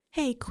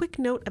Hey, quick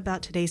note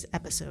about today's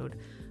episode.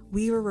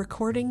 We were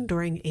recording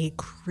during a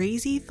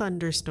crazy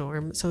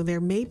thunderstorm, so there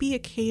may be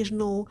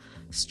occasional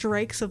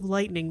strikes of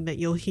lightning that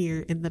you'll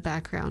hear in the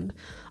background.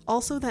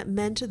 Also, that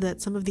meant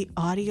that some of the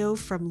audio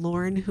from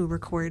Lauren, who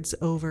records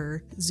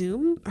over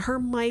Zoom, her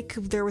mic,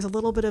 there was a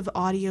little bit of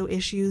audio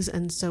issues,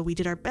 and so we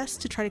did our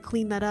best to try to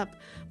clean that up,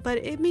 but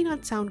it may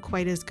not sound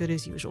quite as good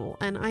as usual,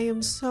 and I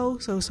am so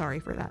sorry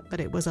for that,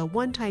 but it was a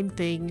one-time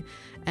thing,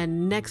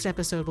 and next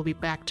episode will be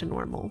back to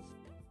normal.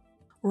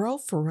 Roll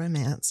for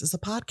Romance is a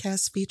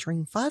podcast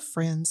featuring 5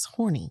 friends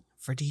horny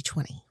for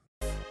D20.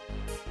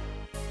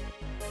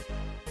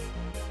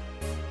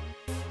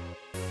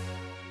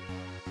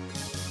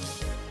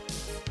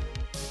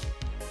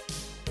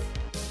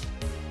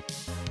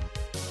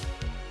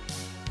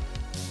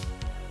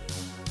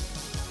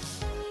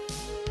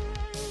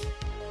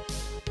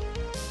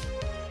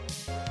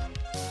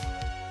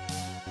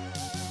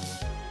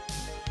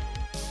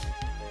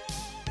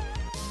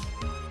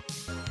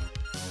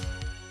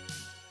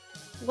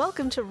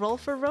 Welcome to Roll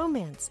for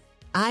Romance.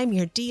 I'm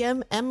your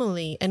DM,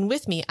 Emily, and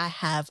with me I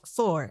have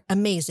 4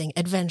 amazing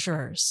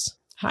adventurers.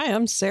 Hi,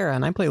 I'm Sarah,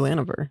 and I play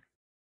Laniver.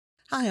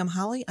 Hi, I'm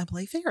Holly. I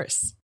play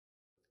Ferris.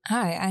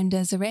 Hi, I'm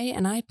Desiree,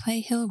 and I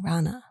play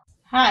Hilrana.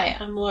 Hi,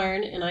 I'm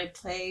Lauren, and I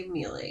play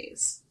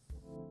Melees.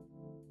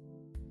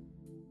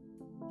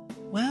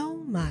 Well,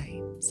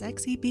 my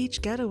sexy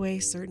beach getaway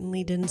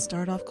certainly didn't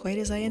start off quite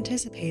as I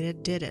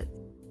anticipated, did it?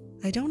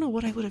 I don't know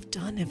what I would have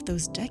done if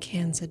those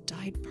deckhands had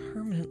died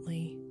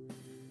permanently.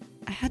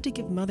 I had to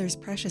give Mother's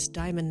precious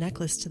diamond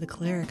necklace to the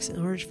clerics in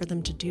order for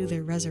them to do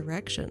their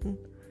resurrection.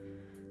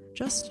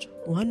 Just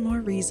one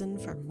more reason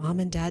for Mom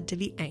and Dad to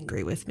be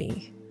angry with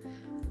me.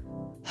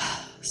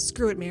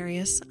 Screw it,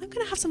 Marius. I'm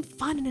gonna have some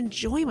fun and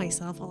enjoy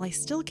myself while I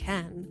still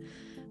can.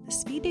 The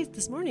speed date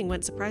this morning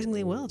went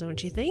surprisingly well,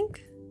 don't you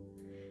think?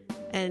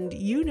 And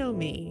you know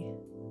me.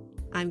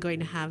 I'm going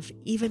to have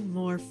even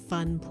more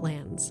fun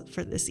plans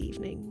for this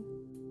evening.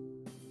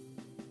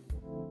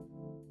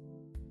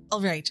 All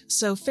right,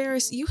 so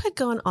Ferris, you had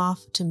gone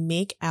off to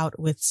make out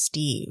with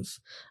Steve.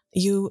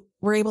 You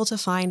were able to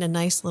find a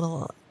nice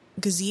little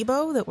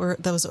gazebo that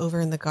was over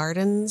in the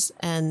gardens,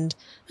 and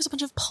there's a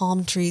bunch of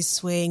palm trees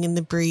swaying in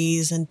the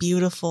breeze and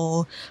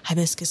beautiful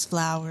hibiscus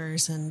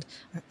flowers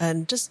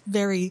and just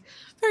very,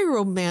 very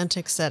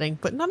romantic setting,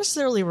 but not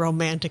necessarily a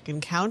romantic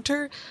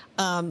encounter.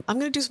 I'm going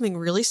to do something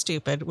really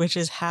stupid, which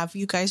is have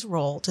you guys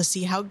roll to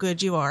see how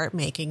good you are at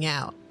making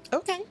out.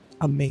 Okay.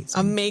 Amazing.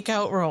 A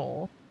make-out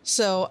roll.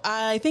 So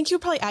I think you'll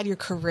probably add your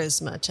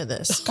charisma to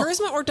this.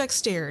 Charisma or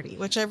dexterity,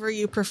 whichever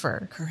you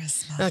prefer.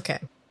 Charisma. Okay.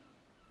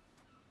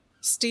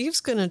 Steve's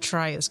going to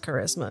try his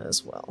charisma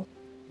as well.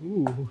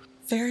 Ooh.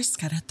 Ferris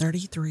got a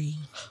 33.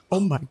 Oh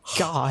my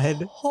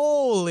God.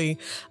 Holy.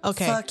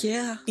 Okay. Fuck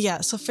yeah.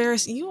 Yeah, so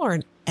Ferris, you are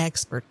an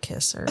expert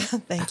kisser.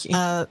 Thank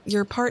you.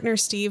 Your partner,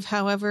 Steve,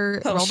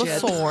 however, rolled a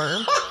 4.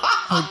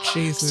 Oh,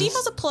 Jesus. Steve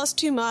has a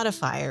 +2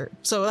 modifier,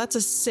 so that's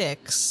a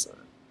 6.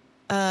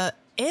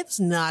 It's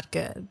not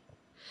good.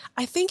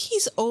 I think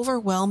he's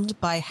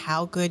overwhelmed by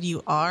how good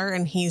you are,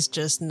 and he's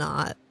just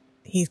not.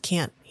 He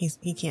can't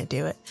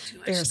do it.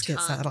 Ferris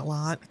gets that a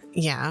lot.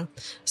 Yeah.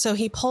 So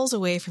he pulls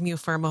away from you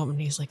for a moment.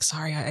 He's like,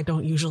 sorry, I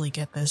don't usually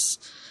get this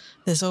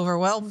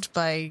overwhelmed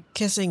by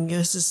kissing.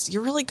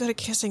 You're really good at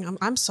kissing.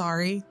 I'm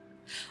sorry.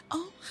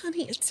 Oh,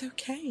 honey, it's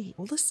okay.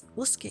 Well,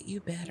 let's get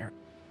you better.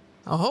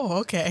 Oh,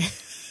 okay.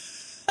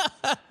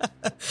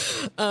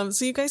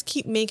 So you guys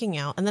keep making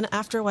out, and then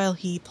after a while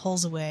he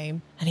pulls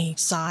away and he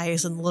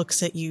sighs and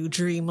looks at you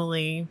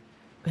dreamily,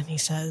 and he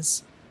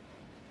says,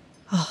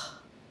 "Oh,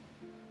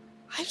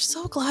 I'm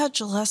so glad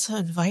Jalessa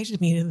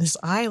invited me to this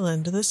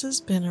island. This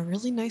has been a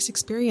really nice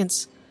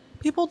experience.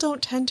 People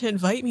don't tend to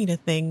invite me to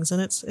things,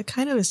 and it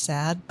kind of is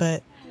sad,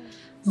 but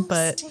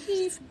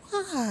Steve,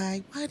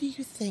 why? Why do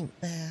you think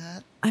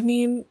that? I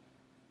mean,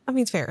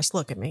 Ferris,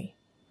 look at me.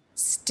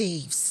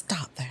 Steve,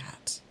 stop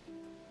that.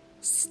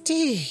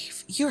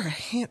 Steve, you're a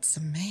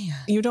handsome man.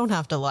 You don't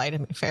have to lie to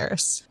me,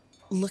 Ferris."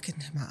 Look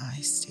into my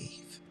eyes,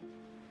 Steve.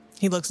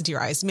 He looks into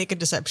your eyes. Make a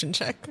deception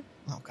check.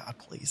 Oh, God,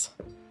 please.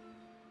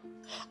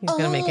 He's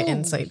going to make an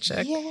insight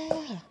check.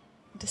 Yeah.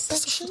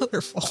 Deception? Another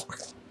 4.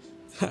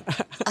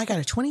 I got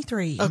a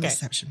 23 in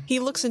deception. He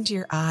looks into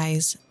your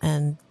eyes,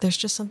 and there's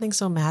just something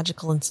so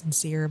magical and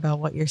sincere about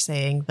what you're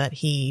saying that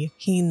he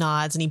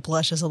nods and he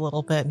blushes a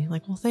little bit, and he's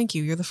like, well, thank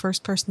you. You're the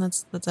first person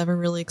that's ever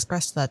really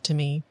expressed that to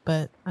me,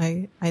 but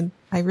I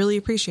really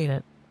appreciate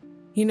it.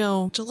 You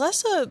know,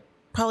 Jalessa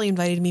probably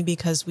invited me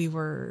because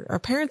our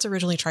parents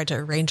originally tried to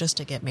arrange us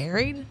to get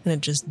married, and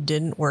it just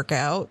didn't work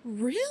out.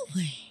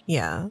 Really?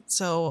 Yeah.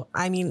 So,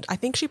 I mean, I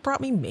think she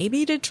brought me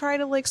maybe to try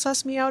to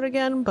suss me out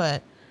again,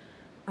 but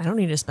I don't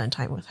need to spend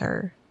time with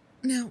her.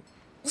 Now,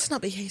 let's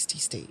not be hasty,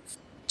 Steve.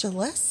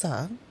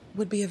 Jalessa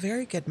would be a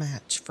very good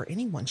match for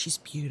anyone. She's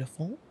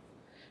beautiful.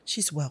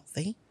 She's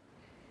wealthy.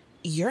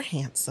 You're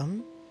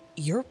handsome.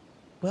 You're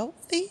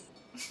wealthy.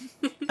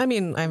 I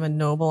mean, I'm a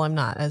noble. I'm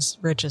not as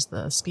rich as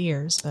the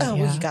Spears. But Oh,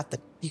 yeah. well,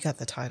 you got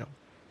the title.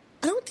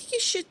 I don't think you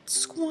should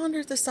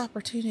squander this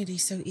opportunity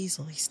so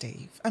easily,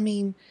 Steve. I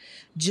mean,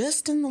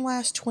 just in the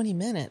last 20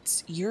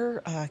 minutes,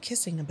 your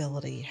kissing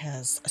ability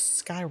has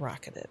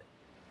skyrocketed.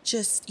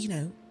 Just,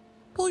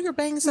 pull your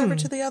bangs over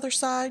to the other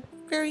side.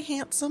 Very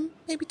handsome.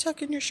 Maybe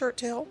tuck in your shirt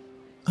tail.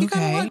 You got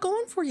a lot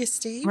going for you,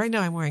 Steve. Right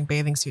now I'm wearing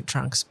bathing suit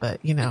trunks, but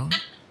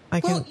I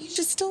can Well, you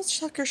just still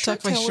tuck your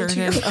shirt tuck my tail shirt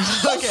into in.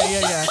 your-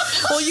 Okay, yeah.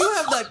 Well, you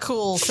have that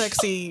cool,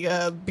 sexy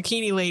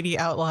bikini lady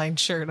outline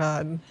shirt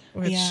on,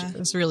 which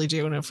is really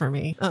doing it for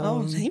me.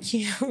 Oh, thank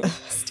you,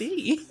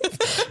 Steve.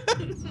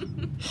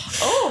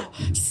 Oh,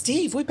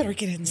 Steve, we better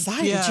get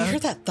inside. Did you hear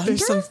that thunder?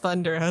 There's some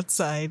thunder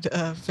outside.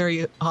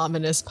 Very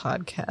ominous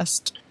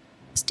podcast.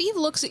 Steve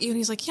looks at you and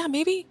he's like, "Yeah,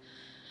 maybe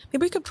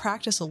we could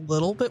practice a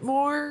little bit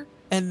more,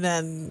 and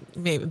then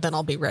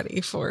I'll be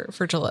ready for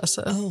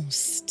Jalessa." Oh,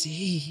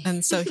 Steve.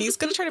 And so he's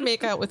going to try to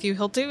make out with you.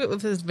 He'll do it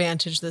with his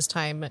advantage this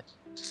time.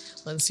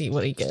 Let's see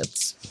what he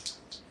gets.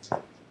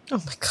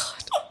 Oh my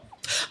god.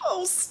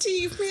 Oh,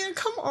 Steve, man,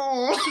 come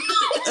on.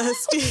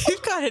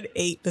 Steve got an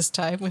 8 this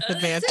time with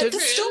advantage.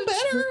 That's still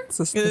better.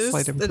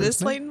 It is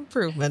slight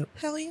improvement.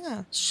 Hell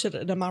yeah.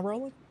 Am I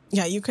rolling?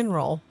 Yeah, you can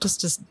roll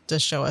just to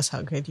show us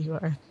how good you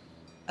are.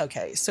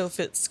 Okay, so if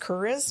it's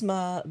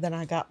charisma, then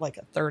I got like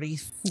a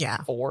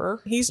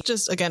 34. Yeah. He's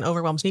just, again,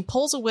 overwhelmed. And he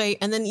pulls away,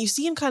 and then you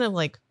see him kind of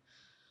like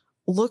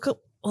look a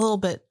little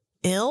bit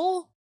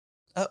ill.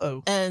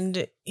 Uh-oh.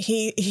 And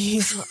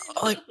he's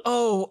like,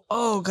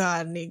 oh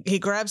God. And he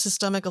grabs his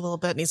stomach a little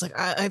bit, and he's like,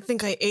 I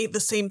think I ate the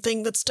same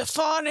thing that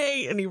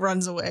Stefani. And he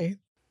runs away.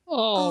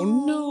 Oh,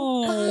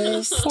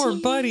 no. Poor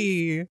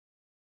buddy.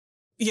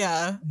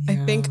 Yeah, I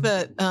think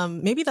that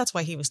maybe that's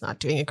why he was not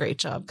doing a great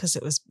job, because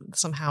it was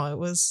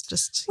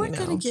just, We're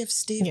going to give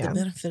Steve the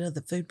benefit of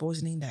the food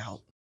poisoning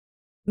doubt.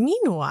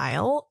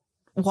 Meanwhile,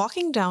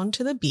 walking down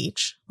to the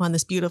beach on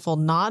this beautiful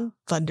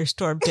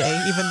non-thunderstorm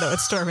day, even though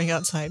it's storming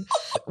outside,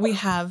 we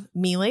have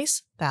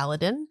Miles,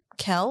 Paladin,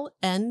 Kel,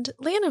 and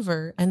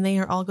Laniver, and they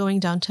are all going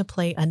down to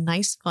play a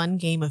nice, fun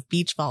game of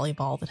beach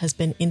volleyball that has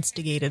been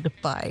instigated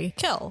by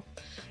Kel.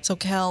 So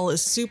Kel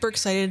is super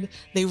excited.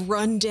 They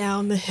run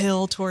down the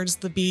hill towards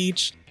the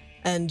beach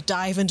and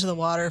dive into the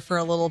water for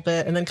a little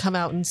bit and then come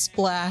out and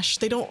splash.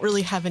 They don't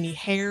really have any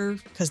hair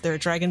because they're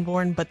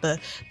dragonborn, but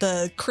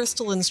the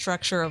crystalline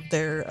structure of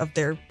their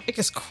I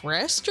guess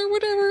crest or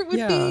whatever it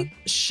would be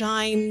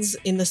shines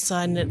in the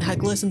sun and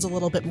glistens a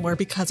little bit more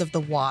because of the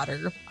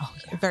water. Oh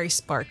yeah, very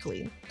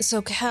sparkly.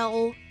 So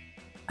Kel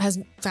has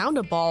found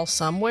a ball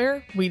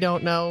somewhere. We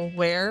don't know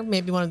where.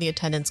 Maybe one of the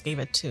attendants gave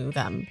it to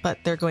them, but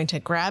they're going to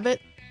grab it.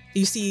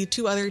 You see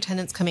 2 other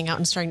attendants coming out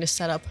and starting to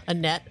set up a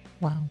net.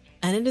 Wow.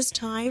 And it is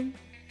time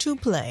to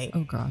play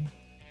Oh, God.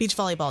 beach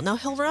volleyball. Now,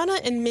 Hilrana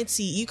and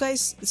Mitzi, you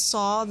guys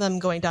saw them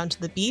going down to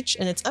the beach,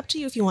 and it's up to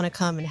you if you want to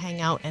come and hang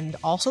out and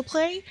also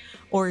play,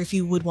 or if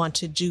you would want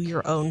to do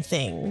your own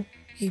thing.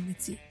 Hey,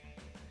 Mitzi.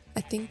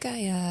 I think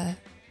I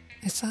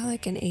saw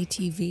like an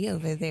ATV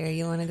over there.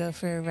 You want to go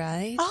for a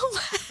ride? Oh,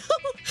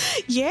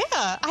 yeah.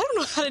 I don't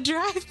know how to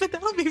drive, but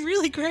that'll be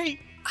really great.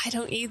 I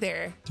don't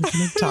either. You're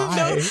going to die.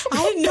 No,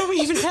 I didn't know we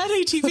even had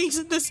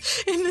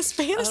ATVs in this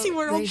fantasy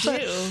world. They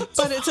do.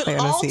 But it's an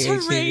Fantasy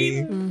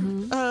all-terrain.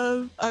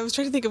 Mm-hmm. I was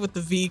trying to think of what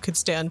the V could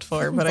stand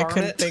for, but I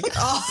couldn't think.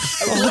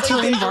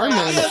 All-terrain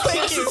varmint.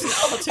 Thank you. It's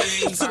an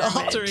all-terrain It's an varmint.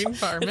 all-terrain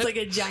varmint. It's like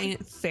a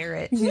giant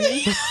ferret.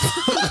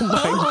 Oh,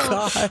 my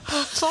God.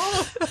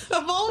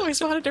 I've always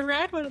wanted to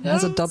ride one of It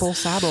those. has a double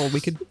saddle. They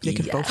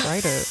could both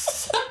ride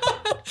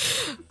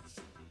it.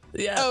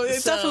 Yeah. Oh,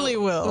 it definitely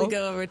will. We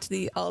go over to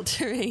the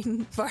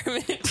all-terrain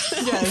varmint.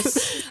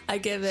 Yes. I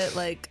give it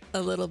like a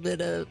little bit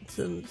of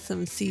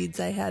some seeds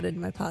I had in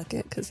my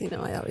pocket because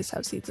I always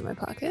have seeds in my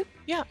pocket.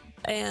 Yeah.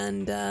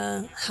 And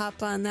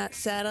hop on that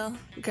saddle,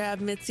 grab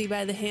Mitzi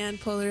by the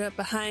hand, pull her up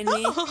behind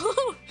me,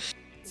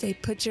 say,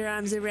 "Put your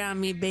arms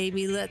around me,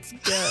 baby. Let's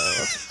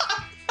go."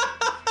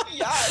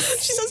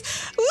 Yes. She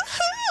says,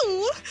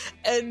 "Woohoo!"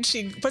 And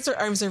she puts her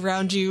arms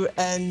around you,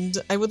 and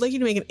I would like you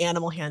to make an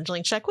animal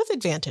handling check with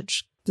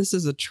advantage. This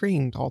is a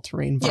trained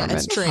all-terrain Yeah,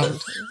 varmint. it's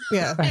trained.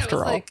 Yeah. After it was all.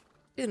 like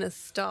in a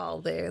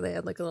stall there. They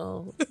had like a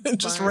little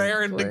Just barn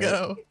raring to for it.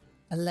 go.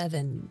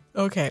 11.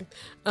 Okay.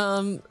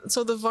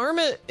 So the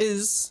varmint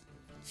is,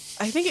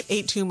 I think it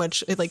ate too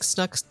much. It like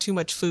snuck too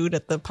much food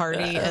at the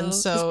party. And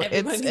so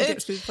Everybody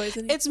gets food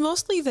poisoning. it's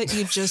mostly that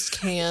you just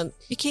can't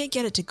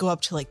get it to go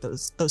up to like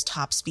those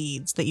top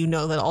speeds that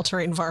that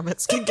all-terrain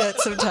varmints can get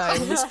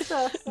sometimes.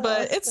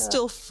 But it's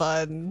still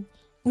fun.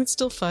 It's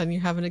still fun.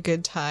 You're having a good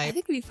I time.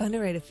 think it'd be fun to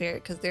ride a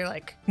ferret because they're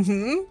like,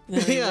 Mm-hmm.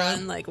 they Yeah.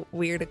 run like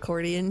weird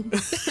accordion.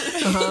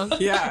 Uh-huh.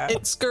 Yeah.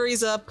 It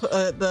scurries up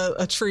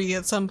a tree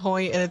at some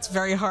point, and it's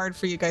very hard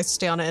for you guys to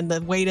stay on it. And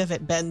the weight of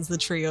it bends the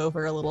tree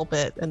over a little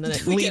bit, and then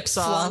it We get leaps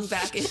flung off.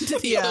 back into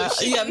the Yeah,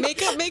 ocean. yeah.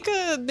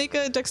 Make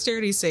a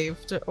dexterity save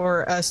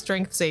or a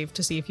strength save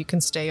to see if you can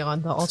stay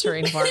on the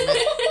all-terrain varmint.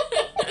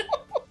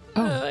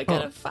 Oh, I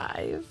got a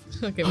 5.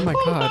 Okay. Oh, my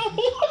God.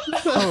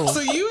 Oh. So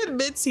you and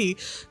Mitzi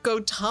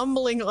go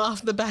tumbling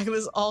off the back of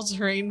this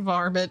all-terrain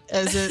varmint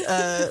as it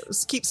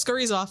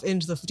scurries off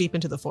deep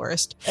into the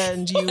forest,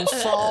 and you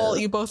fall.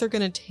 You both are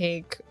going to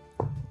take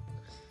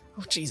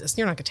Oh, Jesus.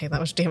 You're not going to take that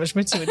much damage.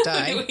 Mitzi would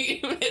die.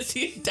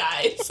 Missy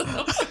dies.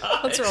 Oh, God.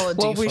 Let's roll a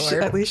Well,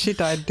 d4. at least she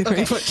died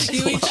doing what she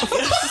You each-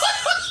 loved.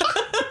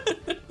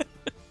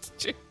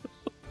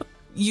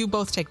 You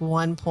both take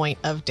 1 point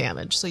of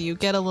damage. So you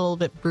get a little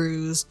bit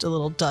bruised, a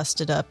little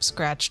dusted up,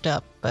 scratched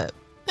up, but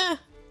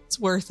it's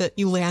worth it.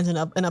 You land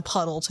in a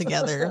puddle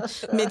together.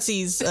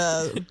 Mitzi's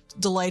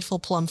delightful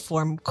plump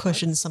form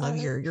cushions some of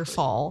your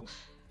fall.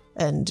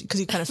 And because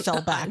you kind of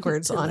fell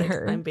backwards on Like,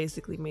 her. I'm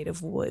basically made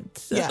of wood.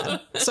 So. Yeah.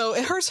 So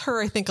it hurts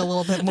her, I think, a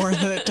little bit more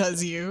than it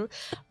does you.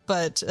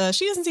 But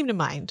she doesn't seem to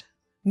mind.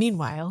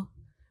 Meanwhile,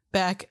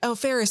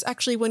 Ferris,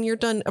 actually, when you're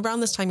done,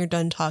 around this time, you're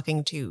done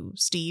talking to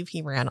Steve.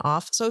 He ran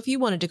off. So if you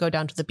wanted to go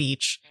down to the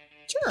beach,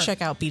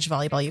 check out beach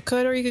volleyball, you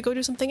could, or you could go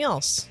do something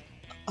else.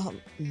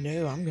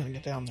 No, I'm going to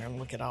go down there and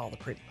look at all the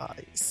pretty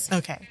bodies.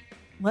 Okay.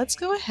 Let's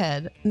go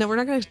ahead. No, we're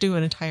not going to do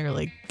an entire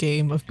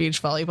game of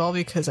beach volleyball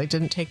because I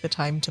didn't take the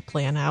time to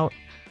plan out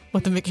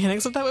what the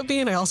mechanics of that would be,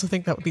 and I also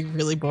think that would be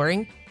really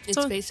boring.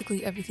 It's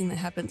basically everything that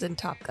happens in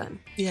Top Gun.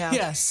 Yeah.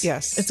 Yes.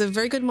 Yes. It's a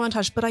very good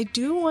montage, but I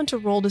do want to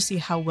roll to see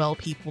how well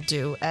people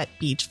do at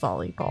beach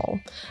volleyball.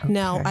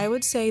 Now, Okay. I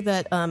would say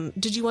that,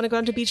 did you want to go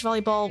into beach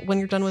volleyball when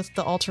you're done with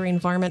the all-terrain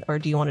varmint, or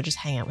do you want to just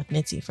hang out with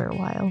Mitzi for a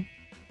while?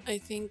 I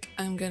think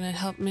I'm going to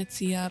help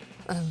Mitzi up.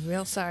 I'm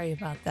real sorry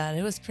about that.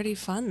 It was pretty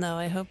fun, though.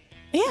 I hope.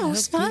 Yeah, I it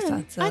was hope you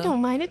fun. thought so. I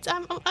don't mind.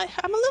 I'm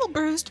a little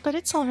bruised, but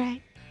it's all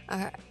right.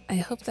 I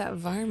hope that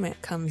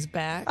varmint comes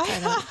back. I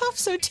hope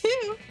so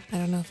too. I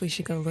don't know if we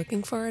should go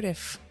looking for it.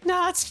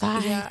 No, it's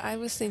fine. Yeah, I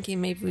was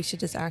thinking maybe we should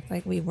just act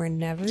like we were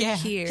never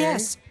here.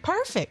 Yes,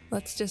 perfect.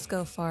 Let's just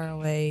go far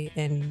away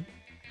and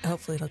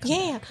hopefully it'll come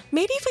Yeah, back.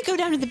 maybe if we go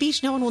down to the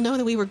beach, no one will know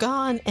that we were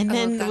gone, and Oh,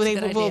 then that's a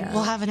good we'll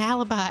idea. have an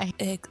alibi.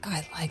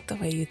 I like the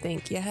way you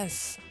think.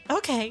 Yes.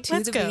 Okay, To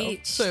let's the go.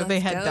 beach. So they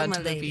Let's head go, down my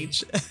to the lady.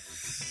 beach.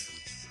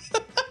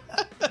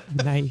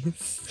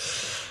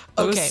 Nice.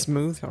 That was Okay.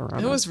 smooth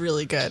around. It was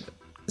really good.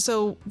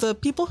 So the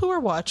people who are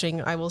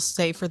watching, I will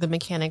say for the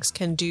mechanics,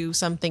 can do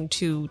something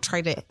to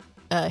try to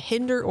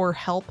hinder or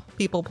help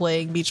people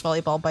playing beach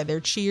volleyball by their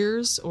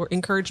cheers or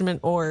encouragement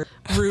or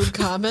rude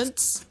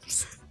comments.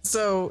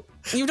 So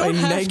you don't By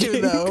have to,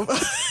 negging. though.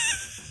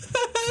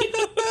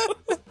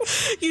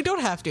 You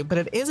don't have to, but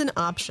it is an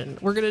option.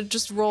 We're going to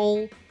just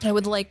roll. I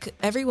would like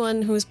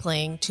everyone who is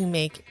playing to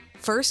make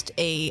first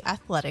a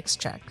athletics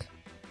check.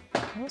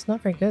 That was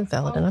not very good,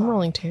 Valadin. I'm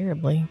rolling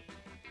terribly.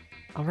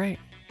 All right.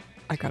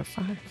 I got a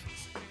 5.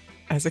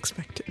 As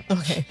expected.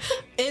 Okay.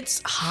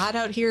 It's hot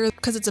out here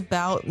because it's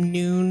about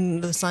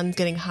noon. The sun's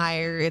getting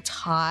higher. It's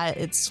hot.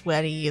 It's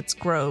sweaty. It's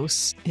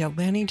gross. Yeah,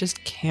 Lanny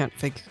just can't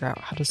figure out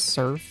how to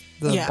serve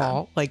the Yeah.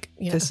 ball. Like,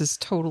 Yeah. this is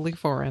totally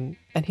foreign.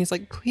 And he's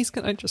like, please,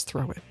 can I just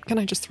throw it? Can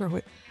I just throw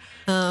it?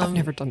 I've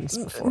never done this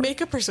before.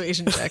 Make a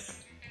persuasion check.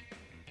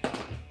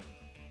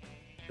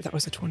 That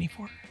was a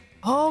 24.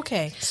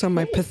 Okay. So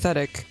my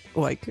pathetic,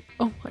 I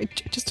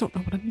just don't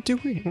know what I'm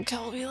doing.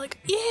 Kel will be like,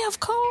 yeah,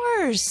 of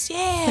course.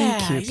 Yeah.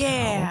 Thank you, Kel.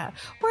 Yeah.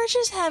 We're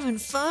just having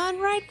fun,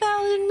 right,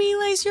 Valadin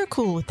Miles? You're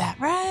cool with that,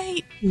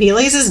 right?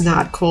 Miles is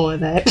not cool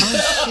with it.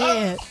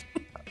 Oh, shit.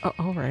 Oh,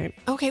 all right.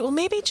 Okay, well,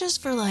 maybe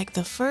just for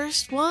the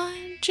first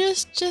one,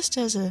 just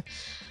as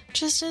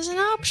an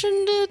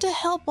option to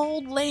help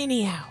old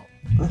Laney out.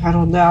 I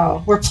don't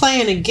know. We're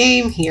playing a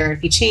game here.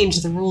 If you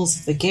change the rules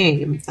of the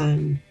game,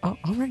 then Oh,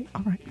 all right.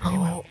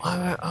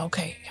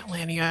 Okay,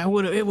 Lanny, it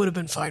would have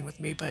been fine with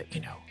me, but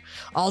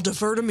I'll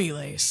defer to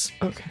Miles.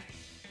 Okay.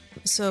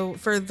 So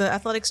for the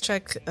athletics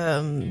check,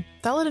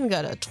 Valadin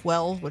got a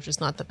 12, which is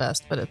not the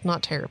best, but it's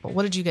not terrible.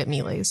 What did you get,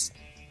 Miles?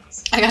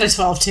 I got a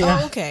 12 too.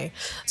 Oh, okay.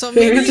 So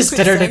Maybe maybe I'm you just could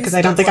bitter sense because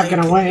I don't that, think I'm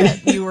gonna win.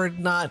 that you were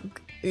not.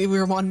 We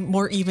were on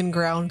more even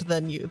ground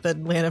than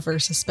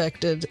Lanifer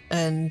suspected,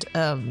 and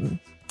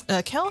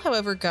Kel,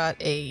 however, got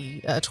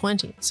a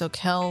 20. So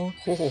Kel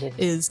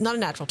is not a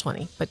natural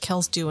 20, but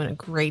Kel's doing a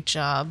great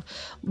job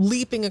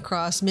leaping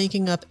across,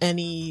 making up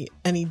any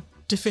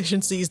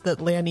deficiencies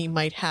that Lanny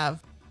might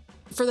have.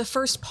 For the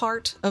first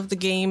part of the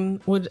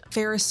game, would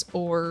Ferris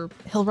or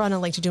Hilrana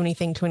like to do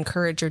anything to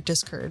encourage or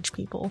discourage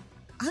people?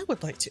 I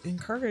would like to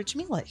encourage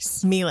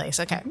Miles. Miles,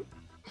 okay.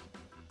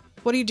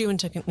 What are you doing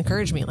to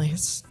encourage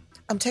Miles?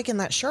 I'm taking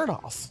that shirt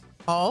off.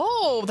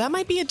 Oh, that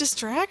might be a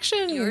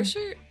distraction. Your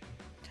shirt?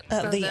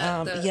 The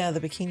the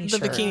bikini The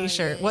shirt. bikini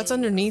shirt. What's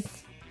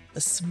underneath?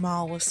 The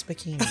smallest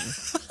bikini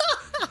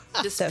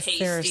Just that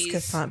Ferris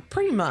could find.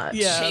 Pretty much.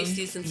 Yeah.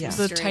 Pasties and some Yeah.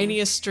 The string.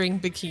 tiniest string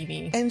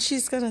bikini. And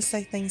she's going to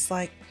say things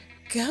like,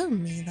 go,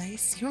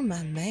 Miles. You're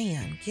my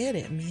man. Get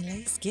it,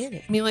 Miles. Get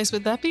it. Miles,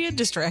 would that be a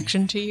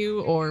distraction to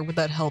you, or would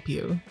that help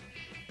you?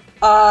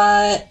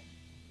 I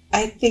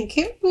think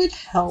it would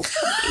help.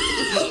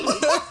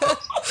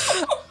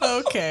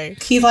 Okay.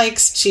 He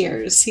likes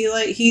cheers.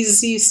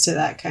 He's used to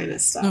that kind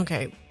of stuff.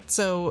 Okay.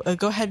 So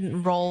go ahead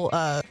and roll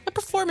a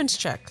performance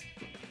check.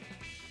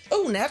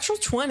 Oh, natural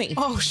 20.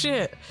 Oh,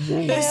 shit.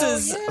 This Hell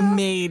is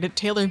yeah.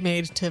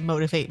 tailor-made to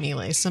motivate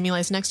Miles. So,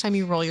 Miles, next time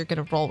you roll, you're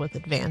going to roll with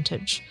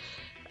advantage.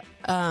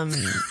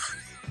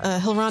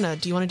 Hilrana,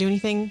 do you want to do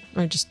anything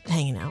or just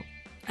hanging out?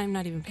 I'm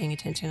not even paying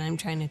attention. I'm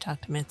trying to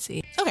talk to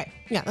Mitzi. Okay,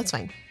 yeah, that's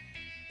fine.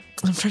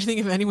 I'm trying to think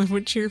if anyone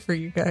would cheer for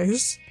you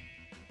guys.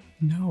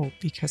 No,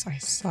 because I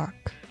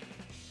suck.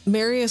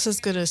 Marius is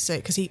gonna say,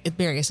 because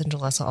Marius and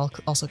Jalessa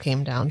also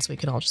came down, so we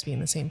could all just be in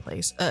the same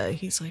place.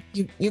 He's like,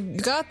 you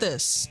got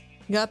this.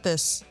 You got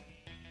this.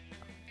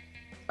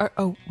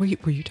 Were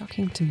you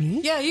talking to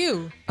me? Yeah,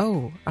 you.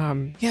 Oh,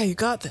 Yeah, you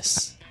got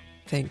this.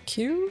 thank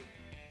you.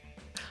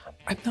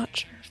 I'm not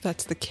sure if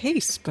that's the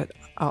case, but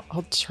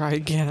I'll try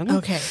again.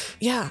 Okay.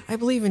 Yeah, I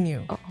believe in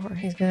you. All right.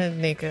 He's gonna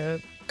make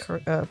a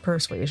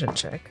persuasion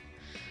check.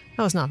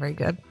 That was not very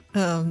good.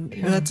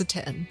 That's a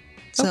 10.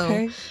 So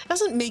Okay. it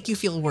doesn't make you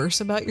feel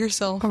worse about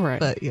yourself. All right.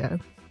 But yeah,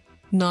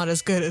 not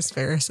as good as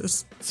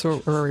Ferris's.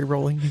 So are we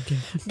rolling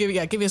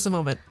again? Give us a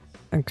moment.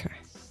 Okay.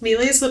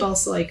 Melees would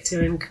also like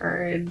to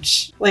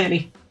encourage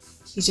Lanny.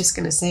 He's just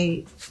going to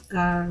say,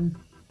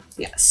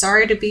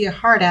 sorry to be a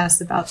hard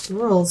ass about the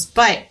rules,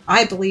 but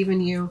I believe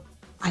in you.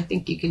 I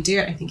think you can do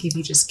it. I think if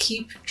you just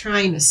keep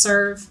trying to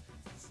serve,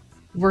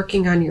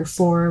 working on your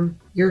form,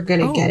 you're going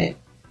to get it.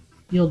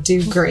 You'll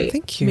do great.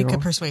 Thank you. Make a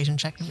persuasion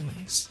check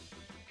anyways.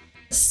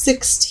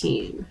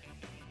 16.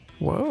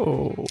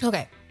 Whoa.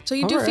 Okay. So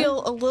you All do right.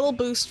 feel a little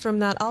boost from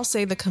that. I'll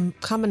say the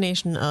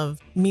combination of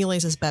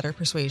Melee's better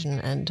persuasion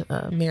and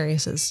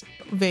Marius's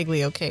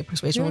vaguely okay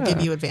persuasion will Yeah.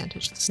 give you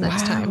advantage this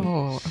next time.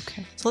 Oh,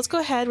 okay. So let's go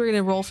ahead. We're going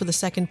to roll for the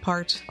second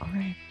part. All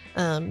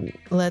right.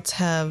 Let's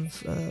have.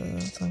 So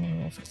I'm going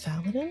to roll for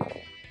Thaladin.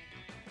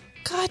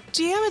 God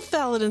damn it,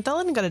 Thaladin.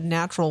 Thaladin got a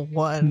natural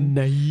 1.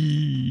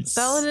 Nice.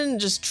 Thaladin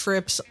just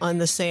trips on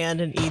the sand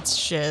and eats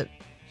shit.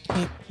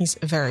 He's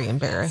very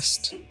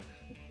embarrassed.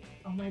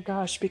 Oh my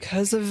gosh!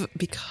 Because of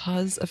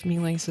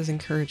Melee's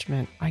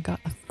encouragement, I got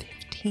a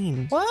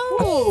 15.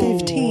 Whoa!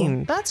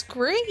 15. That's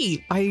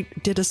great. I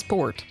did a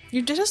sport.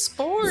 You did a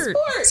sport.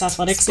 It's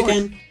athletics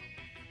again.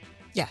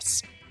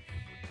 Yes.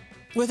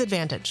 With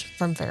advantage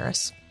from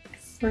Ferris.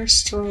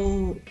 First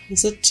roll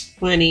is a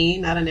 20,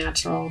 not a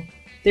natural.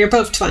 They're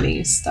both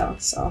 20s, though,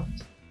 so.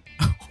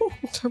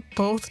 They're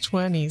both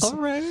 20s. All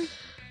right.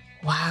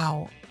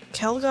 Wow.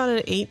 Kel got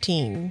an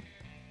 18.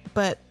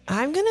 But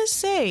I'm going to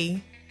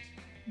say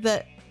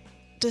that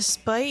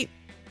despite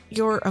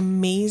your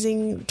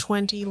amazing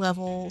 20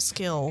 level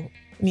skill,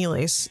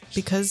 Melees,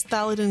 because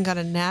Thaladin got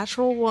a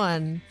natural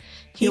 1,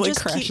 He like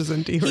crashes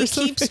into you or He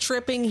something. keeps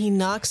tripping. He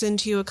knocks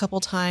into you a couple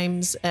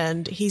times,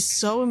 and he's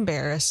so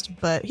embarrassed,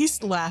 but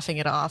he's laughing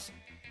it off.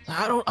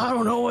 I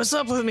don't know what's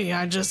up with me.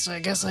 I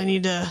guess I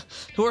need to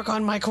work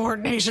on my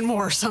coordination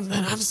more or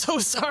something. I'm so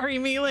sorry,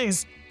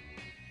 Melees.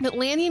 But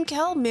Lanny and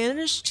Kel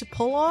managed to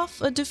pull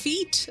off a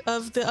defeat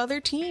of the other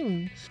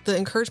team. The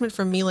encouragement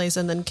from Melees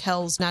and then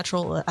Kel's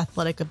natural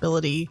athletic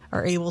ability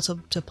are able to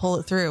pull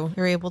it through.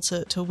 They're able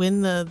to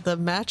win the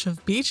match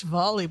of beach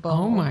volleyball.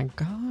 Oh my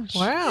gosh!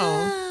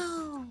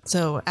 Wow.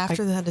 So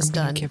after that is I'm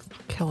gonna done. give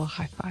Kel a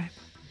high five.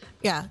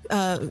 Yeah,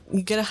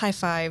 you get a high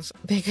five,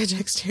 make a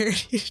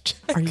dexterity check.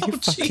 Are you Oh,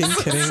 fucking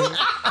Jesus. kidding?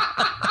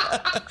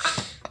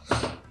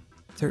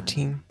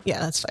 13. Yeah,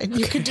 that's fine.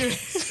 You can do it.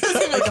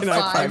 I can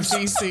high 5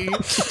 five.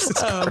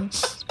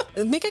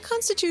 DC. Make a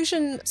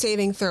Constitution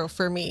saving throw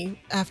for me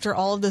after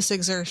all of this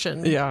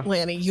exertion. Yeah.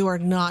 Lanny, you are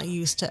not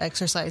used to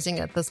exercising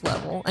at this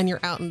level, and you're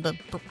out in the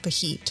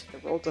heat. I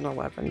rolled an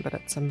 11, but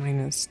it's a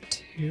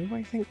 -2,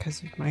 I think,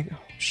 because of my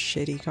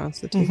shitty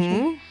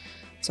constitution.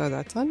 So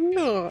that's a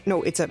no.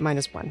 It's at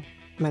 -1.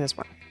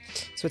 -1.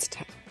 So it's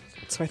 10.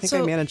 So I think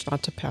I managed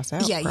not to pass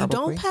out. Yeah, you probably.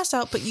 don't pass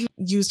out, but you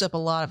used up a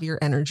lot of your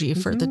energy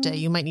for the day.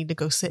 You might need to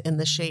go sit in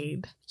the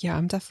shade. Yeah,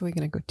 I'm definitely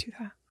going to go do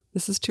that.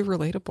 This is too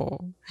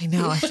relatable. I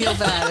know. I feel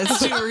bad. It's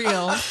too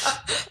real.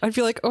 I'd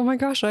be like, oh my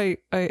gosh,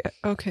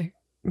 okay,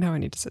 now I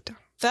need to sit down.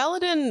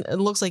 Thaladin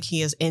looks like he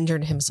has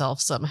injured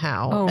himself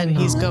somehow, Oh, and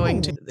he's no.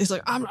 he's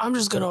like, I'm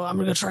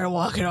gonna try to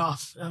walk it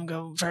off. I'm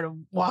gonna try to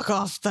walk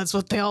off. That's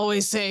what they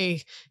always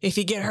say. If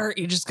you get hurt,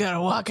 you just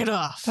gotta walk it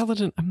off.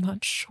 Thaladin, I'm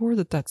not sure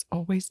that that's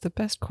always the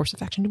best course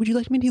of action. Would you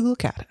like me to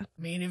look at it? I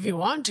mean, if you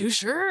want to,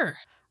 sure.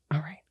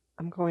 All right,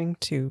 I'm going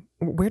to.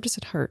 Where does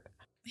it hurt?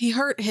 He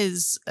hurt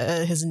his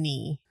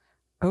knee.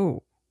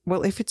 Oh,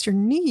 well, if it's your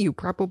knee, you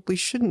probably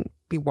shouldn't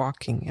be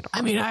walking it off.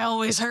 I mean, I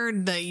always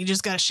heard that you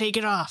just gotta shake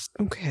it off.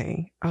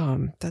 Okay,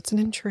 that's an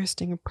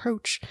interesting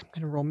approach. I'm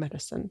gonna roll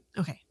medicine.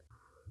 Okay.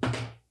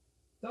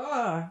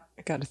 I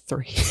got a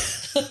 3.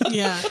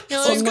 Yeah.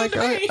 So I'm like,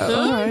 all right,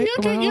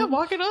 well,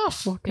 walk it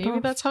off. walk it Maybe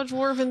off. that's how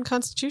Dwarven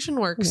Constitution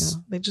works. Yeah.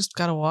 They just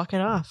gotta walk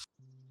it off.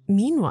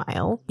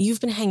 Meanwhile, you've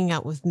been hanging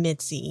out with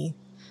Mitzi,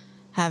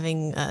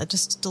 having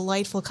just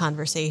delightful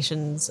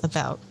conversations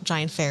about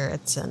giant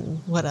ferrets and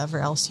whatever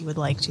else you would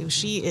like to.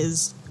 She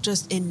is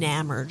just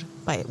enamored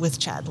with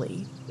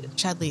Chadley.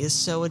 Chadley is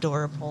so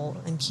adorable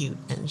and cute,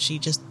 and she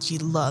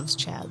loves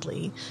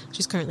Chadley.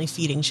 She's currently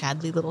feeding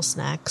Chadley little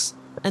snacks.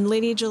 And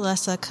Lady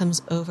Jalessa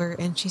comes over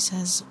and she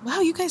says, "Wow,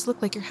 you guys look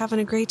like you're having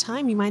a great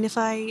time. You mind if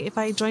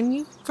I join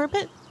you for a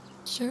bit?"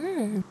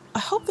 Sure. I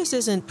hope this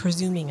isn't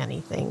presuming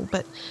anything,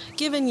 but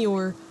given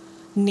your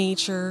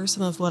nature,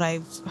 some of what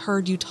I've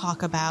heard you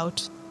talk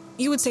about,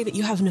 you would say that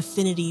you have an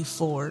affinity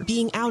for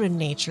being out in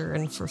nature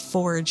and for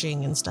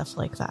foraging and stuff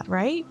like that,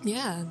 right?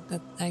 Yeah,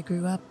 I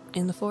grew up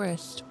in the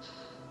forest.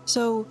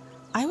 So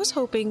I was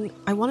hoping,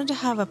 I wanted to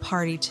have a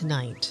party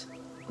tonight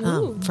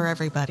for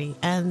everybody.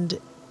 And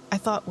I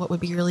thought what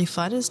would be really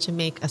fun is to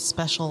make a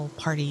special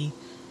party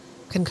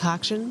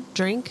concoction,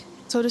 drink,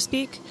 so to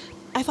speak.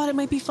 I thought it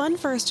might be fun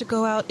for us to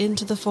go out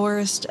into the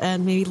forest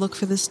and maybe look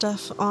for this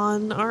stuff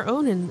on our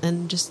own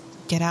and just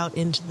get out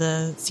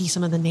into see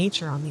some of the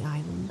nature on the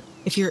island.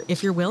 If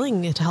you're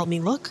willing to help me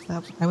look,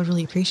 I would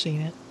really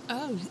appreciate it.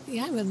 Oh,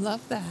 yeah, I would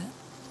love that.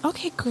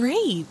 Okay,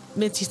 great.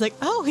 Mitzi's like,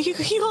 oh,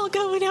 you all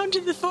going out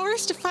into the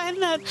forest to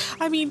find that?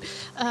 I mean,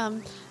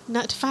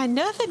 not to find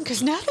nothing,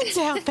 because nothing's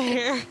out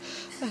there.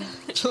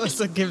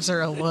 Jalissa gives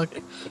her a look.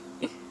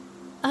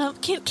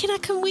 Can I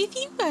come with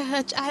you?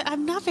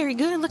 I'm not very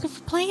good at looking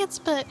for plants,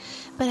 but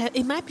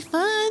it might be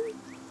fun.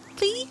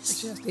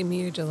 Please? Just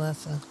me or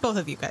Jalessa. Both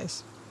of you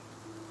guys.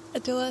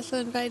 Jalessa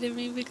invited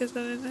me because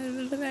then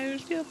I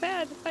would feel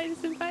bad if I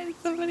just invited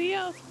somebody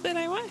else. Then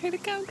I want her to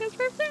come because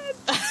we're friends.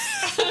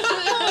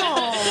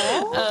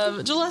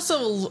 Jalessa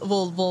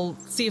will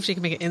see if she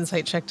can make an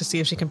insight check to see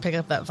if she can pick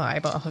up that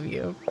vibe off of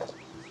you.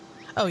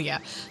 Oh yeah,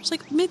 she's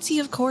like, Mitzi,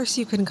 of course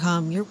you can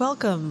come. You're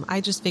welcome. I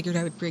just figured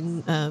I would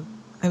bring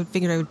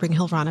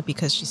Hilrana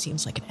because she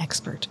seems like an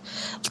expert.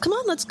 Come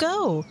on, let's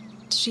go.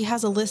 She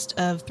has a list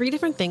of 3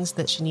 different things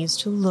that she needs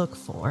to look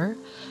for.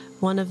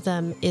 One of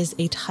them is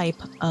a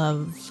type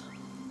of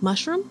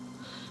mushroom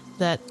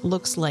that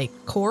looks like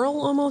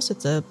coral almost.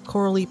 It's a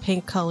corally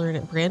pink color and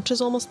it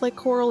branches almost like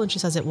coral. And she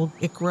says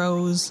it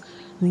grows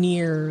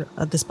near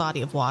this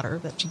body of water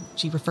that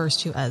she refers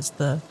to as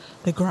the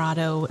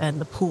grotto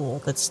and the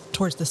pool that's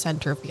towards the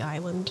center of the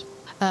island.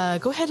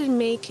 Go ahead and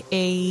make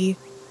a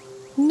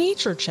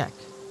nature check,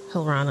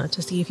 Hilrana,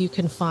 to see if you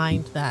can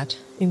find that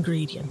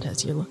ingredient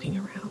as you're looking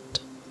around.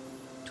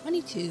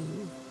 22.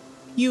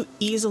 You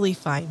easily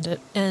find it,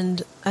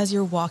 and as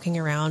you're walking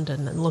around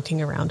and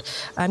looking around,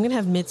 I'm going to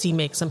have Mitzi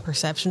make some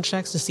perception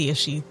checks to see if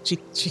she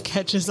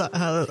catches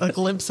a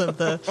glimpse of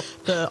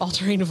the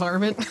all-terrain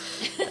varmint.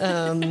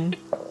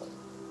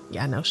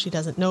 Yeah, no, she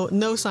doesn't.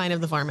 No sign of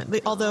the varmint.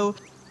 Although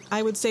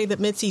I would say that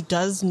Mitzi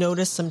does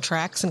notice some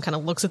tracks and kind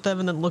of looks at them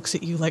and then looks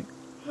at you like,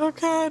 oh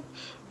God.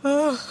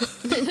 Oh.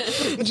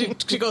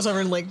 she goes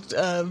over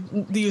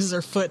and uses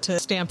her foot to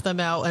stamp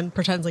them out and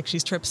pretends like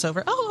she's trips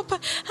over. Oh,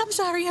 but I'm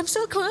sorry, I'm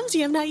so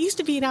clumsy. I'm not used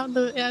to being out in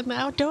the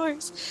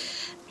outdoors.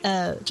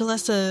 Jalessa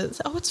says,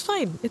 oh, it's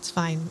fine.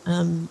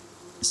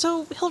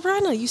 So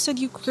Hilrana, you said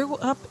you grew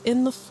up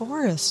in the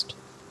forest.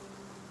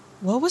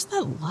 What was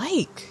that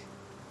like?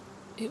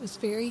 It was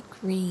very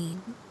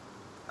green.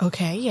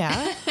 Okay,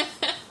 yeah.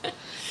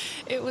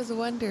 It was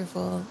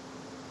wonderful.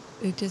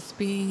 Just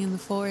being in the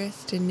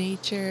forest and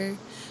nature.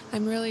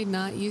 I'm really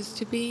not used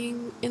to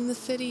being in the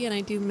city, and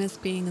I do miss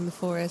being in the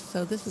forest.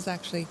 So this is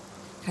actually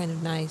kind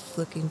of nice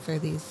looking for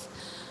these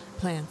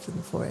plants in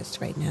the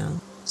forest right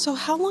now. So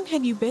how long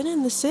had you been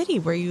in the city?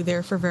 Were you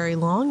there for very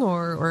long,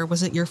 or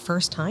was it your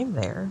first time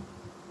there?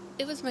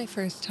 It was my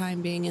first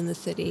time being in the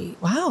city.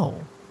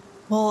 Wow.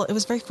 Well, it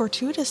was very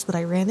fortuitous that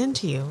I ran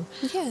into you.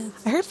 Yes.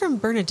 I heard from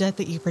Bernadette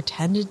that you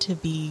pretended to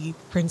be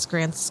Prince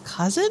Grant's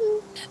cousin?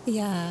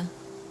 Yeah.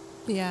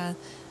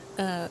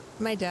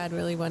 My dad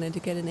really wanted to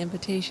get an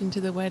invitation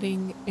to the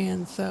wedding,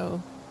 and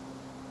so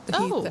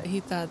he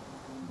thought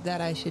that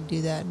I should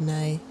do that, and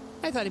I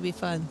thought it'd be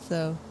fun,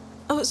 so...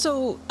 Oh,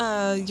 so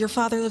your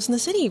father lives in the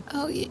city?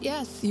 Oh,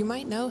 yes, you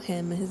might know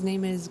him. His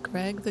name is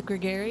Greg the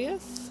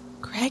Gregarious.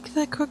 Greg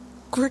the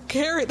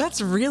Gregarious?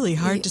 That's really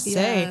hard to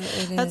say.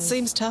 That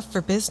seems tough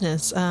for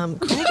business. Greg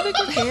the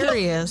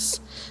Gregarious.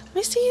 Let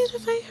me see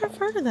if I have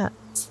heard of that.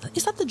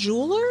 Is that the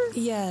jeweler?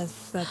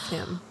 Yes, that's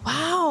him.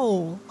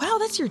 Wow,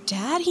 that's your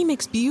dad? He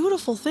makes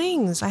beautiful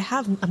things. I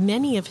have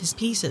many of his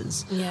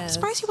pieces. Yes. I'm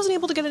surprised he wasn't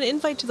able to get an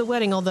invite to the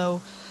wedding,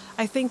 although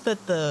I think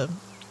that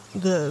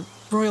the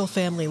royal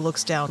family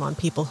looks down on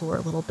people who are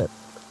a little bit,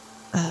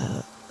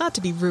 not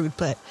to be rude,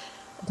 but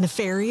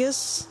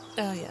nefarious.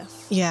 Oh,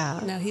 yes. Yeah.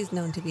 No, he's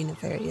known to be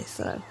nefarious,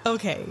 so...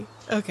 Okay,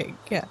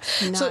 yeah.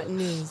 Not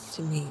news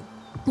to me.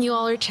 You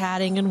all are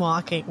chatting and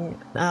walking.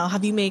 I'll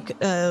have you make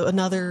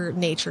another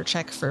nature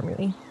check for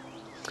me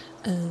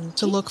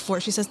to look for.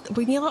 She says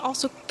we need to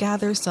also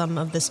gather some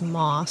of this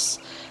moss.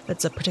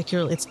 It's a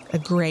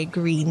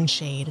gray-green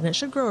shade, and it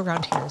should grow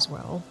around here as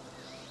well.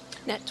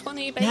 Nat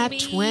 20, baby. Nat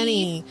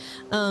 20.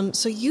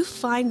 So you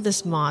find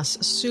this moss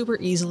super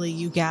easily.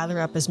 You gather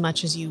up as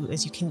much as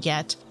you can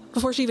get.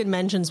 Before she even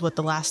mentions what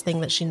the last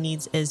thing that she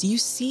needs is, you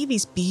see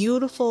these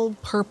beautiful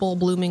purple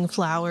blooming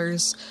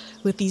flowers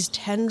with these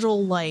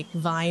tendril-like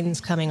vines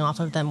coming off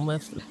of them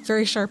with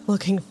very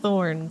sharp-looking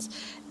thorns.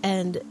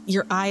 And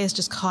your eye is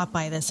just caught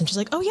by this. And she's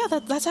like, oh, yeah,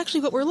 that's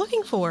actually what we're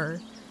looking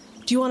for.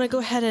 Do you want to go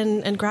ahead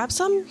and grab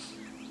some?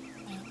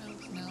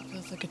 Now it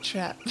feels like a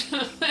trap.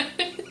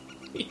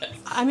 Yes.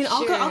 I mean,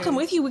 Sure. I'll come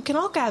with you. We can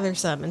all gather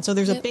some. And so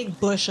there's a big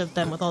bush of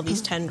them with all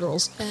these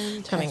tendrils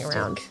coming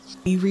around.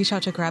 You reach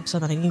out to grab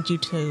some, and I need you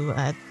to...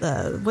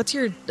 what's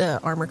your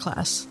armor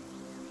class?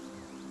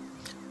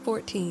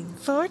 14.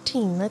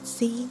 14. Let's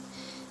see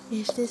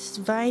if this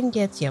vine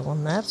gets you.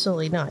 Well,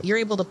 absolutely not. You're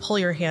able to pull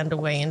your hand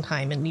away in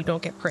time and you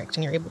don't get pricked,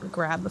 and you're able to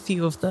grab a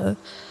few of the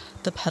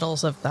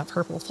petals of that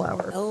purple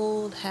flower.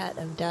 Old hat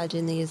of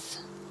dodging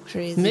these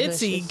crazy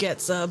Mitzi bushes.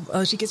 gets up.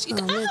 Oh, she gets.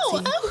 Mitzi.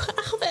 Ow,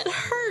 that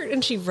hurt!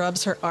 And she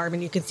rubs her arm,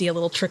 and you can see a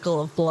little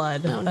trickle of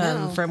blood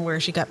no. from where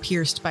she got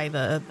pierced by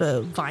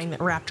the vine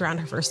that wrapped around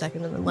her for a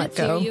second and then let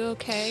Mitzi, go. are you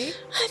okay?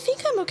 I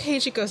think I'm okay.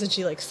 She goes and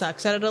she like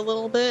sucks at it a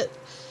little bit.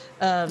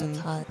 That's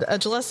hot.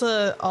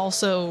 Jalessa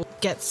also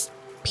gets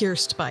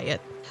pierced by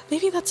it.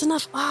 Maybe that's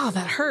enough. Oh,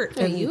 that hurt.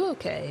 Are And you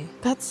okay?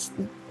 That's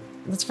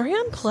very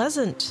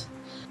unpleasant.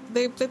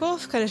 They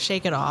both kind of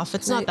shake it off.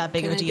 It's not that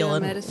big of a can I do deal. a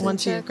And medicine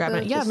once you check, grab though?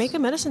 it, yeah, Just- make a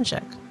medicine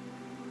check.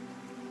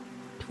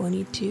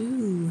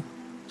 22.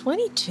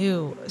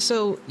 22.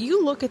 So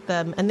you look at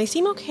them and they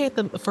seem okay at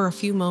them for a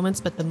few moments,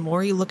 but the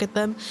more you look at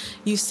them,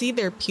 you see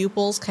their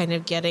pupils kind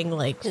of getting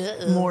like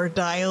more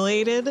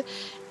dilated.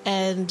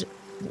 And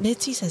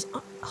Mitzi says,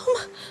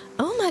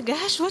 oh my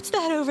gosh, what's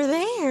that over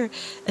there?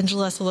 And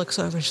Jalessa looks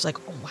over and she's like,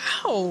 oh,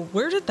 wow,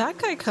 where did that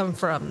guy come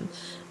from?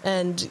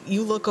 And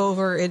you look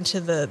over into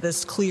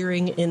this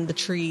clearing in the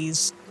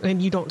trees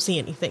and you don't see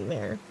anything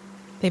there.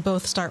 They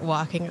both start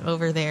walking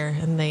over there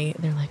and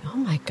they're like, oh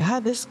my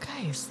God, this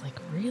guy is like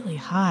really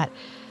hot.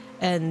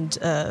 And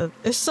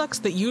it sucks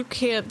that you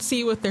can't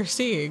see what they're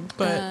seeing,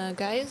 but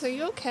Guys, are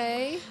you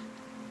okay?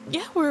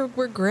 yeah, we're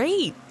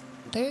great.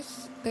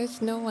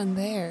 There's no one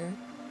there.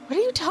 What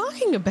are you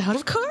talking about?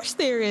 Of course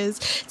there is.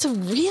 It's a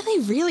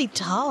really, really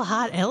tall,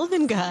 hot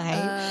elven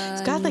guy.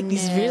 He's got like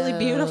these really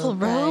beautiful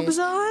robes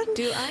on.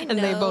 Do I know? And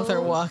they both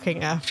are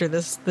walking after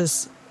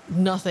this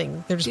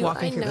nothing. They're just Do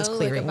walking I through this know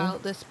clearing.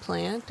 about this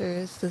plant, or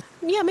is this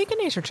Yeah, make a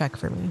nature check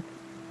for me.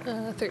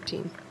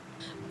 13?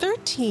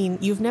 13,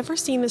 you've never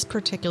seen this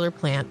particular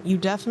plant. You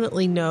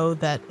definitely know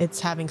that it's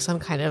having some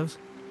kind of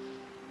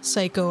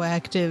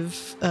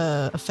psychoactive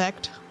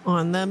effect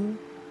on them,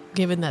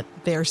 given that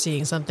they're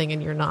seeing something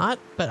and you're not.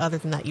 But other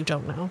than that, you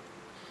don't know.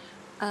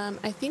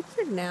 I think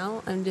for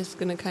now, I'm just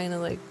gonna kind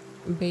of like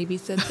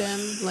babysit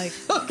them, like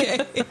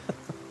Okay.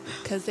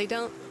 because they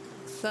don't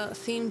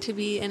seem to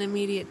be in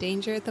immediate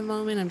danger at the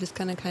moment. I'm just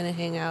gonna kind of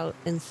hang out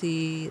and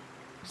see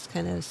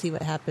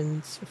what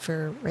happens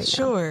for right now.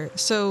 Sure.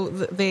 So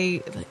the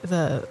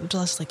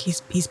Jalessa's like,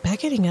 he's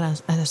beckoning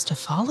at us to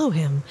follow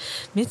him.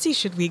 Mitzi,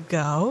 should we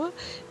go?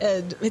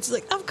 And Mitzi's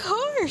like, of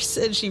course.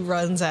 And she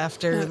runs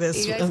after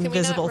this you guys, can we not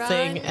invisible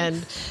thing,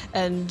 run?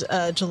 and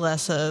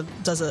Jalessa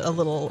does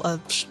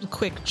a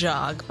quick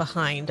jog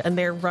behind, and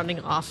they're running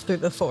off through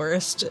the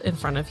forest in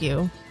front of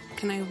you.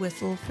 Can I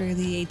whistle for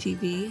the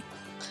ATV?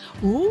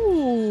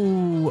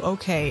 Ooh,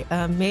 okay.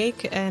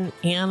 Make an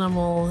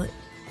animal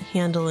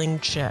handling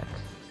check.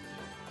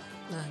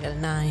 Oh, I got a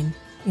 9.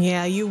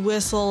 Yeah, you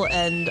whistle,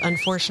 and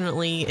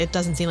unfortunately, it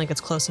doesn't seem like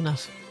it's close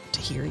enough to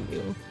hear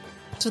you.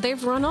 So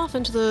they've run off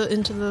into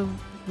the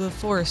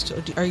forest.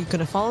 Are you going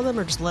to follow them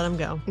or just let them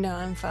go? No,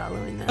 I'm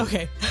following them.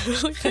 Okay.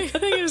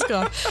 They just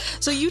go off.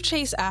 So you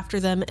chase after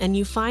them, and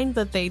you find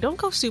that they don't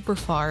go super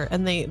far,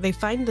 and they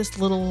find this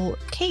little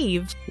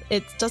cave.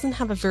 It doesn't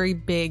have a very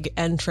big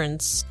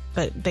entrance,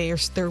 but they're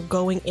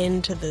going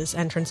into this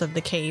entrance of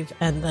the cave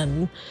and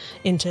then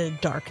into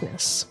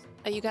darkness.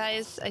 You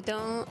guys, I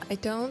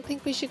don't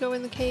think we should go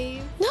in the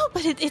cave. No,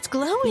 but it's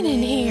glowing in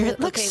here. It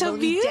looks Okay, so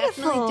well, we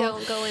beautiful. definitely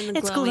don't go in the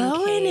It's glowing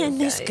glowing, cave,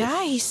 and this guys.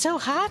 guy, he's so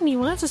hot, and he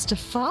wants us to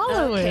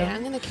follow Okay, him.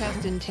 I'm gonna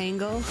cast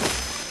Entangle.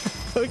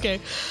 Okay.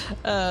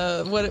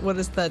 What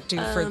does that do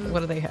for? What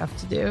do they have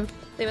to do?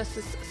 They must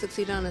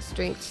succeed on a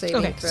strength saving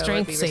Okay, throw. or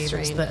strength be save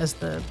restrained. as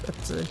the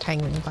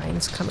tangling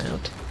vines come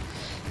out.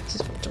 This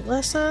is for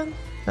Jalessa.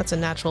 That's a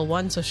natural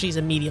 1, so she's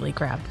immediately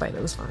grabbed by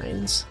those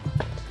vines.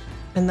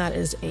 And that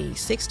is a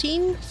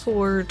 16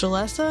 for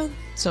Jalessa,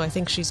 so I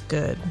think she's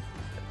good.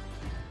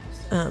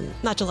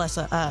 Not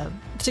Jalessa,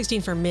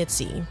 16 for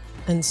Mitzi.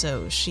 And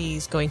so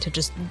she's going to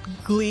just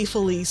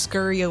gleefully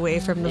scurry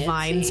away from the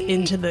vines Mitzi.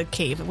 into the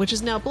cave, which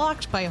is now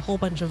blocked by a whole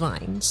bunch of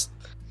vines.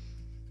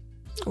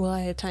 Will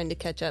I have time to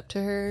catch up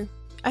to her?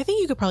 I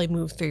think you could probably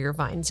move through your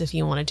vines if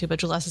you wanted to, but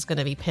Jalessa's going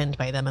to be pinned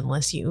by them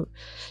unless you...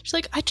 She's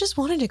like, I just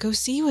wanted to go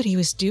see what he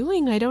was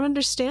doing. I don't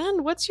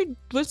understand. What's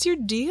your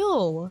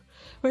deal?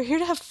 We're here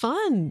to have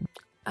fun.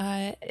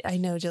 I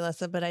know,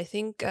 Jalessa, but I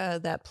think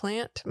that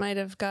plant might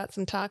have got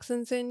some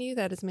toxins in you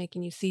that is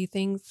making you see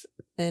things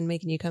and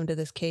making you come to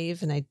this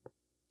cave. And I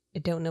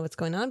don't know what's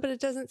going on, but it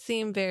doesn't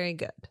seem very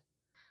good.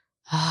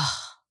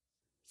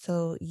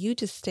 So you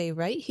just stay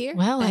right here.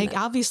 Well, I and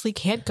obviously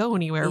can't go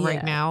anywhere right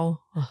Yeah.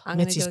 now. I'm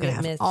gonna Mitzi's go going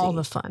to get have Mitzi. all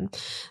the fun.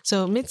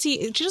 So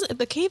Mitzi,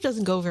 the cave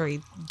doesn't go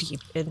very deep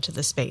into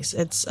the space.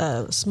 It's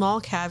a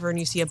small cavern.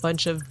 You see a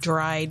bunch of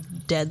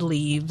dried, dead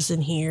leaves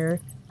in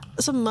here.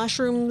 Some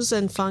mushrooms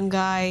and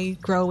fungi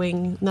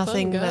growing.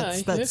 Nothing Fun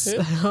guy. that's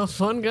a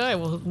fun guy.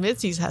 Well,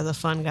 Mitzi's has a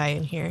fun guy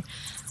in here.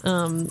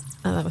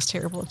 That was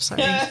terrible. I'm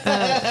sorry.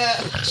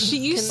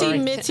 You see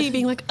Mitzi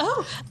being like,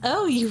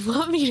 oh, you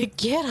want me to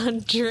get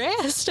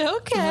undressed?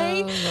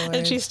 Okay. Oh, Lord.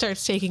 And she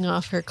starts taking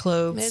off her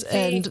clothes,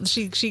 Mitzi. and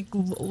she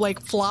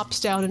like flops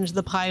down into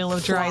the pile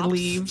of dried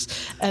leaves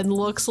and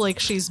looks like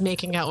she's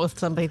making out with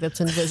somebody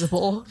that's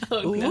invisible.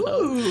 Oh, no.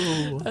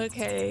 Ooh.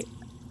 Okay.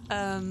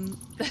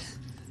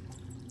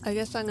 I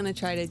guess I'm gonna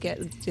try to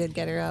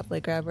get her up,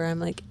 like grab her. I'm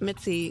like,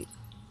 Mitzi.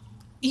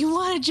 You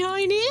want to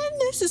join in?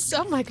 This is,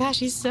 oh my gosh,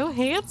 he's so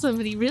handsome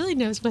and he really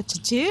knows what to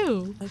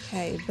do.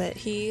 Okay, but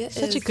he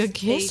Such is a good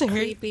kisser. a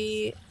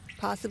creepy,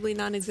 possibly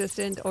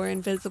non-existent or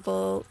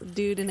invisible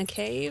dude in a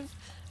cave.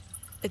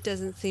 It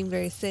doesn't seem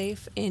very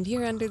safe, and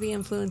you're under the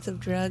influence of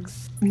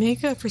drugs.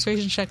 Make a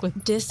persuasion check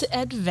with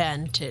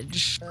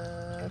disadvantage.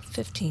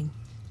 15.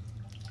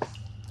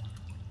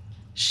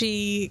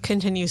 She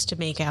continues to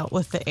make out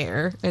with the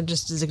air and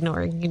just is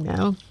ignoring,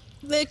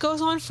 It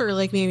goes on for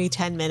like maybe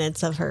 10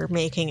 minutes of her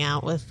making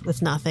out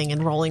with nothing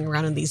and rolling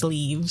around in these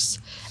leaves.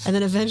 And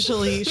then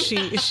eventually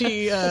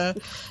she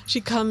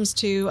comes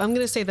to, I'm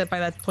going to say that by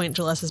that point,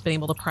 Jalessa has been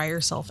able to pry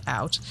herself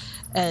out.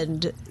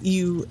 And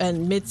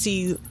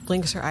Mitzi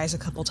blinks her eyes a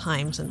couple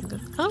times and goes,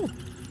 oh,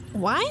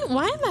 why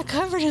am I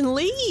covered in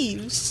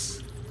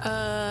leaves?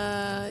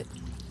 Why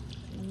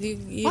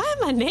Why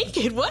am I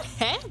naked? What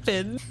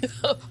happened?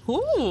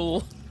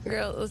 Ooh.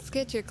 Girl, let's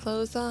get your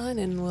clothes on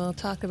and we'll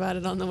talk about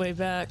it on the way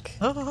back.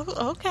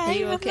 Oh, okay. Are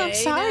you okay I'm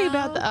sorry now?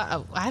 about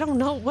that. I don't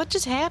know what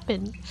just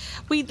happened.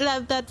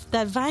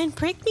 That vine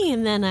pricked me,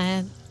 and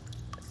then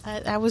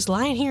I was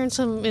lying here in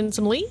some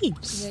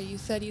leaves. Yeah, you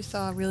said you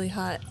saw a really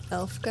hot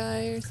elf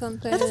guy or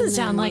something. That doesn't and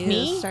sound like you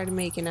me. Started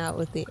making out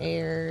with the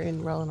air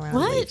and rolling around.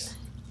 What? Leaves.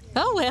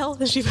 Oh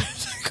well, she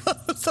puts her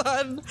clothes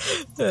on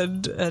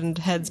and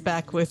heads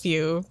back with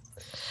you.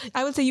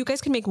 I would say you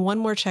guys can make one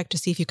more check to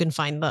see if you can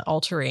find the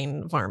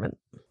all-terrain varmint.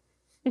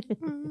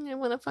 I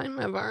want to find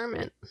my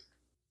varmint.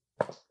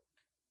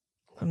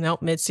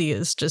 Nope, Mitzi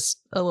is just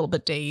a little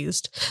bit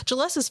dazed.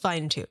 Jalessa is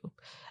fine too,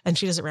 and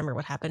she doesn't remember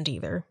what happened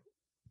either.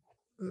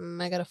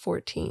 I got a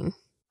 14.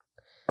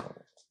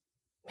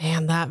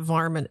 Man, that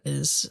varmint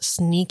is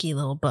sneaky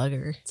little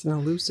bugger. It's an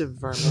elusive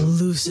varmint.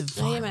 Elusive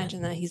I varmint.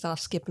 imagine that he's off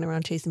skipping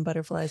around chasing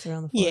butterflies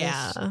around the forest.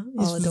 Yeah,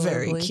 all he's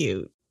very adorably.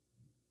 cute.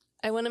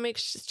 I want to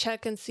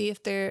check and see if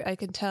I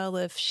can tell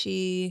if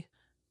she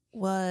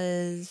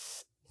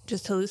was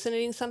just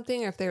hallucinating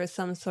something or if there was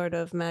some sort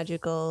of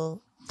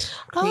magical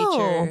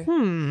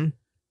creature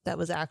that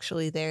was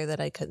actually there that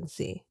I couldn't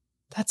see.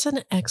 That's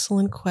an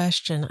excellent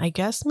question. I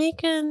guess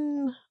make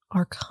an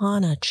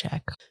Arcana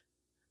check.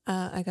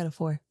 I got a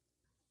 4.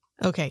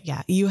 Okay,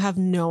 yeah. You have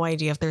no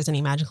idea if there's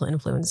any magical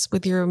influence.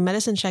 With your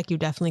medicine check, you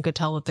definitely could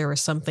tell that there was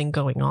something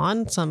going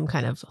on, some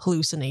kind of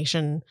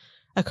hallucination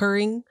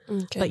occurring,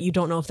 Okay. but you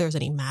don't know if there's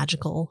any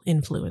magical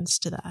influence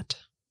to that.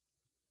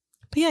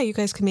 But yeah, you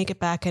guys can make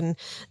it back, and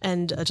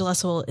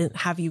Jalessa will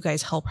have you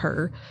guys help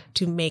her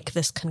to make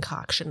this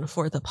concoction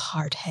for the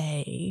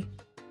party.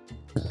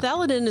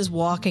 Thaladin is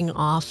walking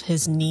off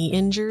his knee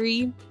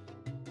injury.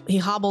 He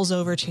hobbles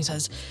over to you and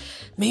says,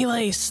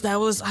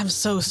 Meleis, I'm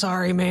so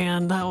sorry,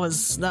 man. That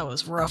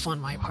was rough on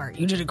my part.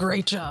 You did a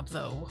great job,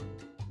 though.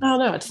 Oh,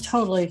 no, it's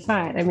totally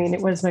fine. I mean,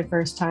 it was my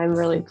first time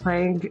really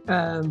playing.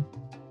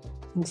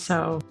 And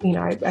so,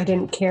 I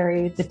didn't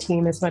carry the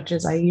team as much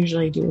as I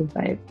usually do,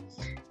 but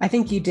I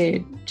think you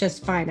did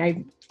just fine.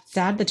 I'm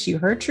sad that you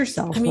hurt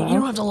yourself. I mean, though. you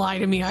don't have to lie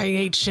to me. I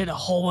ate shit a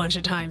whole bunch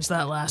of times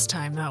that last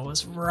time. That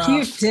was rough.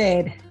 You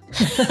did.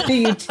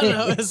 You did.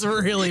 That was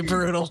really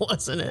brutal,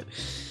 wasn't it?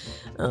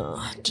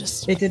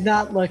 It did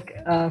not look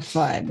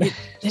fun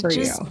for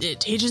you. It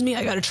teaches me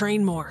I got to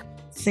train more.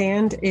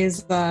 Sand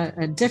is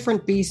a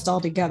different beast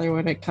altogether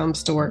when it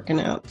comes to working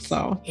out.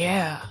 So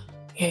Yeah.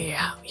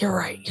 You're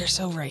right. You're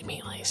so right,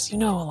 Meleis. You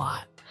know a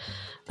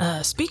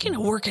lot. Speaking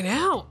of working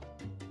out,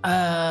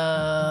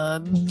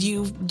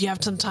 you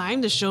have some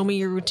time to show me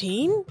your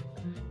routine?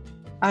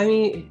 I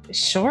mean,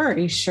 sure. Are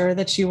you sure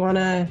that you want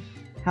to?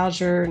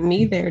 How's your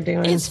knee there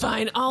doing? It's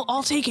fine.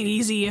 I'll take it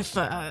easy if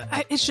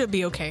it should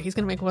be okay. He's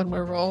gonna make one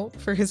more roll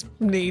for his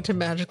knee to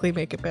magically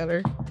make it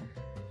better.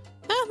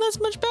 That's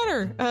much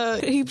better.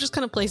 He just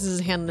kind of places his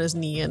hand on his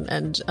knee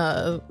and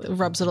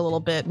rubs it a little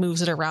bit,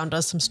 moves it around,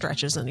 does some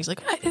stretches, and he's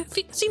like,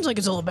 it seems like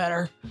it's a little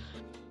better.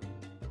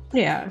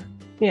 Yeah.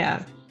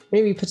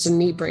 Maybe put some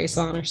knee brace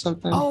on or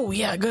something. Oh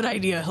yeah, good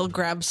idea. He'll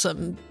grab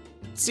some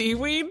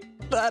seaweed.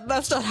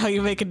 That's not how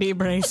you make a knee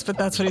brace, but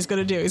that's what he's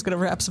gonna do. He's gonna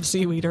wrap some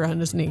seaweed around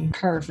his knee.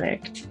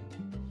 Perfect.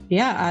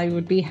 Yeah, I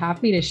would be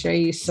happy to show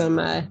you some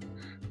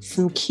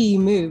key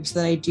moves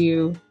that I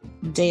do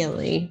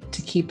daily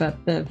to keep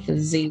up the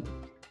physique.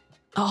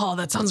 Oh,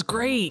 that sounds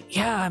great.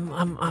 Yeah,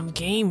 I'm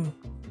game.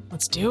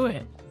 Let's do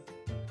it.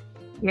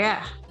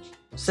 Yeah.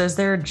 So is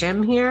there a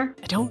gym here?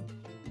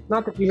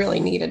 Not that you really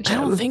need a I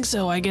gym. don't think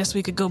so. I guess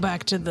we could go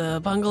back to the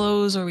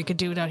bungalows, or we could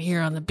do it out here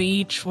on the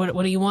beach. What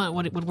do you want?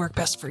 What would work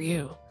best for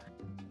you?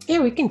 Yeah,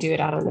 we can do it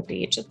out on the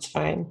beach. It's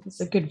fine.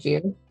 It's a good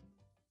view.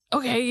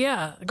 Okay,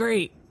 yeah,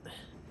 great.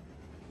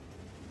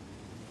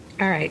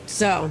 All right.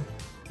 So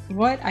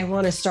what I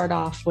want to start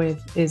off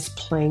with is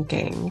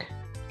planking.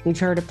 You've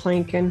heard of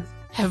planking?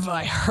 Have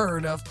I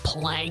heard of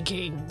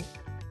planking?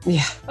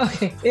 Yeah.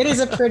 Okay. It is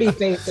a pretty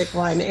basic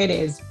one. It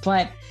is,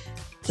 but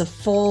it's a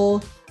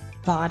full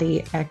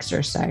body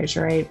exercise,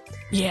 right?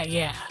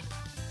 Yeah.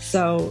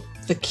 So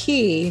the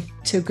key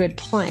to a good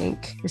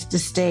plank is to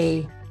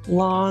stay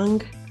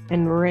long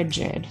and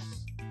rigid.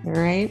 All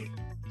right.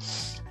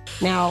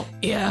 Now,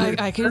 Yeah,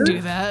 I can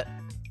do that.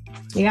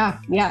 Yeah.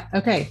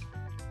 Okay.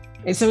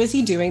 And so is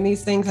he doing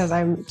these things as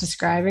I'm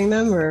describing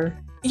them, or?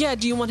 Yeah,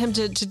 do you want him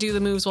to do the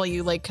moves while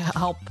you like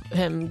help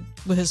him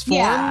with his form?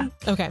 Yeah.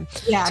 Okay.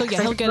 Yeah. So, 'cause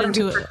he'll I get remember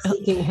into it.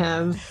 critiquing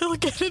him. He'll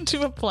get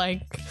into a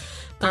plank.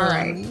 All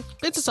right.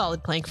 It's a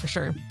solid plank for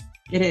sure.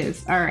 It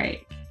is. All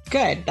right.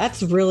 Good.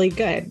 That's really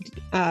good.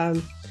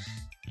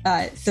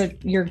 So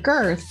your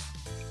girth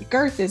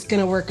is going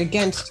to work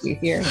against you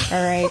here.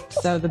 All right.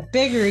 So the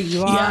bigger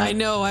you are. Yeah, I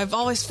know. I've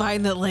always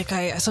find that like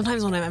I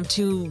sometimes when I'm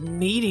too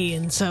meaty,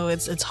 and so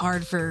it's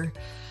hard for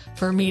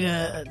me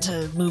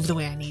to move the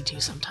way I need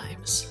to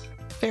sometimes.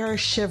 Farrah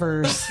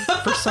shivers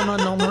for some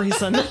unknown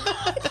reason.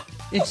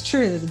 It's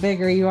true that the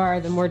bigger you are,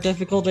 the more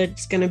difficult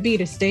it's going to be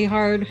to stay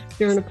hard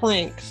during a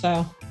plank.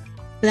 So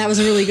that was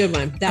a really good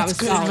one. That's was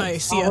good solid.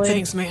 advice. Yeah, Solid,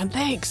 thanks, man.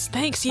 Thanks.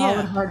 Solid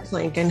Yeah. hard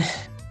planking.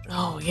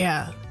 Oh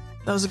yeah,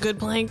 that was a good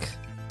plank.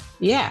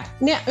 Yeah.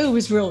 It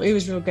was real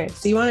good.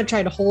 So you want to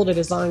try to hold it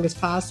as long as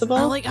possible.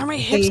 Are my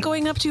hips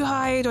going up too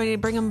high? Do I need to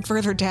bring them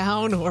further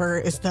down, or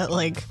is that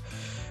like,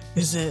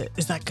 is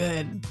that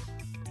good?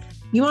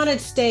 You want to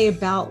stay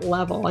about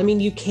level. I mean,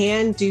 you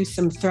can do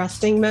some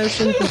thrusting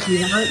motions if you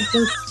want.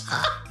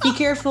 Just be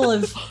careful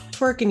of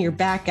twerking your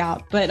back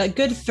out. But a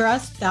good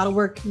thrust, that'll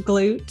work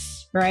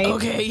glutes, right?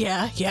 Okay,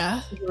 yeah.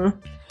 Mhm.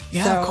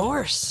 Yeah, So- of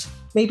course.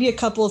 Maybe a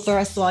couple of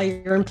thrusts while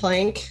you're in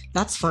plank.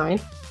 That's fine.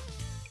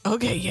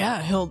 Okay,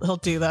 yeah, he'll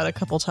do that a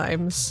couple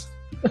times.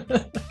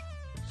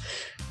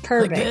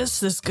 Perfect. Like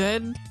this is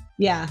good.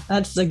 Yeah,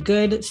 that's a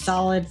good,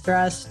 solid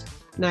thrust.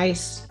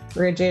 Nice,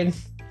 rigid,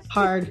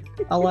 hard.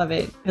 I love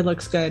it. It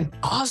looks good.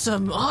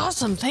 Awesome.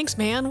 Thanks,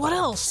 man. What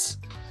else?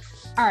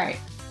 All right.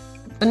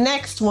 The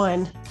next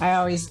one I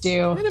always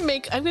do. I'm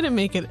gonna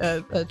make it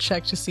a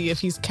check to see if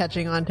he's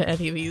catching on to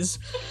any of these.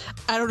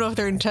 I don't know if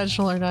they're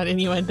intentional or not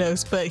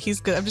innuendos, but I'm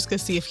just gonna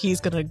see if he's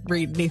gonna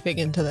read anything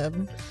into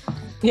them.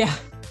 Yeah,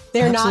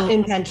 they're not Absolute-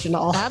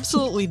 intentional.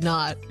 Absolutely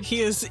not. He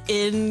is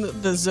in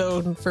the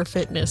zone for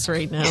fitness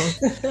right now.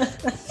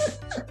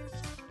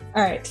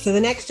 All right, so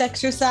the next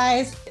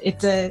exercise,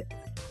 it's a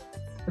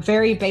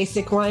very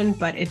basic one,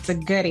 but it's a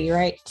goodie,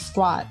 right?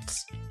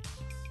 Squats.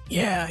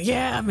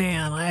 Yeah,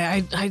 man.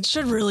 I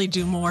should really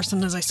do more.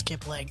 Sometimes I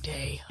skip leg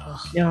day. Ugh.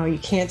 No, you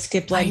can't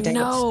skip leg day.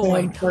 know, It's so I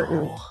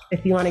important. know.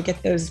 If you want to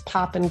get those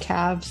popping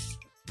calves,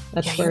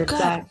 that's Yeah, where you it's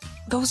got at.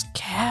 those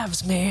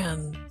calves,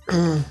 man.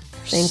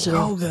 Thank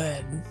so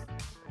good.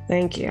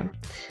 Thank you.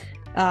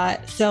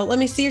 So let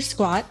me see your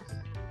squat.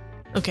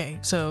 Okay,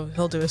 so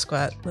he'll do a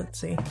squat. Let's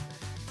see.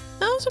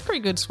 That was a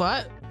pretty good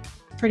squat.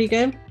 Pretty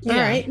good. All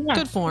right. Yeah.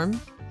 Good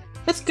form.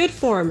 That's good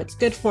form. It's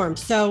good form.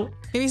 So,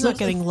 Maybe he's not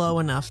getting low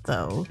enough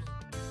though.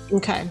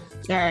 okay.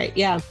 All right.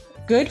 Yeah.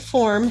 Good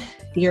form.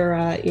 Your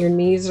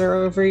knees are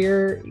over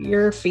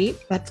your feet.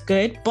 That's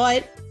good.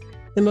 But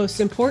the most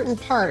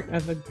important part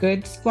of a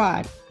good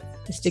squat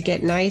is to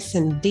get nice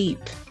and deep.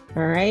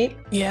 All right.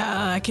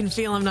 Yeah, I can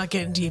feel I'm not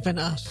getting deep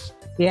enough.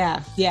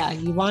 Yeah.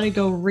 You want to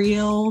go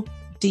real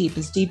deep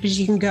as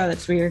you can go.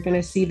 That's where you're going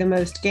to see the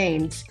most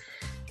gains.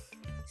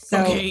 So,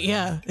 Okay,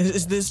 yeah.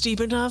 Is this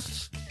deep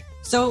enough?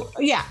 So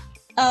yeah,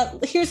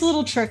 here's a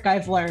little trick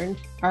I've learned.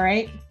 All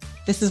right,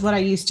 this is what I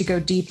use to go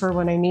deeper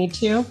when I need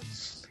to.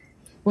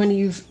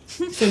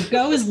 So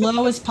go as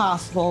low as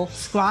possible,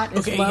 squat as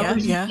Okay, low yeah,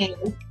 as you yeah.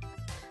 can.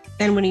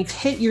 Then when you've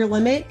hit your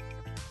limit,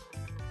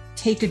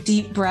 take a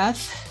deep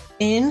breath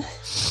in,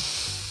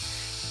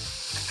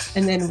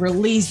 and then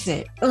release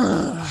it.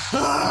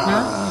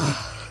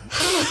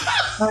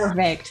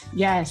 Perfect.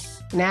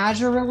 Yes. And as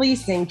you're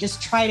releasing,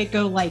 just try to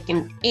go like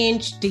an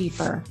inch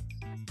deeper.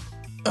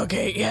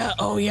 Okay, yeah.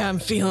 Oh yeah, I'm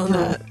feeling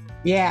that.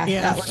 Yeah,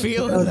 Yeah, that I'm looks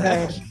feeling so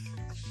that. good.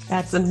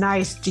 That's a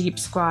nice deep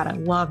squat. I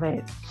love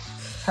it.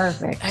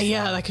 Perfect.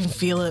 Yeah, I can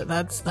feel it.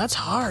 That's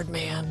hard,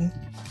 man.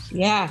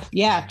 Yeah.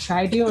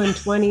 Try doing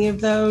 20 of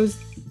those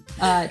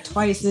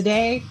twice a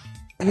day.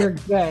 You're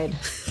good.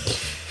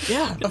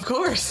 Yeah, of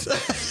course.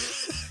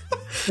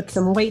 Put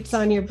some weights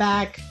on your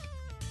back.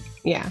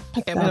 Yeah.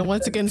 Okay, I'm gonna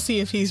once again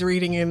see if he's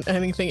reading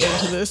anything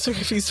into this or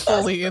if he's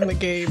fully in the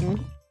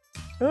game.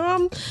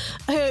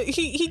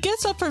 He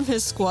gets up from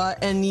his squat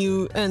and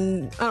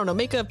I don't know,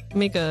 make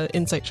a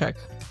insight check.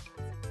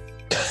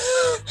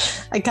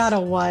 I got a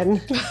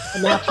 1,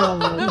 a natural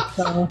 1.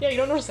 So Yeah, you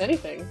don't notice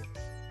anything.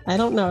 I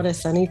don't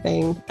notice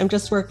anything. I'm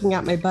just working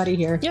out my buddy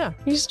here. Yeah,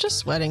 he's just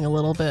sweating a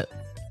little bit.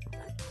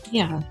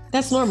 Yeah,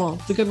 that's normal.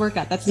 It's a good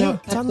workout. That's Yeah,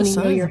 that's it's on when the you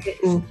know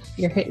sign.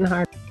 you're hitting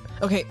hard.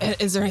 Okay,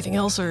 is there anything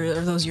else, or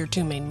are those your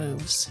two main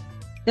moves?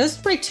 Those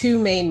are my 2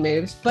 main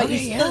moves, but Okay,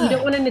 you yeah.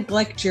 don't want to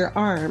neglect your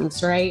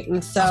arms, right?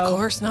 And so Of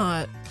course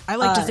not. I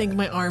like to uh, think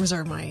my arms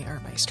are my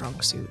strong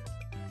suit.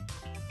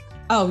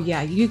 Oh,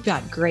 yeah, you've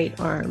got great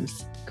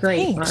arms.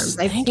 Great Thanks. arms.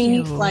 I've Thank seen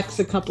you you. flex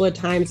a couple of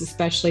times,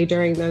 especially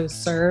during those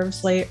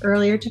serves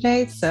earlier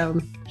today. So,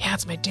 Yeah,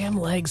 it's my damn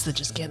legs that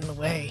just get in the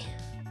way.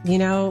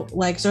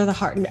 legs are the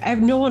heart.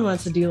 No one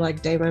wants to do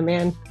leg day, my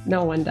man.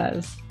 No one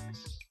does.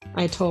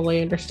 I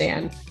totally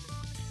understand.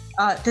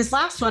 This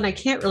last one I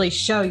can't really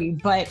show you,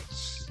 but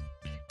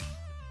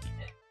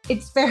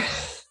it's very.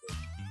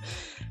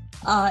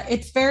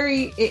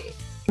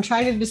 I'm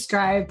trying to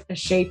describe a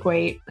shake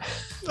weight.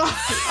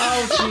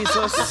 Oh,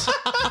 Jesus.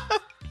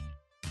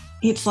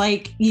 It's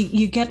like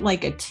you get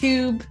like a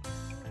tube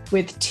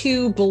with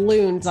 2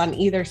 balloons on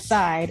either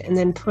side and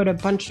then put a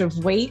bunch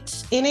of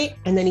weights in it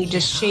and then you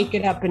just shake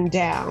it up and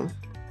down.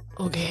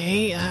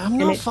 Okay, I'm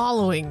not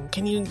following.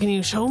 Can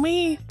you show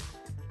me?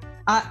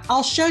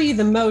 I'll show you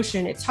the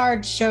motion. It's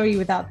hard to show you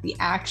without the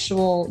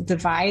actual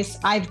device.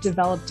 I've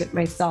developed it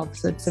myself,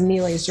 so it's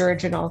Amelia's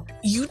original.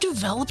 You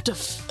developed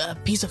a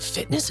piece of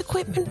fitness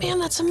equipment, man?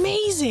 That's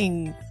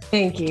amazing.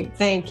 Thank you.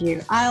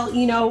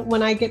 I'll,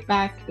 when I get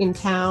back in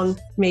town,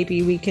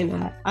 maybe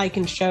I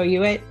can show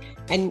you it,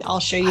 and I'll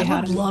show you how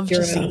I would love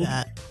to see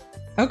that.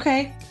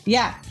 Okay.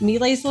 Yeah.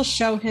 Miles will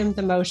show him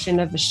the motion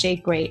of the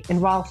shake weight.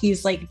 And while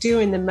he's like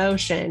doing the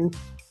motion,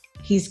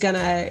 he's going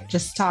to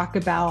just talk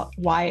about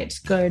why it's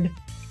good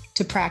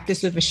to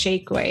practice with a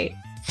shake weight.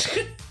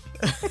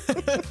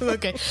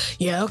 Okay.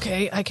 Yeah,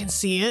 okay. I can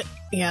see it.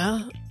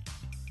 Yeah.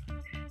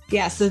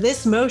 Yeah. So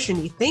this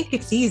motion, you think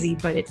it's easy,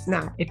 but it's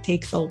not. It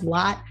takes a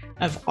lot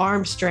of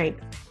arm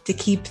strength to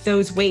keep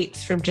those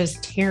weights from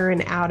just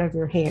tearing out of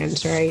your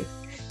hands, right?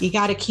 You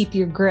got to keep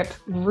your grip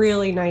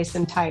really nice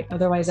and tight.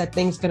 Otherwise, that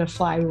thing's going to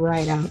fly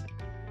right out.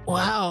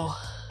 Wow.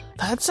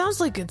 That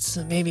sounds like it's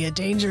maybe a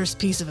dangerous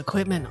piece of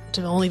equipment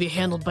to only be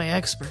handled by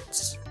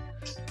experts.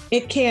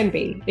 It can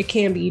be.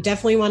 You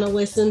definitely want to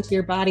listen to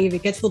your body. If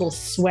it gets a little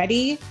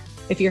sweaty,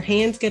 if your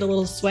hands get a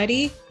little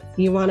sweaty,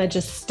 you want to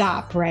just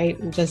stop, right?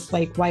 And just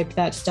like wipe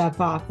that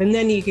stuff off. And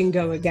then you can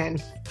go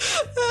again.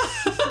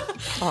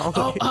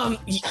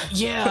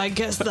 Yeah, I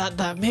guess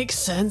that makes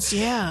sense.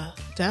 Yeah,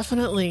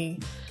 definitely.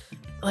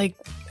 Like,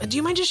 do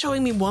you mind just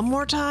showing me one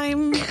more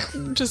time?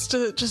 just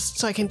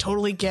so I can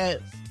totally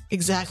get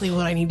exactly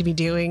what I need to be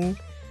doing.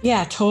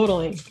 Yeah,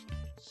 totally.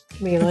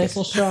 Miles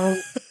will show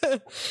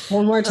him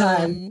one more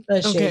time.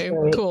 Okay,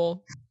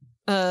 cool.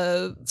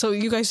 So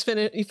you guys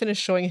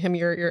finished showing him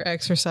your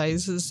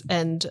exercises,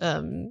 and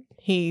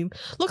he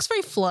looks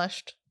very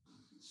flushed.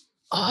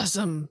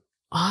 Awesome.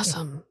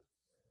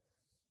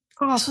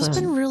 This has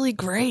been really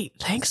great.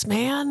 Thanks,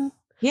 man.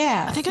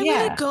 Yeah. I think I'm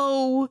gonna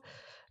go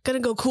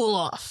cool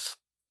off.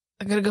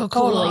 I'm gonna go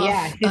cool off.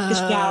 Yeah, hit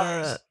the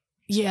showers.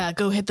 Yeah,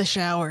 go hit the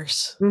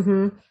showers.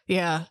 Mm-hmm.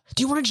 Yeah.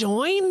 Do you want to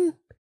join?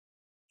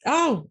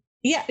 Oh,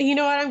 yeah. You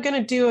know what? I'm going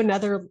to do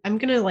I'm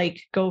going to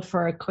like go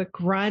for a quick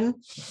run.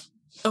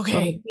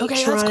 Okay.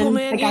 Okay, that's cool,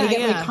 man. I got to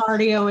get my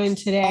cardio in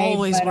today.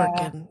 Always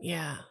working.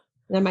 Yeah.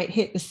 I might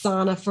hit the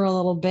sauna for a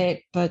little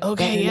bit, but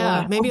okay, then,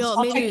 yeah. Maybe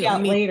I'll check you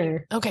out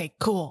later. Okay,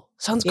 cool.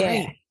 Sounds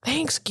great.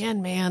 Thanks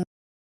again, man.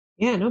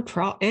 Yeah, no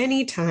problem.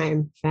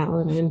 Anytime,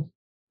 Paladin.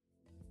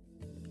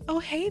 Oh,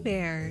 hey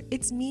there.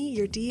 It's me,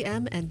 your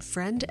DM and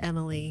friend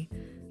Emily.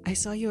 I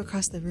saw you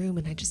across the room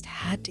and I just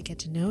had to get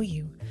to know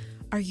you.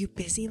 Are you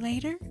busy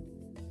later?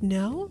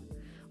 No?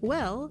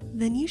 Well,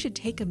 then you should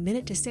take a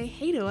minute to say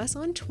hey to us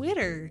on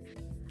Twitter.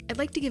 I'd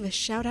like to give a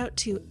shout out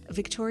to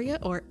Victoria,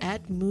 or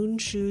at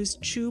Moonshoes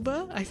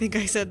I think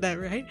I said that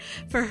right,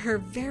 for her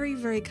very,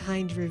 very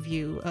kind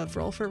review of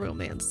Roll for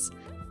Romance.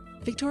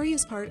 Victoria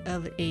is part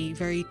of a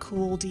very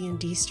cool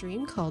D&D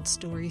stream called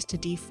Stories to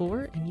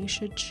D4, and you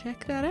should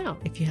check that out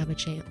if you have a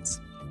chance.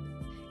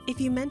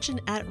 If you mention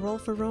at Roll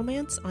for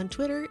Romance on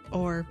Twitter,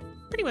 or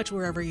pretty much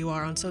wherever you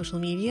are on social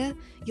media,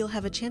 you'll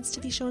have a chance to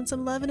be shown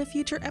some love in a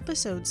future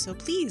episode, so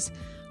please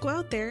go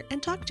out there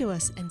and talk to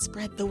us and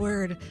spread the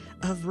word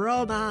of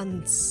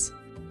romance.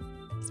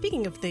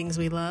 Speaking of things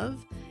we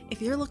love,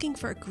 if you're looking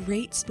for a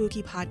great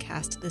spooky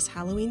podcast this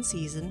Halloween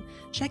season,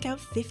 check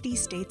out 50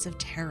 States of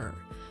Terror.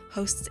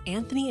 Hosts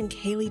Anthony and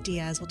Kaylee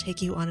Diaz will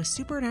take you on a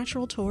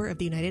supernatural tour of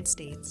the United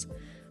States.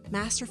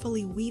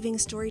 Masterfully weaving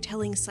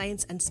storytelling,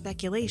 science, and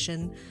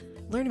speculation,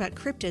 learn about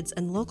cryptids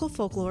and local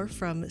folklore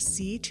from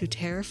sea to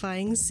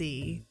terrifying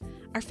sea.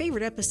 Our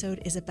favorite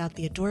episode is about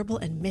the adorable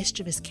and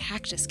mischievous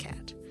cactus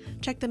cat.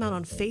 Check them out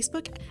on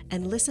Facebook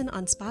and listen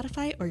on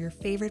Spotify or your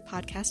favorite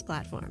podcast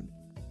platform.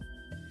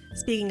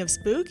 Speaking of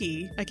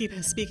spooky, I keep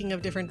speaking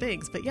of different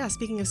things, but yeah,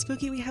 speaking of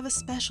spooky, we have a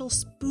special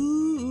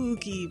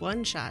spooky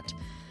one-shot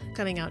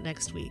coming out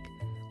next week.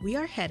 We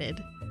are headed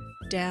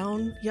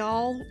down,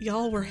 y'all,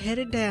 we're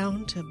headed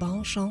down to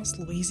Bonchance,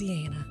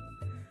 Louisiana.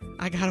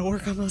 I gotta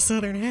work on my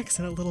southern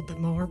accent a little bit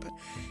more, but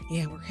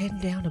yeah, we're heading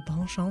down to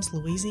Bonchance,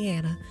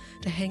 Louisiana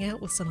to hang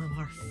out with some of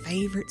our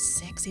favorite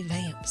sexy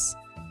vamps.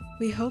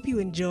 We hope you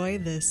enjoy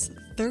this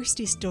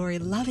thirsty story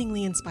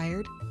lovingly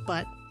inspired,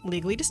 but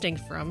legally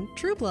distinct from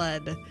True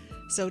Blood.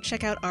 So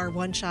check out our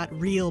one-shot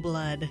Real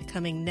Blood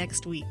coming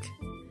next week.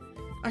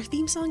 Our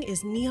theme song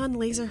is Neon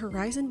Laser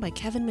Horizon by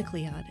Kevin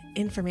MacLeod.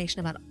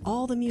 Information about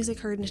all the music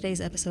heard in today's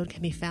episode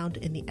can be found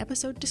in the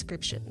episode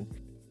description.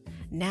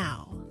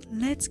 Now,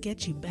 let's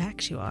get you back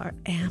to our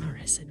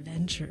amorous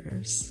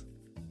adventures.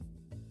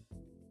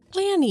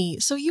 Lanny,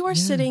 so you are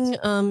sitting,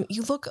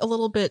 you look a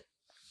little bit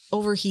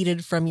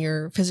overheated from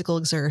your physical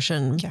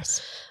exertion.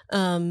 Yes.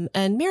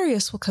 And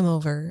Marius will come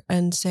over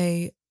and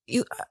say,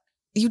 you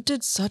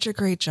did such a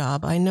great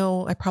job. I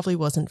know I probably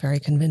wasn't very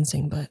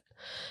convincing, but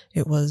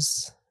it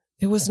was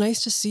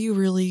nice to see you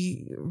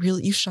really,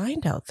 you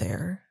shined out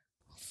there.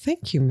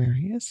 Thank you,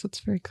 Marius. That's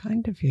very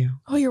kind of you.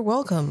 Oh, you're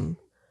welcome.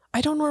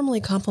 I don't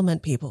normally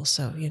compliment people,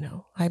 so,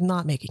 I'm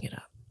not making it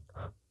up.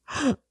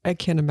 I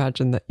can't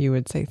imagine that you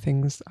would say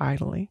things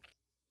idly.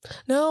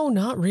 No,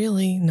 not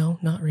really. No,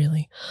 not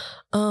really.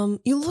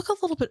 You look a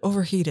little bit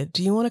overheated.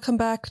 Do you want to come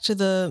back to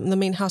the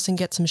main house and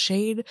get some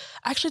shade?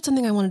 Actually, it's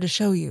something I wanted to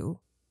show you.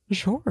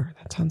 Sure,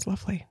 that sounds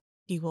lovely.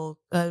 He will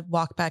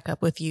walk back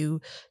up with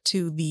you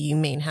to the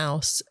main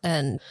house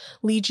and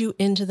lead you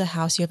into the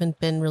house. You haven't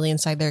been really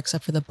inside there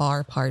except for the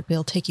bar part, but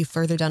he'll take you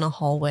further down a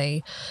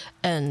hallway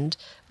and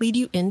lead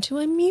you into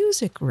a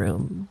music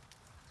room.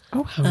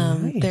 Oh, how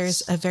nice.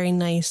 There's a very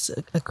nice,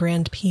 a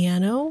grand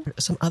piano,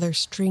 some other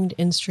stringed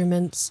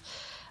instruments,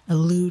 a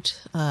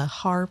lute, a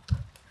harp,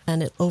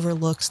 and it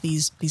overlooks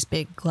these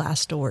big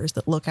glass doors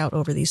that look out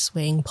over these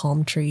swaying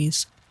palm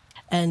trees.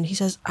 And he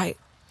says, I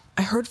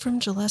heard from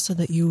Jalessa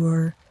that you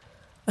were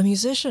a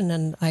musician,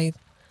 and I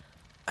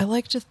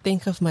like to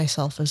think of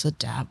myself as a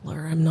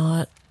dabbler.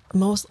 I'm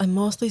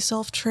mostly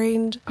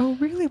self-trained. Oh,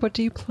 really? What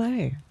do you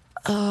play?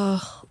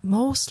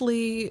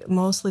 Mostly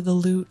the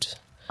lute.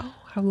 Oh,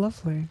 how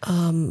lovely.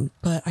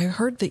 But I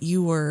heard that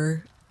you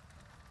were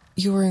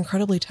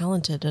incredibly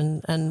talented,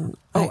 and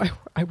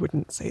I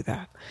wouldn't say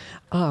that.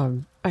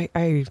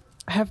 I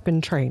have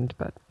been trained,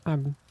 but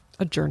I'm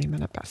a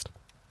journeyman at best.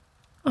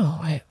 Oh,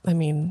 I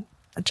mean,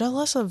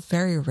 Jalessa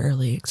very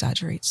rarely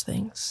exaggerates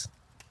things.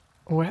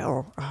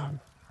 Well,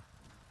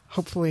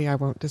 hopefully I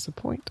won't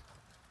disappoint.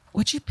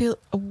 Would you be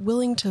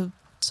willing to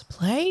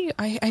play?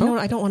 I know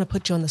I don't want to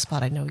put you on the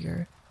spot. I know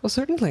you're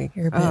certainly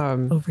a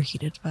bit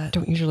overheated, but I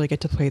don't usually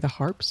get to play the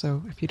harp,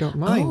 so if you don't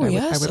mind, I would of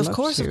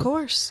love to. Of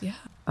course, yeah.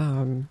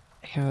 And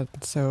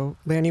so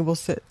Lanny will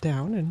sit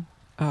down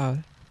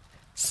and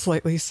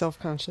slightly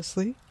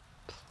self-consciously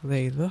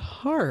play the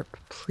harp,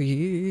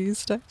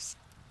 please, Dice.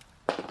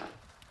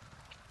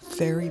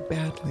 Very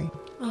badly.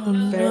 Oh,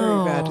 no.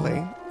 Very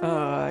badly.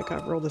 I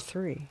got rolled a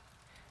 3.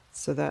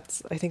 So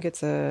I think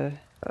it's a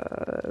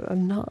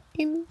 9.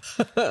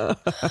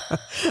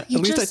 At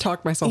least I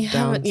talked myself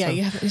down. Yeah,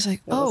 you haven't. He's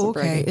like, oh,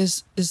 okay. Bragging.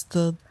 Is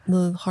the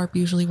harp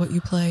usually what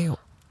you play?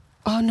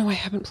 Oh, no, I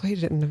haven't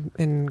played it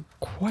in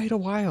quite a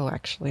while,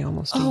 actually,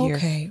 almost a year.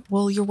 Okay.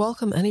 Well, you're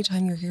welcome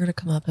anytime you're here to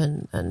come up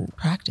and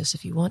practice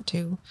if you want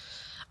to.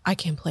 I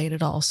can't play it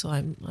at all, so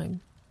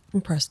I'm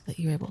impressed that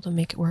you're able to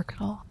make it work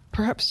at all.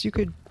 Perhaps you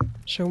could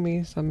show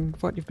me some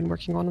of what you've been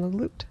working on the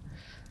lute.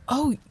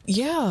 Oh,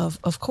 yeah,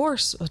 of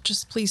course.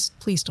 Just please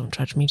don't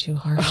judge me too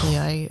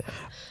harshly.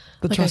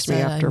 But like trust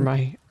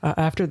me,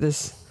 after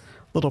this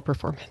little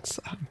performance,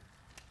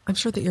 I'm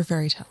sure that you're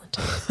very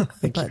talented.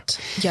 Thank you.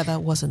 Yeah,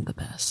 that wasn't the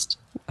best.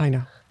 I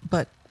know.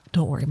 But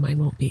don't worry, mine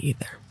won't be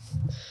either.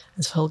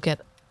 And so he'll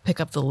pick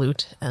up the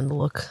lute and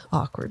look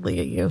awkwardly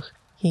at you.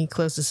 He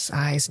closes his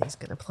eyes and he's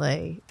going to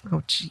play.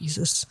 Oh,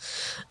 Jesus.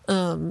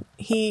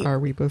 Are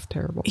we both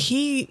terrible?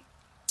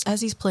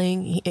 As he's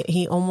playing,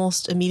 he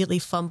almost immediately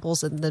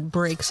fumbles and then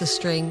breaks a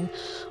string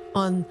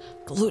on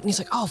the lute. And he's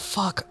like, oh,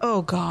 fuck.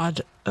 Oh,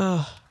 God.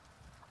 Ugh.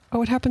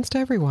 Oh, it happens to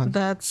everyone.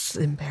 That's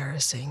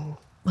embarrassing.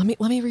 Let me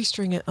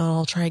restring it and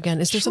I'll try again.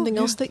 Is there something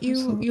else that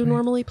you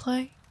normally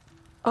play?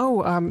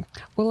 Oh,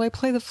 well, I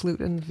play the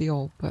flute and the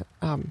viol, but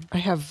I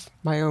have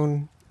my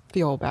own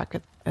viol back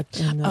at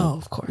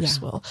of course.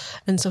 Yeah. Well,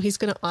 and so he's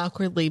going to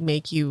awkwardly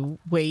make you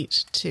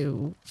wait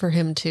for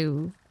him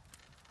to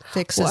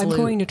fix his lute. I'm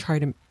going to try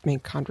to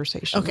make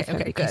conversation.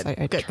 Okay,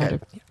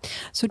 good.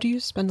 So do you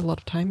spend a lot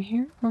of time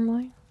here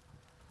normally?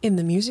 In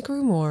the music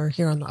room or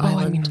here on the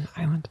island? I mean on the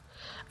island.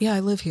 Yeah, I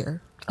live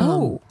here.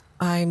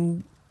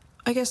 I'm,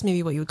 I guess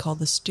maybe what you would call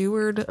the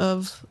steward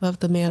of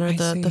the manor.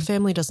 The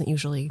family doesn't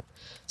usually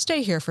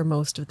stay here for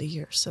most of the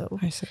year, so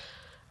I see.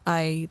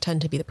 I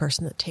tend to be the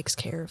person that takes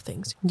care of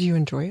things. Do you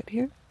enjoy it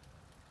here?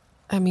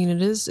 I mean,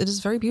 it is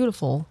very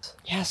beautiful.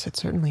 Yes, it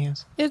certainly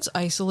is. It's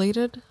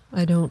isolated.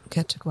 I don't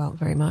get to go out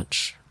very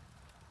much.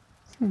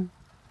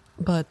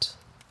 But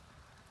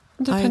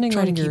I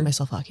try to keep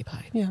myself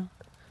occupied. Yeah.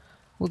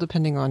 Well,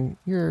 depending on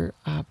your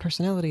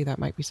personality, that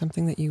might be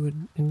something that you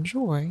would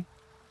enjoy.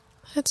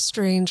 It's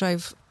strange.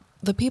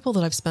 The people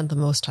that I've spent the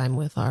most time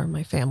with are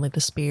my family,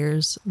 the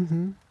Spears.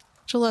 Mm-hmm.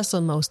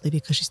 Jalessa mostly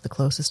because she's the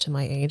closest to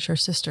my age. Her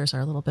sisters are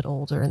a little bit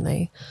older,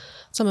 and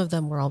some of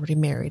them were already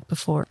married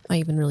before I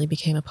even really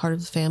became a part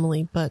of the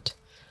family. But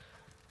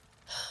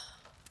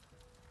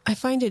I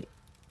find it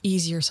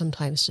easier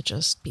sometimes to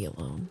just be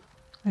alone.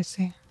 I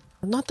see.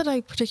 Not that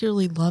I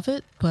particularly love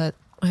it, but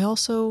I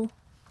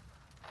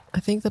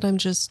think that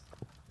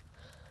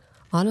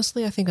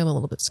Honestly, I think I'm a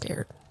little bit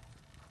scared.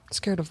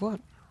 Scared of what?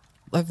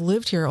 I've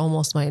lived here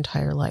almost my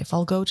entire life.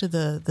 I'll go to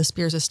the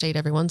Spears estate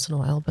every once in a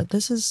while, but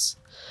this is,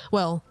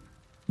 well,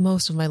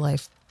 most of my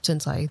life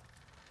since I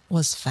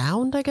was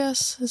found, I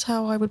guess, is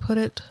how I would put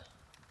it.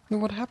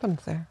 What happened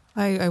there?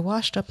 I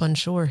washed up on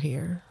shore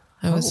here.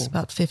 I was Oh.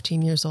 about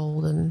 15 years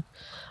old, and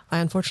I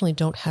unfortunately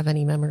don't have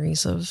any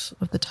memories of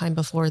the time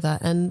before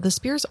that. And the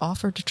Spears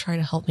offered to try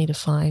to help me to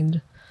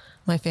find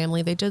my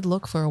family. They did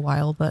look for a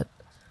while, but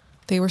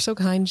they were so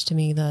kind to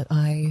me that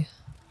I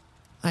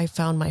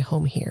found my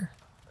home here.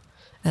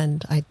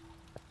 And I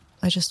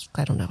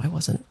don't know, I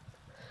wasn't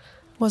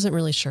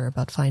really sure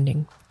about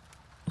finding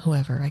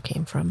whoever I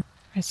came from.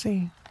 I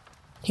see.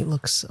 He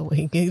looks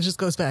away. He just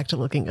goes back to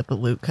looking at the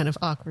loot kind of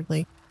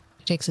awkwardly.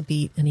 He takes a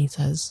beat and he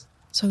says,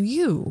 "So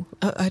you,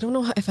 I don't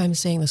know if I'm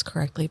saying this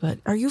correctly, but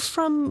are you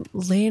from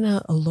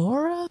Lena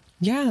Alora?"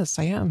 Yes,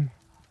 I am.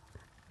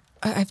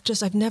 I've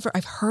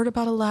heard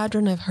about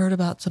Eladrin. I've heard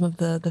about some of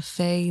the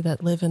Fae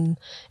that live in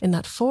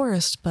that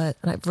forest, but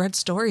and I've read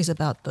stories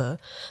about the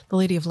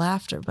Lady of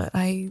Laughter, but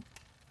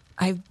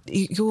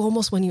you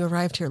almost, when you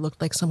arrived here,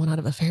 looked like someone out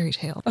of a fairy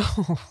tale.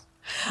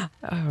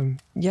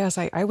 Yes,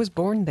 I was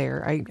born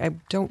there. I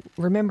don't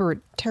remember it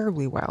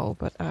terribly well,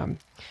 but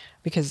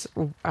because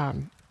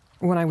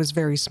when I was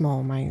very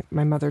small, my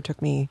mother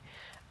took me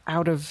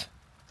out of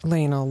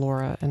Lena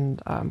Laura,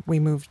 and we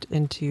moved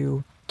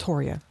into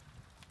Toria,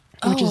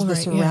 which is the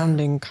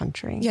surrounding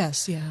country.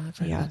 Yes, yeah, I've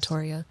heard about Yes.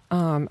 Toria.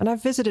 And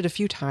I've visited a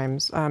few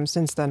times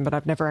since then, but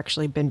I've never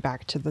actually been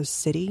back to the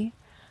city.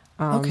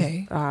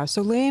 Okay.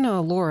 So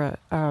Lena Laura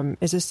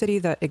is a city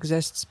that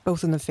exists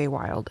both in the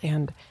Feywild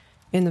and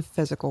in the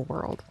physical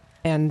world.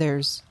 And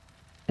there's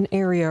an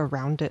area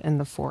around it in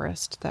the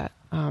forest that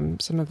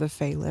some of the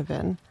Fey live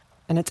in.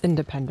 And it's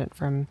independent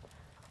from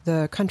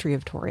the country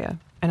of Toria.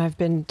 And I've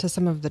been to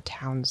some of the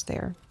towns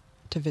there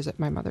to visit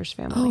my mother's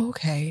family. Oh,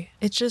 okay.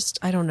 It's just,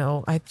 I don't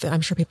know.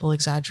 I'm sure people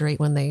exaggerate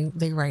when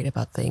they write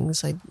about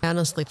things. I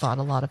honestly thought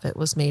a lot of it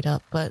was made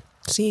up, but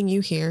seeing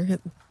you here,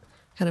 it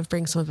kind of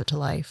brings some of it to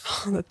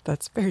life.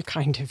 That's very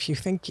kind of you.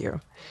 Thank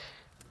you.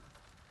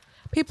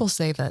 People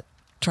say that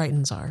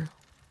Tritons are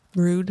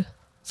rude,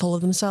 full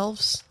of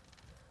themselves.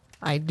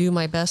 I do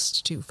my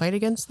best to fight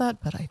against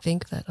that, but I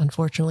think that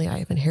unfortunately I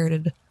have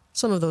inherited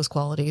some of those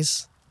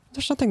qualities.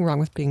 There's nothing wrong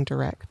with being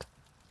direct.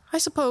 I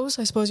suppose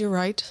you're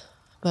right,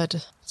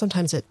 but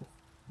sometimes it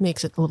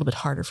makes it a little bit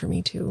harder for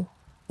me to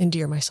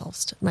endear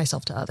myself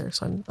to others.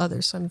 So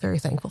I'm very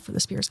thankful for the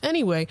Spears.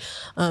 Anyway,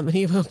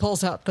 he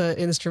pulls out the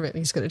instrument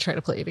and he's going to try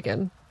to play it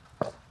again.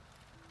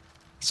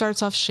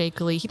 Starts off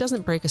shakily. He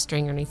doesn't break a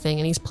string or anything,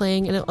 and he's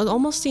playing, and it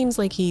almost seems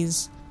like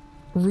he's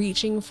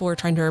reaching for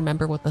trying to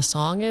remember what the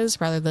song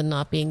is rather than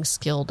not being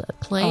skilled at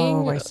playing.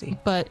 Oh, I see.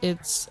 But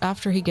it's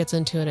after he gets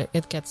into it,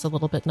 it gets a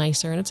little bit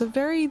nicer, and it's a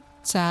very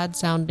sad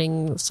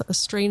sounding, a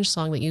strange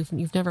song that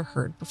you've never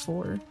heard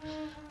before.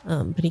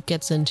 But he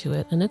gets into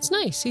it, and it's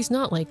nice. He's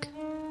not like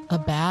a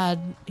bad.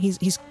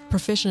 He's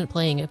proficient at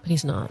playing it, but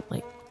he's not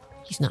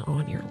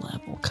on your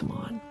level. Come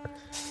on.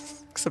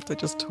 Except I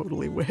just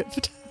totally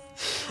whiffed.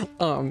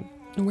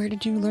 Where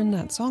did you learn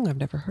that song? I've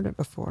never heard it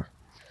before.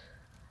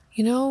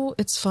 You know,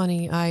 it's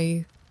funny.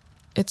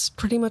 It's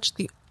pretty much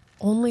the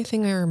only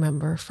thing I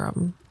remember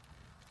from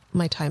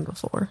my time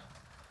before.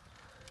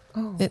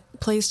 Oh. It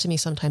plays to me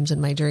sometimes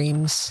in my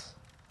dreams.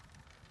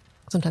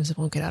 Sometimes it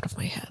won't get out of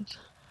my head.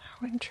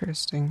 How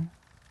interesting.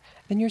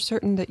 And you're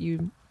certain that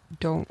you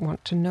don't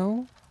want to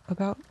know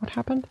about what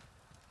happened?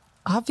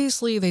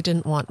 Obviously, they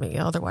didn't want me.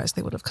 Otherwise,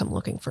 they would have come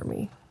looking for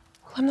me.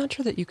 Well, I'm not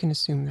sure that you can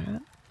assume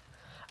that.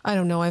 I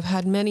don't know. I've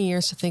had many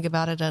years to think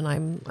about it, and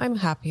I'm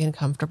happy and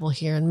comfortable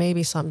here. And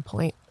maybe some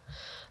point,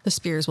 the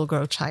Spears will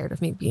grow tired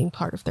of me being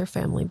part of their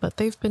family. But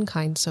they've been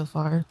kind so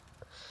far,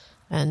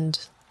 and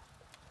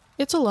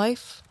it's a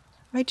life.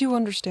 I do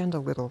understand a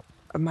little.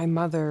 My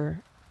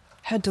mother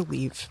had to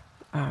leave.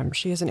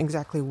 She isn't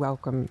exactly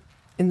welcome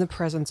in the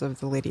presence of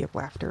the Lady of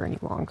Laughter any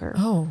longer.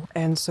 Oh,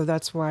 And so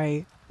that's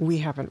why we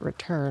haven't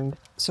returned.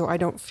 So I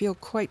don't feel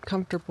quite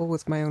comfortable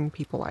with my own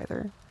people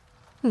either.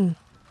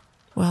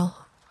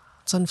 well,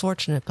 it's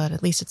unfortunate, but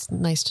at least it's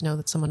nice to know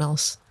that someone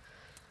else.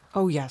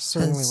 Oh yes,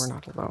 certainly Has- we're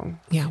not alone.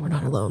 Yeah, we're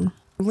not alone.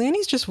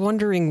 Lanny's just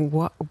wondering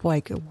what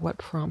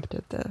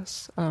prompted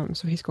this.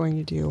 So he's going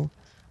to do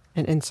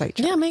an insight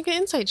check. Yeah, make an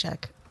insight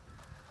check.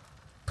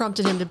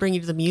 Prompted him to bring you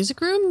to the music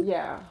room?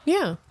 Yeah.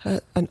 Yeah.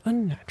 An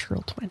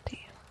unnatural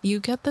 20. You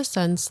get the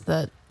sense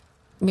that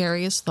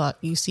Marius thought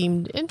you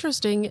seemed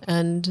interesting,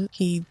 and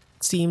he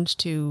seemed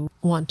to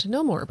want to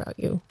know more about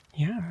you.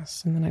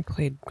 Yes, and then I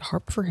played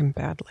harp for him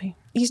badly.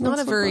 He's not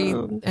That's a very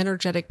so bad.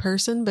 energetic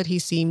person, but he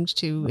seemed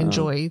to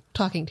enjoy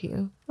talking to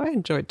you. I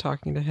enjoyed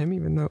talking to him,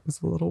 even though it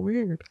was a little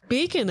weird.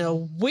 Speaking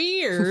of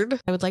weird,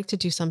 I would like to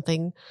do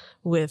something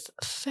with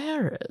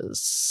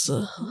Ferris.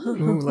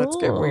 Ooh, let's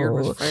get weird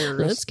with Ferris.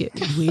 Let's get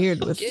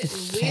weird with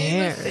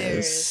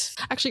Ferris.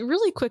 Actually,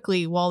 really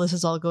quickly, while this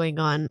is all going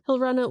on,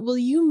 Hilrana, will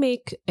you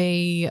make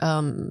a,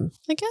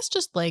 I guess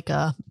just like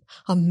a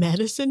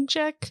medicine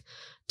check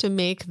to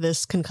make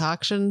this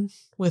concoction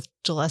with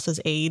Jalessa's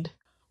aid?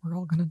 We're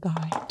all gonna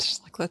die.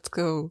 Just like, let's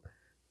go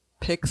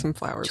pick some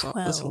flowers off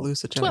this 12.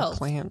 hallucinogenic 12.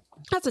 plant.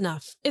 That's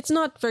enough. It's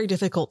not very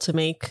difficult to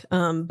make,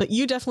 but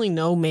you definitely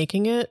know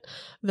making it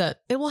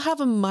that it will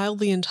have a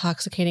mildly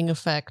intoxicating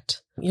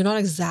effect. You're not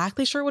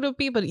exactly sure what it would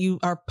be, but you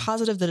are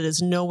positive that it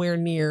is nowhere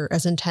near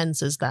as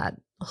intense as that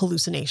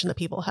hallucination that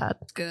people had.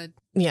 Good.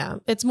 Yeah,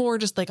 it's more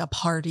just like a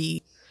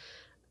party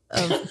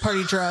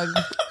drug.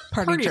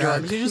 Party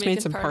drug. You just Making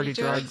made some party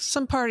drugs.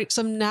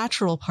 Some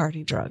natural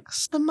party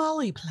drugs. The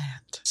Molly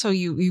plant. So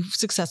you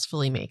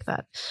successfully make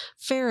that.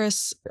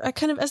 Ferris,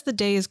 as the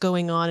day is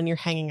going on and you're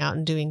hanging out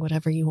and doing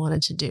whatever you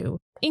wanted to do,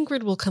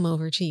 Ingrid will come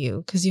over to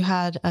you because you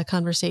had a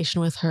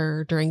conversation with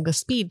her during the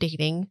speed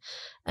dating,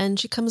 and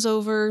she comes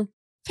over.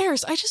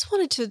 Ferris, I just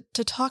wanted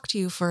to talk to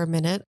you for a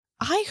minute.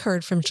 I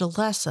heard from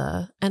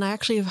Jalessa, and I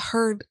actually have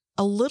heard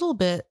a little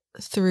bit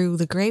through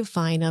the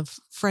grapevine of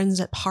friends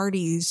at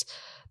parties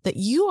that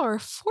you are a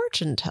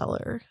fortune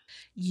teller.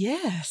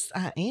 Yes,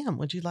 I am.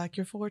 Would you like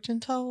your fortune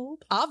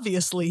told?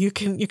 Obviously, you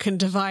can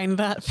divine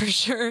that for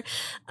sure.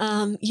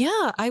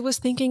 Yeah, I was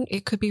thinking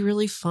it could be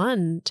really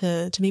fun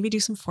to maybe do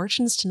some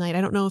fortunes tonight.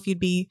 I don't know if you'd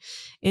be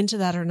into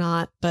that or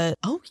not, but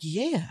Oh,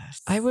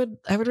 yes. I would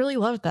really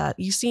love that.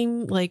 You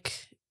seem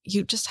like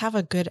you just have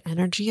a good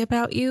energy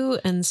about you,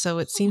 and so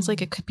it seems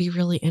like it could be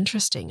really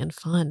interesting and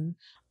fun.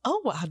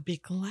 Oh, well, I'd be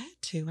glad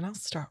to, and I'll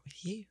start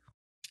with you.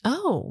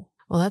 Oh,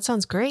 well, that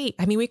sounds great.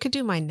 I mean, we could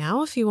do mine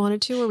now if you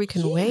wanted to, or we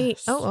can wait.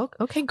 Yes. Oh,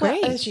 okay,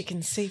 great. Well, as you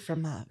can see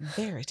from my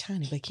very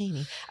tiny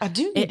bikini, I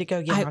do need to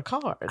go get my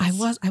cards.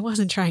 I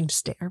wasn't trying to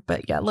stare,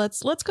 but yeah,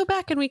 let's go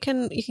back and you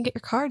can get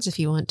your cards if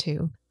you want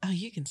to. Oh,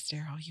 you can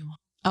stare all you want.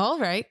 All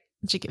right.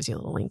 She gives you a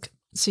little link.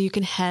 So you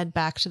can head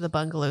back to the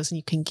bungalows and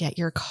you can get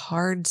your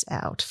cards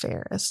out,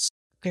 Ferris.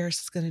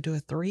 Ferris is going to do a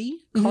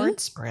 3-card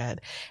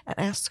spread and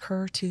ask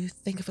her to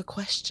think of a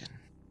question.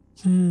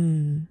 Do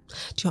you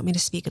want me to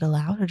speak it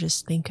aloud or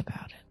just think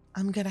about it?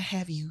 I'm going to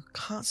have you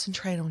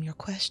concentrate on your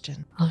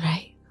question All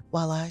right.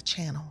 while I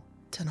channel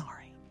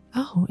Tanari.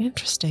 Oh,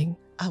 interesting.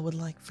 I would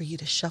like for you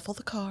to shuffle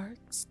the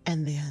cards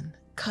and then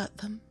cut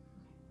them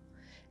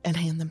and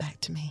hand them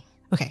back to me.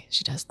 Okay,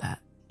 she does that.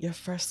 Your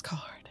first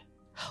card.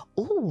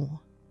 Ooh,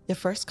 your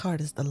first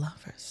card is the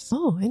Lovers.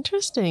 Oh,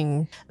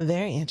 interesting.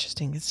 Very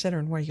interesting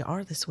considering where you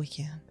are this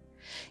weekend.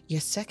 Your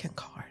second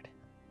card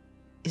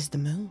is the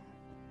Moon.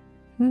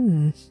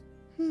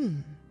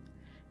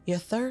 Your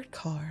third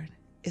card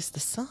is the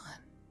Sun.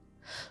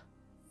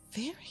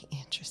 Very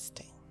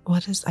interesting.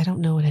 I don't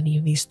know what any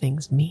of these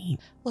things mean.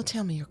 Well,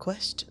 tell me your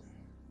question.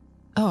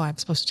 Oh, I'm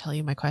supposed to tell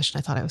you my question.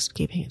 I thought I was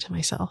keeping it to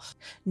myself.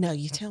 No,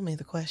 you tell me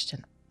the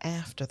question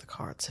after the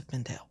cards have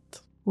been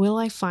dealt. Will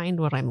I find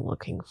what I'm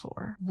looking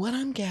for? What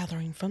I'm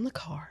gathering from the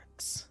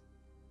cards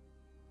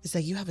is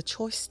that you have a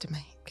choice to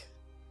make,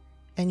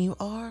 and you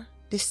are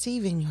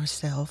deceiving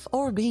yourself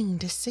or being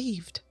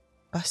deceived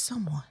by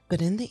someone.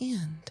 But in the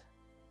end,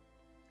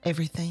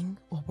 everything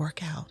will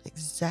work out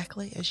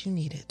exactly as you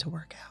need it to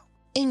work out.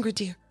 Ingrid,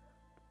 dear,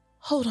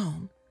 hold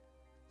on.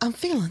 I'm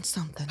feeling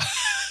something.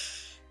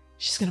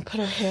 She's going to put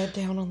her head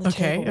down on the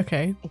table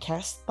Okay. and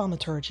cast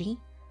thaumaturgy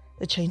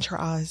to change her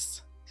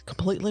eyes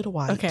completely to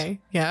white. Okay.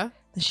 Yeah.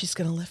 Then she's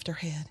going to lift her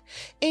head.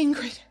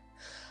 Ingrid,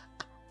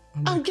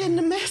 I'm getting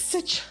a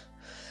message.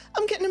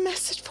 I'm getting a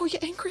message for you,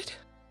 Ingrid.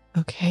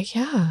 Okay.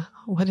 Yeah.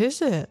 What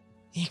is it?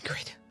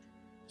 Ingrid,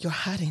 you're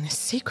hiding a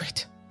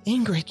secret.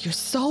 Ingrid, your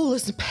soul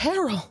is in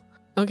peril.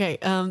 Okay.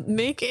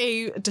 Make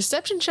a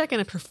deception check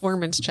and a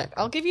performance check.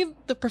 I'll give you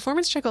the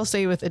performance check. I'll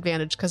say with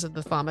advantage because of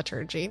the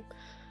thaumaturgy.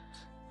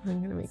 I'm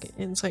going to make an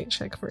insight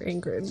check for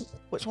Ingrid.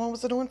 Which one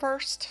was I doing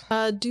first?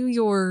 Do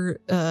your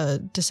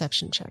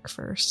deception check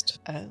first.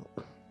 Oh.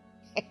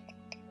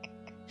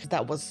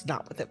 That was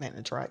not with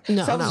advantage, right?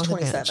 No, so that not was with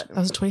 27. advantage. That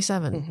was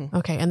 27. Mhm.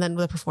 Okay, and then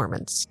the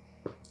performance.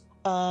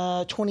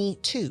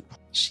 22.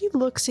 She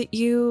looks at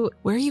you.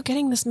 Where are you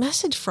getting this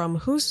message from?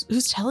 Who's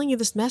telling you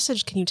this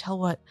message? Can you tell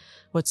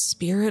what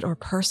spirit or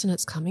person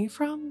it's coming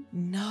from?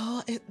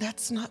 No,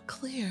 that's not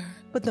clear.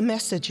 But the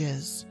message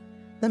is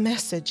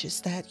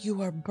that you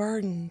are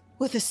burdened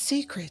with a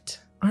secret.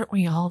 Aren't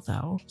we all,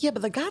 though? Yeah,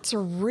 but the gods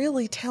are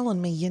really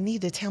telling me you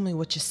need to tell me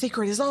what your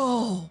secret is.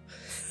 Oh,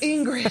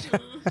 Ingrid,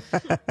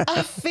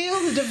 I feel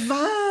the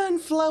divine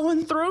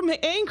flowing through me.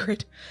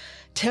 Ingrid,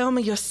 tell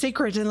me your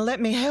secret and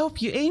let me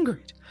help you,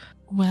 Ingrid.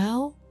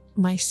 Well,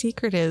 my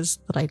secret is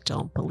that I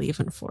don't believe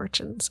in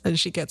fortunes. And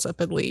she gets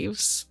up and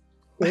leaves.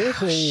 Oh,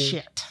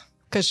 shit.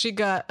 Because she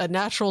got a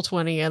natural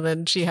 20 and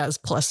then she has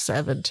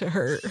 +7 to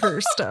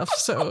her stuff.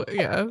 So,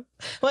 yeah.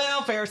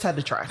 Well, Ferris had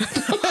to try.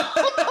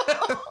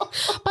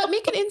 But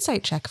make an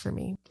insight check for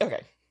me.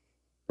 Okay.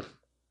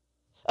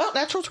 Oh,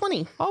 natural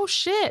 20. Oh,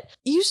 shit.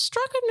 You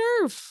struck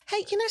a nerve.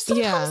 Hey, sometimes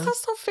Yeah.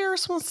 that's what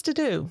Ferris wants to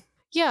do.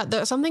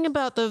 Yeah, something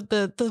about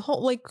the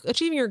whole, like,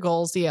 achieving your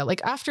goals. Yeah,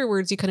 like,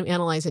 afterwards you kind of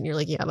analyze it and you're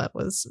like, yeah,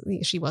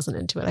 she wasn't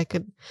into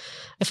it.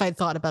 If I'd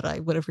thought about it, I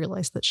would have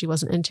realized that she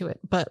wasn't into it.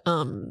 But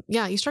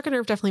yeah, you struck a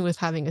nerve definitely with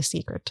having a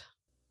secret.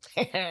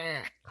 Ha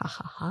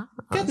ha ha.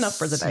 Good enough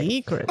for the day.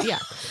 Secret. Yeah.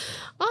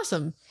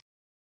 Awesome.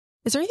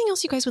 Is there anything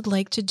else you guys would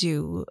like to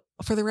do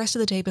for the rest of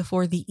the day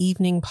before the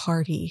evening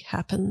party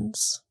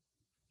happens?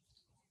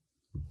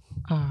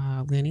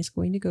 Lanny's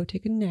going to go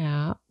take a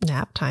nap.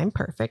 Nap time,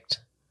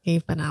 perfect.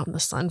 You've been out in the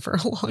sun for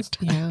a long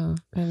time.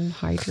 Yeah, and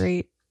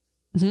hydrate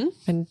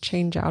and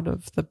change out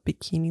of the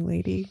bikini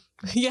lady.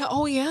 Yeah,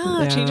 oh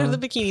yeah. Change out of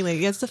the bikini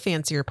lady. That's the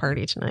fancier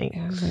party tonight.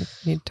 Yeah, I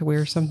need to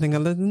wear something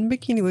other than the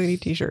bikini lady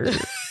t-shirt.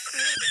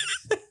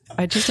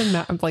 I just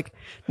I'm like,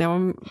 now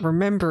I'm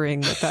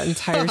remembering that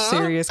entire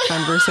serious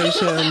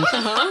conversation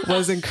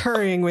was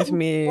occurring with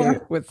me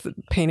with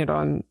painted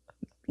on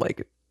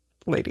like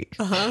lady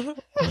on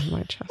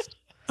my chest.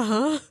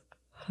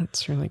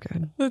 That's really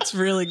good. That's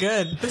really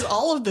good. Because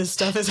all of this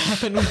stuff has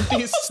happened with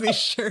these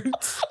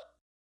shirts.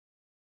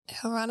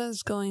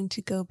 Harana's going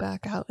to go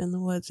back out in the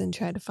woods and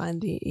try to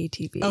find the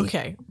ATV.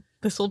 Okay.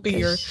 This will be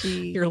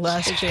your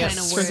last She's chance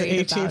kind of for the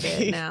worried ATV. about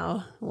it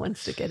now.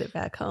 Wants to get it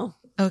back home.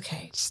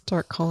 Okay.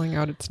 Start calling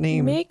out its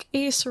name. Make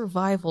a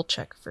survival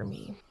check for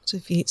me. So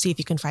see if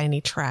you can find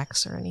any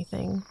tracks or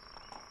anything.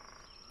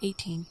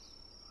 18.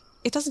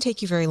 It doesn't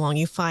take you very long.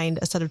 You find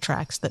a set of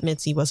tracks that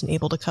Mitzi wasn't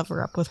able to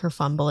cover up with her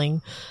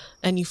fumbling,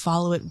 and you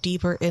follow it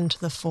deeper into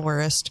the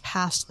forest,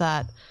 past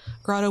that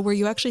grotto where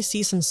you actually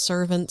see some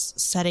servants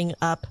setting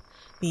up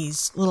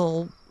these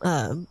little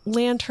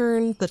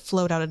lanterns that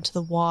float out into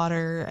the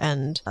water,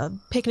 and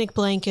picnic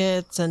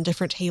blankets and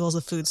different tables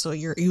of food. So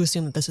you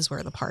assume that this is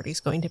where the party's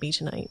going to be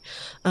tonight.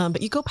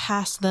 But you go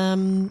past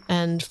them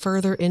and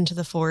further into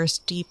the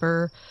forest,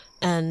 deeper,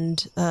 and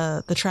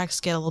the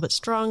tracks get a little bit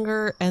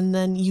stronger, and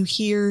then you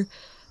hear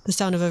the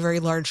sound of a very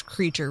large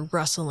creature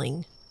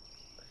rustling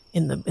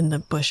in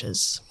the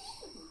bushes.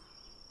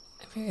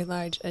 A very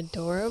large,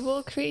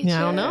 adorable creature. I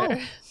don't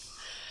know.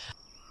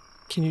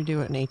 Can you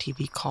do an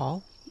ATV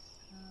call?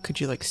 Could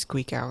you like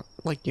squeak out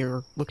like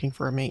you're looking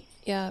for a mate?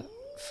 Yeah,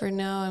 for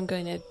now I'm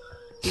going to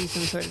do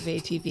some sort of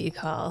ATV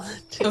call.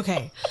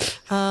 Okay.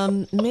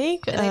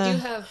 Make And I do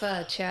have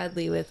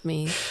Chadley with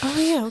me. Oh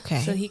yeah, okay.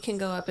 So he can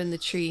go up in the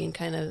tree and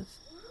kind of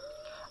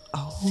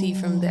see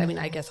from there. I mean,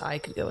 I guess I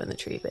could go in the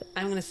tree, but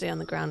I'm going to stay on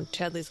the ground.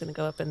 Chadley's going to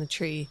go up in the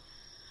tree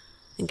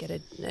and get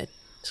a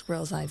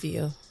squirrel's eye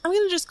view. I'm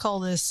going to just call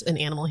this an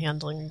animal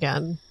handling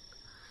again,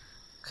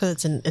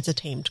 because it's a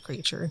tamed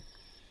creature.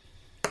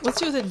 Let's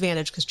do with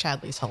advantage because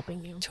Chadley's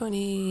helping you.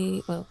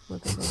 20. Well,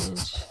 with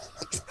advantage.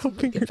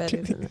 Helping Get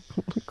better than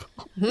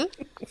that.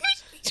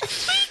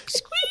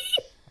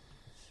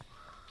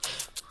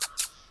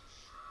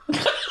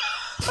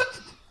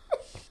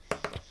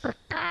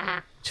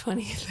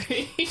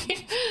 23.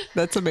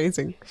 That's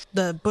amazing.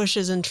 The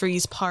bushes and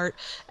trees part,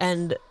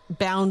 and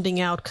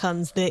bounding out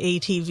comes the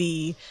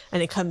ATV,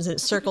 and it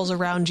circles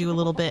around you a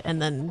little bit,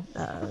 and then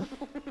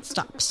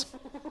stops.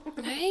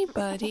 Hey,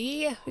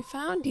 buddy. We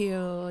found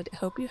you.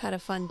 Hope you had a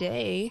fun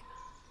day.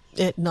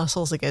 It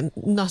nuzzles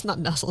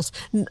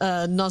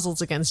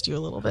nuzzles against you a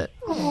little bit.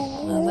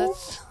 Well,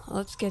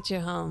 let's get you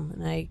home.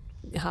 And I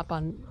hop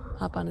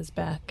on his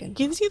back and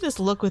Gives you this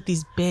look with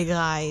these big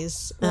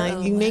eyes.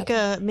 Whoa, You make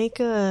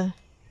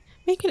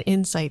an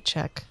insight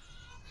check.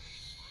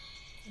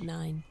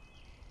 9.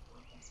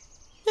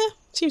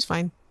 Seems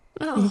fine.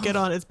 You get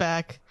on its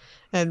back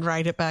and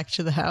ride it back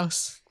to the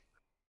house.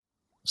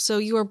 So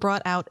you are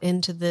brought out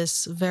into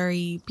this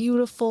very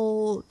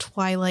beautiful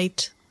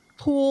twilight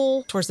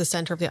pool towards the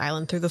center of the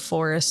island through the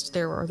forest.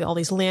 There are all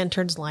these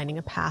lanterns lining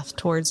a path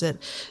towards it.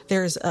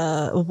 There's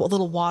a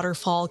little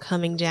waterfall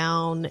coming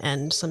down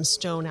and some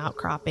stone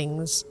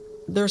outcroppings.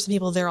 There are some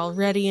people there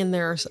already, and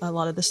there's a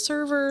lot of the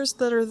servers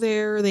that are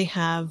there. They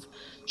have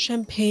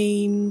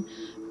champagne,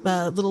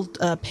 little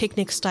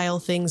picnic style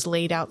things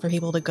laid out for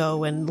people to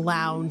go and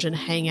lounge and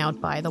hang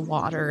out by the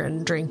water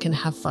and drink and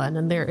have fun.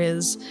 And there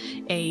is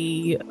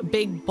a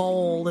big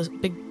bowl, this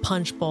big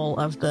punch bowl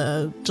of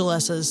the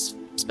Jalessa's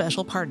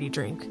special party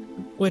drink,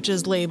 which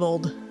is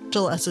labeled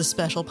Jalessa's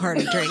special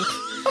party drink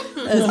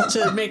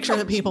to make sure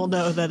that people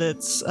know that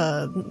it's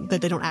that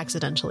they don't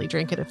accidentally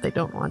drink it if they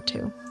don't want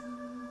to.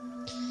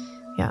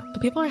 Yeah, the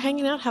people are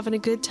hanging out, having a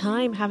good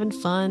time, having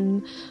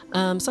fun.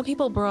 Some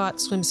people brought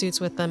swimsuits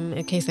with them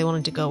in case they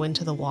wanted to go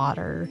into the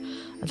water.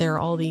 There are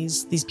all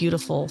these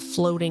beautiful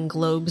floating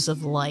globes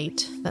of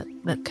light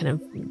that kind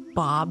of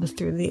bob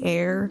through the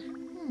air.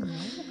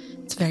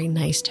 It's a very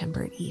nice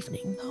temperate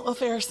evening. Well,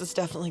 Ferris is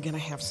definitely going to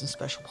have some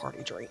special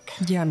party drink.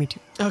 Yeah, me too.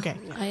 Okay.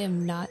 I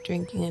am not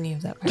drinking any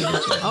of that party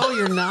drink. Oh,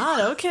 you're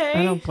not? Okay.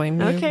 I don't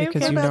blame you because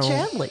okay. you About know.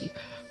 Chadley?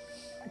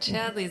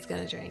 Chadley's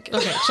gonna drink it.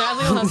 Okay,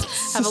 Chadley will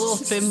have a little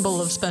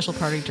thimble of special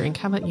party drink.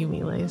 How about you,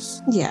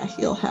 Miles? Yeah,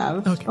 he'll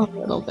have a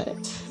little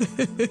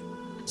bit.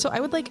 So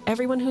I would like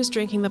everyone who's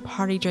drinking the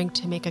party drink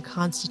to make a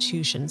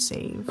Constitution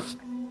save.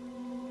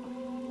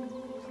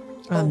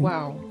 Oh,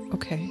 wow.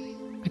 Okay.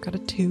 I got a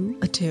 2.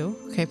 A 2.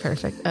 Okay,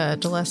 perfect.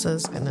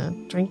 Jalessa's gonna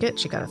drink it.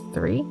 She got a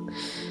 3.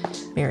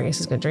 Marius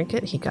is gonna drink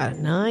it. He got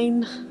a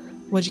 9.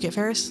 What'd you get,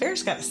 Ferris?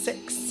 Ferris got a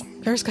 6.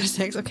 Ferris got a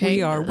 6. Okay.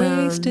 We are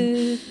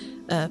wasted.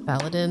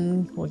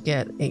 Paladin will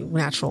get a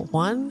natural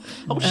 1.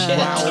 Oh, shit.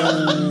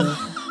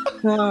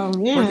 Oh,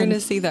 man. We're going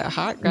to see that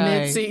hot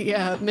guy.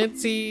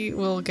 Mitzi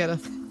will get a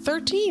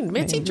 13.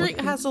 Mitzi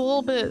has a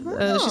little bit,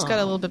 she's got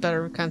a little bit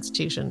better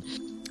constitution.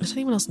 Is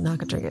anyone else not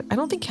going to drink it? I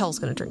don't think Kel's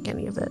going to drink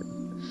any of it.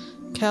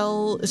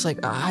 Kel is like,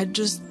 I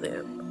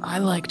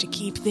like to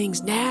keep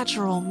things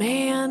natural,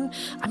 man.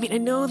 I mean, I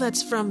know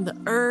that's from the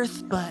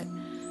earth, but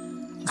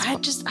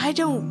I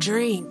don't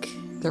drink.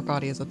 Their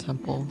body is a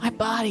temple. My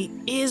body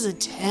is a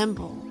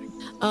temple.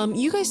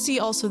 You guys see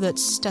also that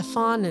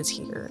Stefan is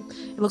here.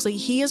 It looks like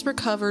he has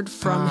recovered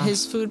from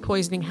his food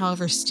poisoning.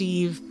 However,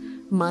 Steve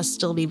must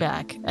still be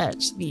back at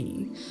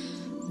the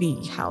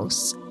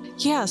house.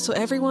 Yeah, so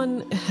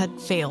everyone had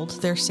failed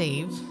their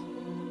save.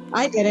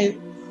 I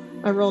didn't.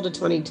 I rolled a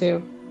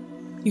 22.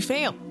 You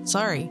failed.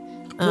 Sorry.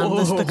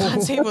 The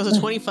con save was a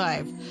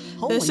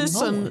 25. This is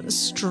some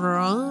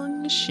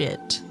strong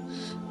shit.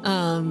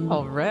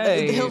 All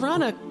right.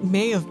 Hilrana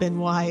may have been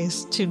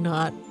wise to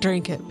not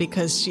drink it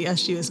because as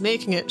she was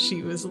making it,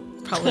 she was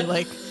probably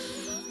like,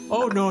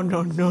 oh, no.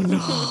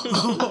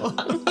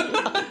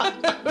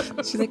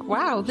 She's like,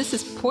 wow, this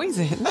is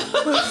poison.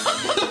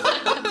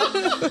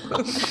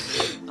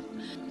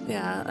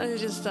 Yeah, I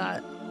just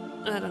thought,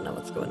 I don't know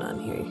what's going on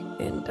here.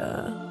 And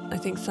I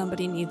think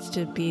somebody needs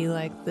to be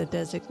like the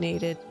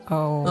designated...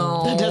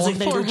 the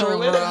designated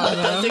druid.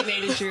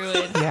 Designated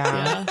druid.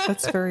 Yeah,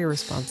 that's very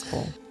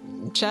responsible.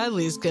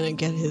 Chadley's gonna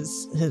get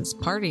his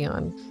party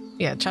on.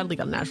 Yeah, Chadley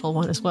got a natural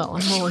one as well.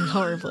 I'm rolling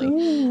horribly.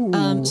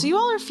 So you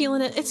all are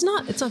feeling it. It's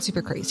not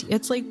super crazy.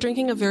 It's like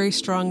drinking a very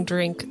strong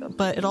drink,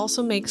 but it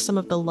also makes some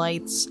of the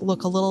lights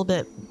look a little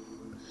bit,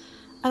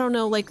 I don't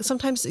know, like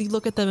sometimes you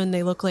look at them and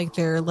they look like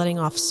they're letting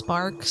off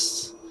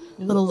sparks,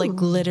 little like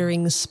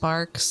glittering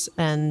sparks,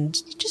 and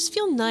you just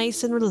feel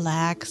nice and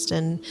relaxed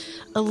and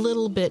a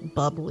little bit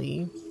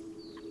bubbly.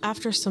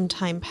 After some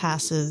time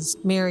passes,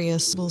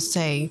 Marius will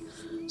say,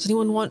 does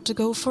anyone want to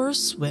go for a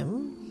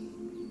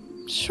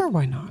swim? Sure,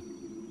 why not?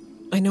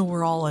 I know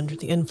we're all under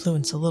the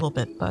influence a little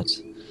bit, but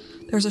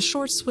there's a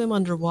short swim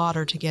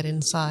underwater to get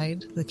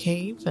inside the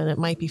cave, and it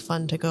might be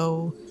fun to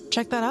go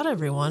check that out,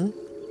 everyone.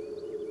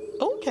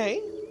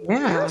 Okay.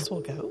 Yeah. Paris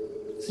will go.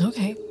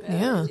 Okay,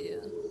 yeah.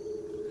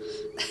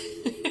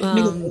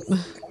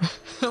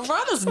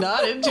 Rana's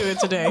not into it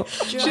today.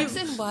 Drugs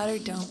and water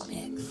don't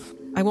mix.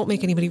 I won't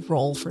make anybody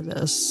roll for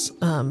this,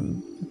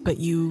 but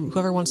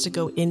whoever wants to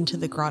go into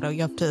the grotto,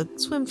 you have to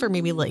swim for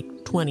maybe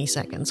like 20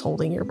 seconds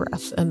holding your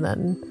breath and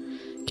then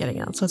getting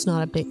out. So it's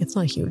not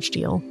a huge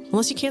deal.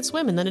 Unless you can't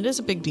swim, and then it is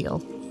a big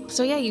deal.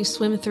 So yeah, you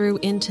swim through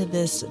into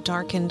this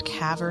darkened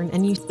cavern,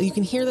 and you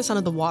can hear the sound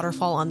of the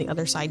waterfall on the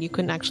other side. You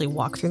couldn't actually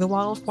walk through the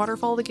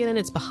waterfall to get in.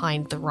 It's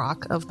behind the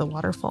rock of the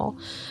waterfall.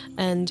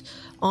 And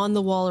on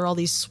the wall are all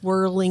these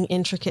swirling,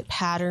 intricate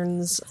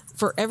patterns.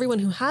 For everyone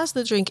who has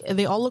the drink,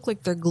 they all look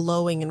like they're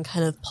glowing and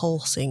kind of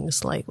pulsing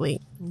slightly.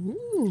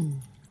 Ooh.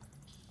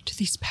 Do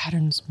these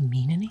patterns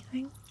mean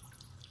anything?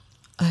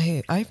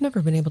 I've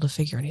never been able to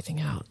figure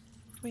anything out.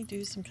 Can we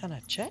do some kind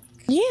of check?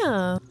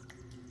 Yeah.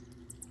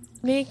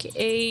 Make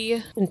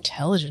a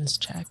intelligence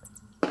check.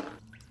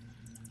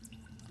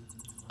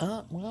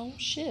 Well,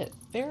 shit.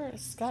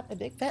 Ferris got a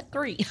big fat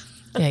 3.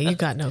 Yeah, you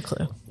got no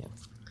clue.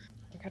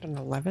 I got an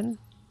 11.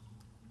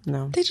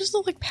 No. They just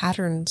look like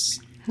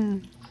patterns.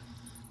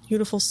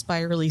 Beautiful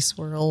spirally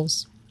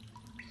swirls.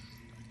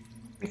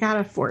 I got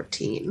a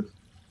 14.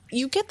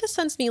 You get the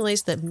sense,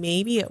 Miles, that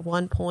maybe at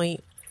one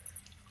point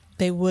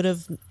they would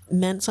have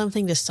meant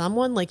something to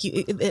someone. Like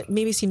it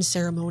maybe seems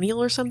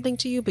ceremonial or something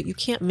to you, but you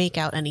can't make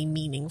out any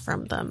meaning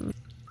from them.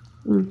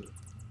 15.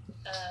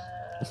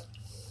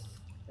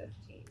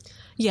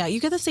 Yeah,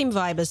 you get the same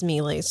vibe as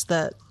Miles,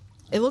 that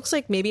it looks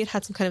like maybe it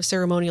had some kind of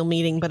ceremonial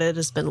meaning, but it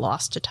has been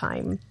lost to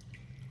time.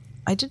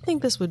 I did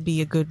think this would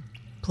be a good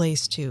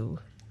place to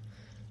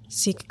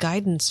seek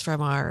guidance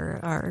from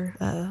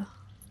our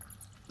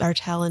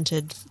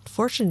talented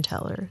fortune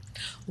teller.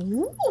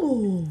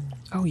 Ooh.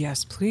 Oh,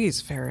 yes,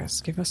 please,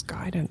 Ferris. Give us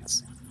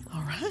guidance.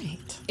 All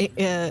right.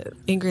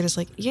 Ingrid is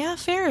like, yeah,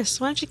 Ferris,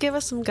 why don't you give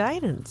us some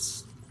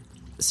guidance?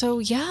 So,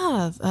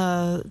 yeah,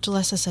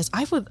 Jalessa says,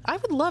 I would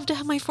love to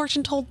have my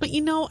fortune told, but,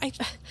 I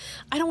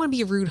don't want to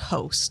be a rude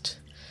host.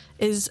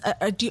 Are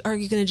you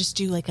going to just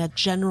do like a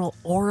general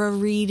aura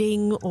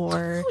reading,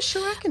 or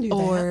sure, I can do that.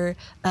 Or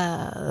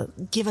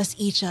give us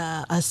each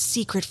a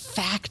secret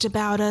fact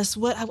about us?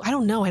 What I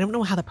don't know. I don't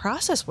know how the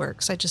process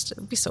works. It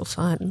would be so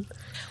fun.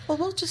 Well,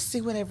 we'll just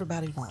see what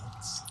everybody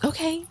wants.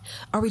 Okay.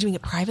 Are we doing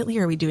it privately,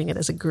 or are we doing it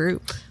as a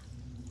group?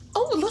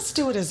 Oh, let's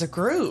do it as a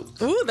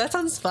group. Ooh, that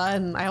sounds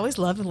fun. I always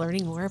love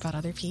learning more about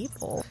other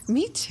people.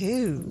 Me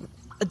too.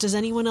 Does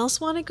anyone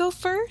else want to go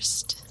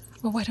first?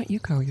 Well, why don't you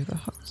go? You're the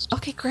host.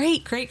 Okay,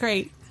 great.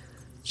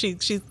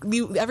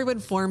 Everyone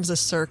forms a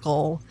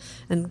circle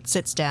and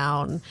sits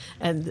down,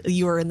 and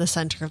you are in the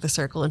center of the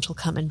circle, and she'll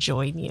come and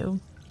join you.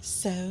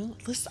 So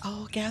let's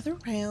all gather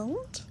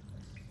around.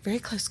 Very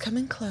close. Come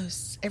in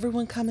close.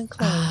 Everyone come in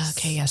close.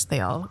 Okay, yes, they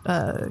all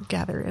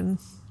gather in.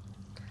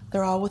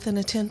 They're all within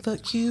a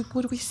 10-foot cube,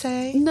 would we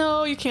say?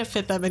 No, you can't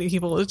fit that many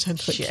people in a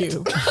 10-foot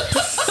cube.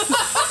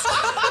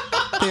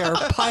 They are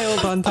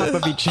piled on top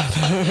of each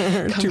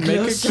other to make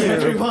a cube.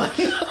 Everyone.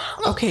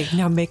 Okay,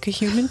 now make a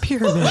human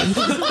pyramid.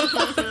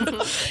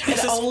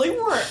 only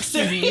works.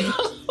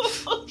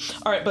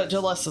 All right, but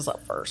Jalessa's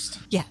up first.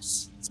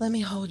 Yes. Let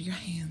me hold your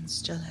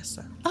hands,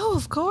 Jalessa. Oh,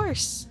 of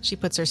course. She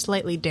puts her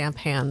slightly damp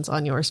hands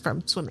on yours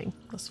from swimming.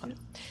 That's fine.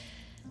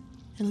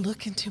 And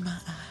look into my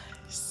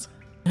eyes.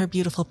 Her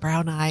beautiful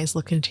brown eyes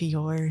look into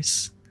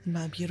yours.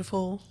 My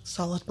beautiful,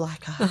 solid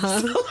black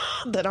eyes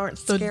that aren't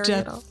scary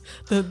at all.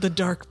 The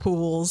dark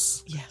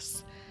pools.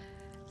 Yes.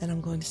 And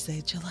I'm going to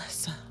say,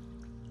 Jalessa,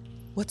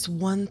 what's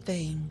one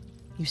thing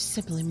you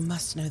simply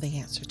must know the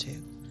answer to?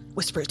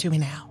 Whisper it to me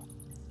now.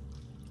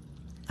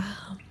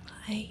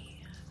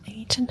 I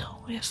need to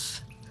know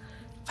if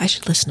I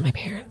should listen to my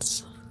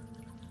parents.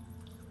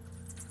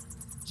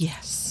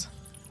 Yes,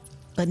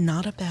 but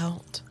not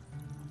about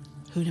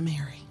who to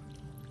marry.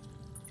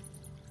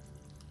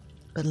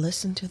 But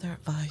listen to their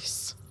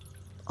advice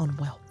on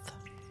wealth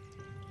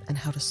and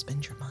how to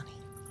spend your money.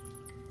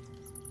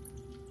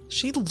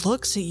 She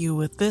looks at you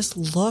with this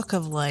look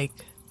of like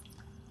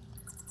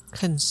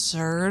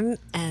concern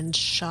and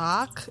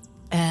shock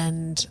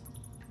and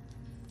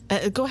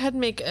go ahead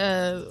and make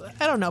a,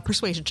 I don't know,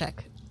 persuasion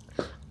check.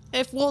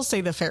 If we'll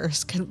say that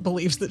Ferris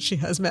believes that she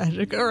has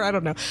magic, or I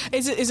don't know.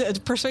 Is it a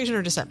persuasion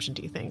or deception,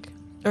 do you think?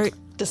 Or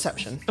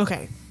Deception.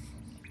 okay.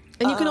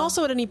 And you can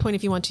also, at any point,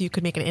 if you want to, you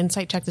could make an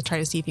insight check to try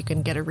to see if you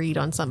can get a read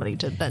on somebody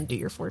to then do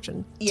your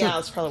fortune. Yeah,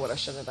 that's probably what I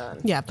should have done.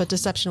 Yeah, but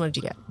deception, what did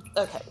you get?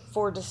 Okay,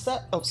 for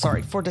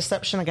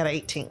deception, I got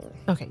 18.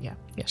 Okay, yeah,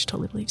 she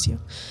totally believes you.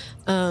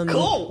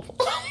 Cool.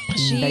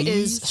 She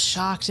is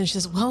shocked, and she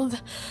says, "Well,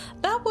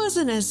 that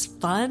wasn't as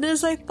fun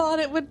as I thought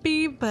it would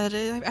be, but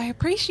I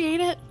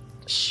appreciate it."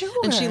 Sure.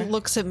 And she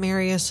looks at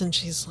Marius, and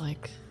she's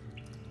like,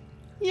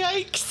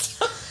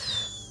 Yikes.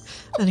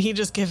 and he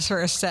just gives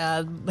her a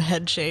sad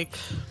head shake.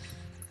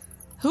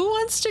 Who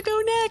wants to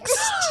go next?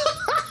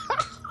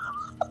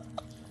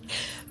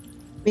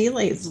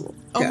 Melee's.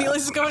 Oh,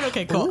 Miles is going?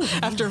 Okay, cool.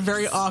 After a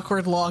very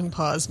awkward long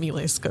pause,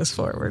 Miles goes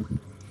forward.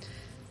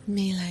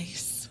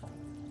 Miles.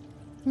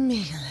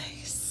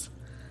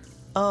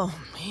 Oh,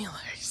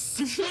 Miles.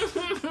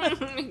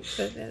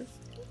 Goodness.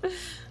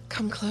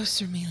 Come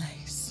closer,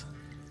 Miles.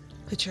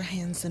 Put your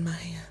hands in my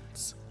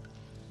hands.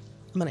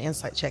 I'm going to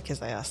insight check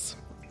his ass.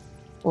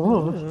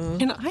 Oh.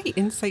 Can I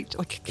insight?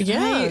 Like, can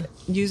Yeah. I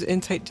use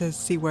insight to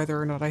see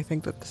whether or not I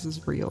think that this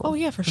is real? Oh,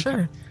 yeah, for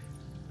sure.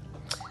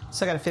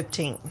 So I got a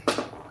 15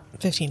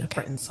 15, for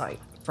okay. insight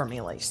from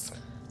Miles.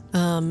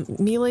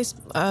 Miles,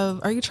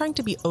 are you trying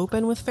to be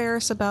open with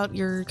Ferris about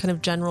your kind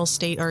of general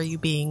state, or are you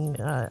being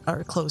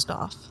are closed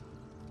off?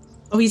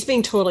 Oh, he's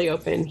being totally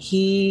open.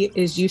 He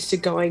is used to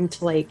going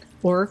to like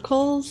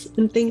oracles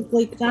and things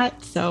like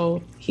that,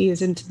 so he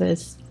is into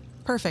this.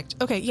 Perfect.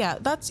 Okay, yeah,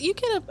 you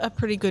get a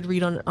pretty good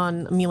read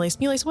on Miles.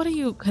 Miles, what are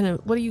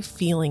you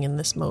feeling in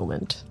this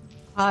moment?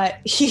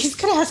 He's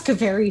gonna ask a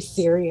very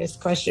serious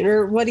question,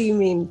 or what do you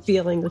mean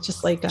feeling? It's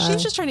just like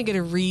She's just trying to get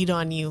a read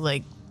on you,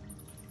 like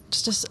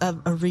just a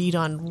read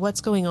on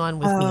what's going on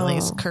with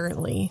Miles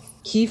currently.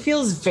 he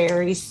feels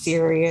very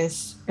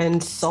serious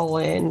and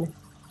sullen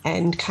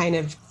and kind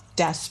of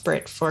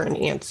desperate for an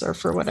answer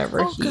for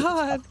whatever he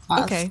God.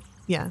 asks. Okay,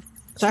 yeah.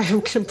 Sorry,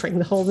 I'm gonna bring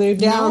the whole mood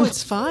down. No,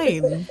 it's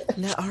fine.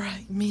 No, all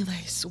right,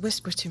 Miles,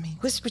 whisper to me.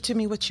 Whisper to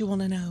me what you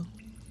want to know.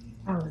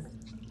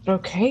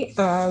 Okay.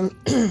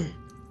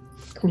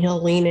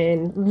 He'll lean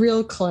in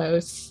real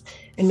close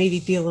and maybe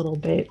be a little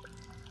bit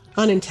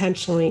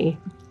unintentionally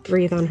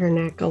breathe on her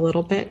neck a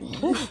little bit.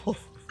 But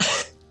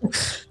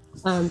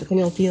then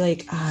he'll be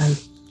like, I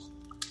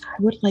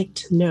would like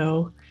to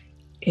know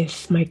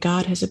if my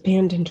God has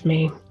abandoned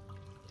me.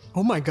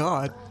 Oh my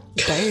god.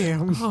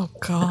 Damn. Oh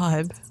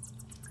God.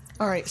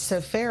 All right,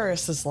 so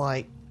Ferris is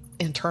like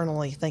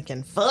internally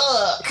thinking,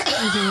 fuck.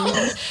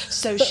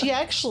 So she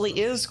actually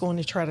is going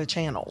to try to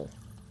channel.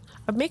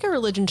 Make a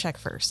religion check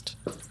first.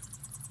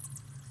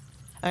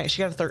 All right,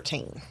 she got a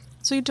 13.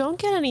 So you don't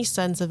get any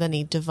sense of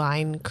any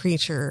divine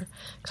creature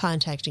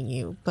contacting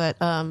you, but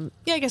yeah,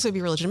 I guess it would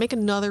be religion. Make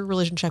another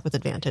religion check with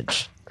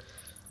advantage.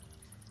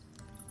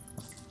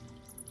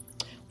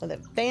 With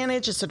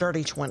advantage, it's a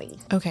dirty 20.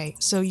 Okay,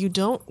 so you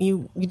don't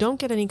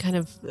get any kind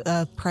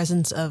of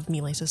presence of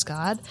Miles'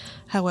 god.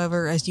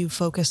 However, as you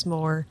focus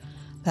more,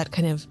 that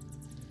kind of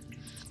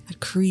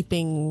that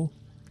creeping,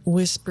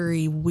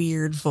 whispery,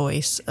 weird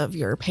voice of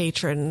your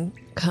patron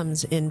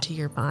comes into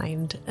your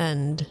mind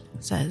and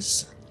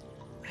says,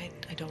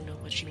 I don't know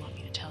what you want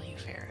me to tell you,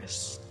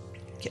 Ferris.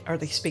 Are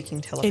they speaking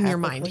telepathically? In your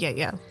mind,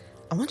 yeah.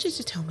 I want you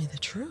to tell me the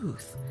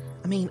truth.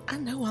 I mean, I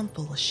know I'm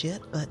full of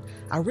shit, but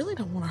I really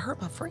don't want to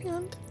hurt my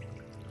friend.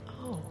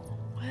 Oh,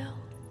 well,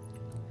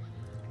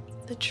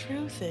 the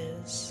truth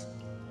is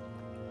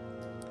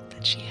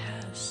that she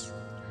has.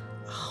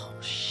 Oh,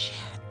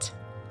 shit.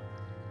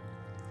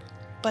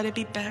 But it'd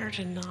be better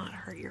to not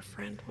hurt your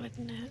friend,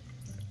 wouldn't it?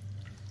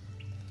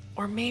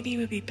 Or maybe it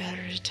would be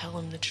better to tell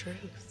him the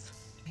truth.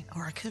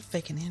 Or I could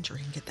fake an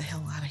injury and get the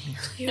hell out of here.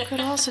 You could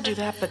also do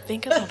that, but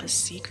think of all the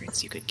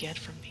secrets you could get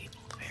from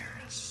people,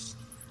 Ferris.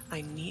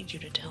 I need you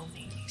to tell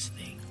me these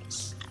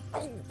things.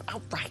 Oh,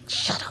 all right,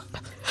 shut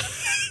up.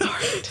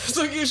 So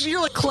So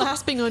you're like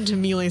clasping onto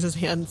Miles'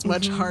 hands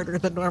much harder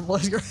than normal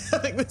as you're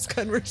having this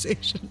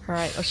conversation. All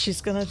right, well,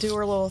 she's going to do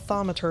her little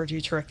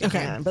thaumaturgy trick Okay.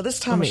 again. But this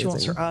time she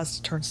wants Amazing. her eyes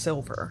to turn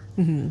silver.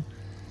 Mm-hmm.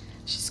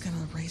 She's going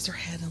to raise her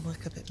head and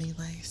look up at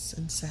Miles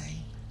and say,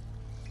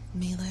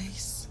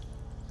 Miles,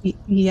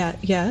 Yeah,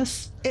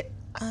 yes.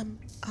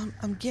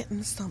 I'm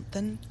getting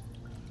something.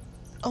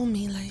 Oh,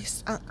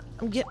 Miles,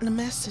 I'm getting a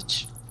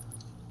message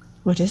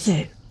What is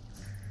it?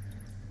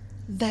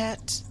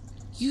 that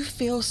you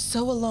feel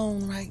so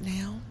alone right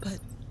now, but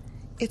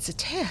it's a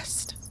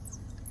test.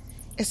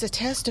 It's a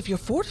test of your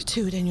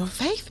fortitude and your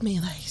faith,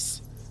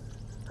 Miles.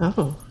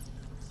 Oh.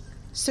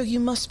 So you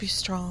must be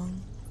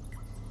strong.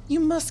 You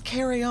must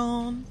carry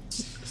on.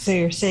 So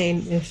you're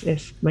saying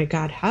if my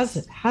God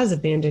has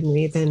abandoned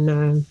me,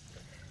 then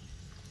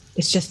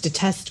it's just to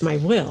test my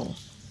will.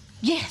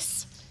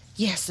 Yes.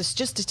 Yes, it's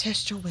just to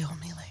test your will,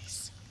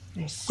 Miles.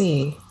 I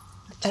see.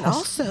 And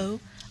also,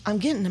 I'm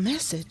getting a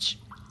message.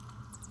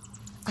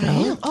 I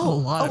Oh, am. Oh, a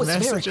lot of it's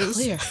messages.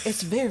 very clear.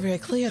 It's very, very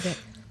clear that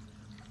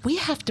we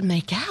have to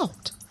make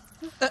out.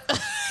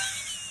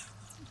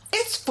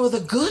 It's for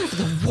the good of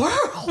the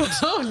world.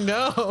 Oh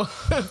no.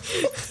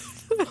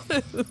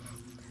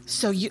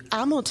 So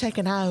I'm gonna take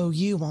an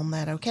IOU on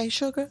that, okay,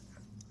 sugar?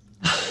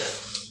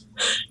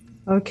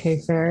 Okay,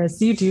 Ferris,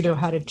 you do know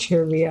how to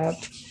cheer me up.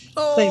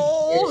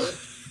 Oh.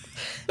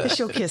 And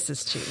she'll kiss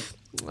his cheek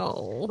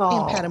Oh.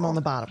 and pat him on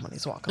the bottom when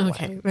he's walking away.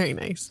 Okay, very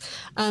nice.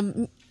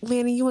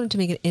 Lanny, you wanted to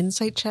make an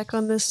insight check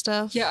on this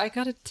stuff? Yeah, I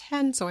got a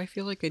 10, so I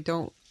feel like I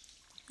don't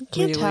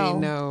Can't really tell.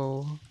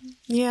 know.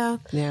 Yeah.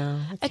 Yeah,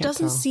 I It can't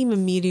doesn't tell. seem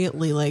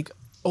immediately like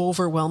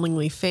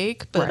overwhelmingly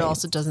fake, but it Right.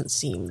 also doesn't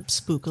seem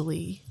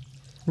spookily.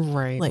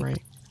 right. Like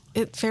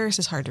right. Ferris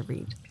is hard to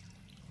read.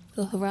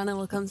 So Harana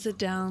will come sit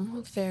down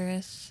with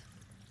Ferris.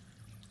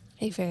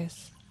 Hey,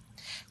 Ferris.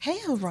 Hey,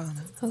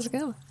 Orana. How's it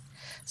going?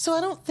 So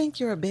I don't think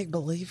you're a big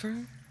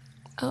believer.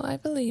 Oh, I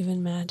believe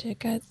in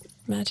magic.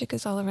 Magic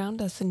is all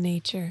around us in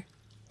nature.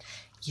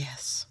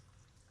 Yes,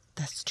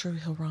 that's true,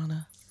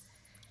 Hirana.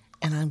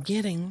 And I'm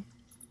getting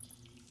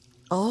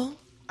a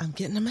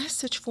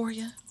message for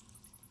you.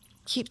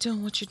 Keep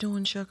doing what you're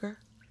doing, sugar.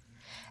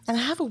 And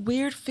I have a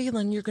weird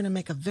feeling you're going to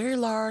make a very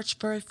large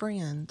furry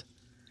friend.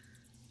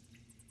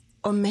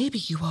 Or maybe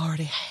you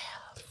already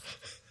have.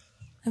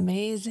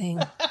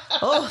 Amazing.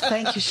 Oh,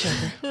 thank you,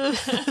 sugar.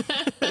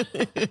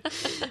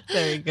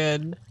 Very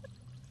good.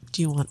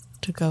 Do you want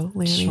to go,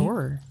 Lanny?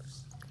 Sure.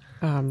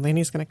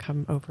 Lanny's gonna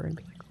come over and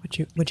be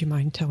like, "Would you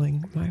mind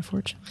telling my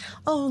fortune?"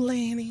 Oh,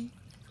 Lanny.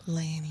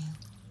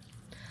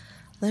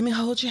 Let me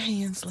hold your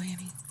hands,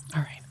 Lanny.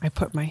 All right. I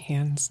put my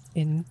hands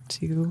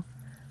into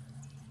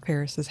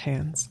Ferris's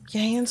hands.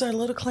 Your hands are a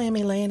little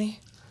clammy, Lanny.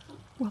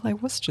 Well, I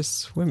was just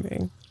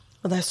swimming.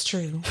 Well, that's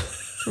true.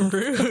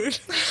 Rude.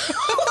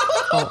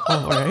 Oh,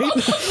 all right.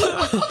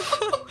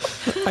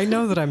 I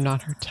know that I'm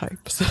not her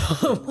type, so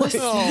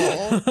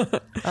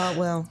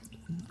Well,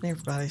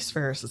 everybody's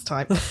Ferris's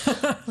type.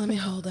 Let me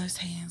hold those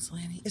hands,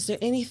 Lanny. Is there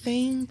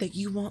anything that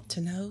you want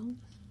to know?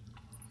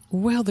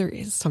 well, there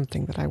is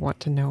something that I want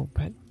to know,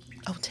 but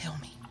Oh, tell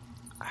me.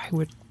 I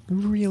would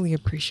really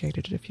appreciate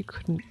it if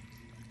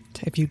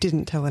you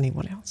didn't tell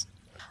anyone else.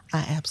 I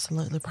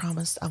absolutely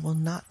promise I will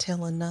not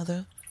tell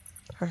another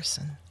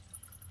person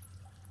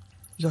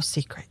your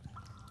secret.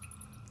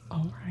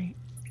 All right.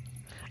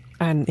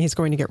 And he's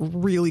going to get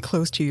really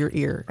close to your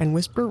ear and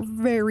whisper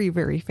very,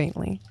 very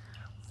faintly,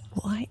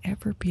 "Will I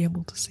ever be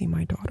able to see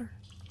my daughter?"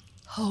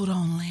 Hold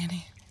on,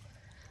 Lanny.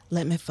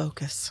 Let me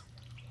focus.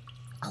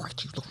 All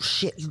right, you little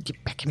shit. You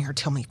get back in here and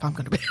tell me if I'm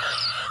going to be...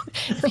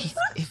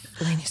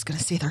 if Lanny's going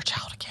to see their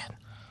child again.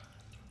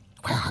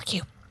 Where are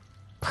you?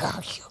 Where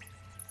are you?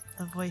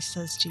 A voice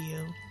says to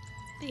you,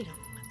 they don't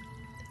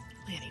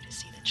want Lanny to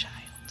see the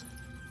child.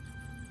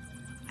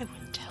 I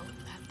wouldn't tell him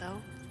that,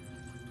 though.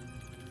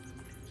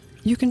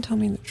 You can tell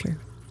me the truth.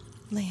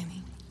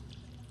 Lanny,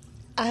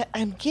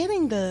 I'm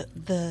getting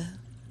the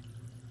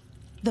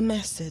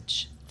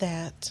message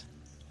that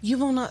you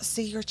will not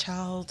see your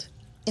child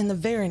in the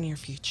very near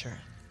future,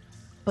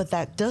 but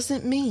that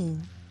doesn't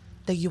mean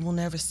that you will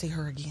never see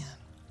her again.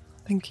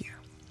 Thank you.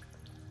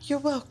 You're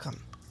welcome.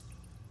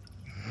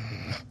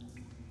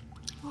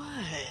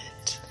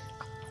 What?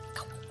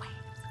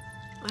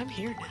 I'm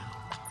here now.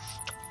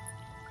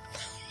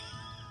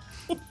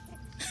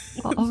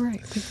 All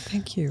right.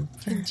 Thank you.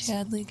 Can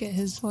Chadley get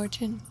his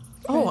fortune?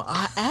 Oh,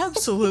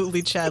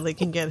 absolutely. Chadley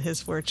can get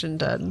his fortune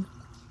done.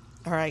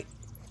 All right.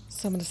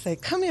 So I'm going to say,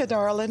 come here,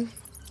 darling.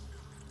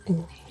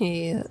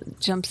 He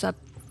jumps up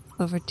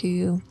over to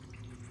you,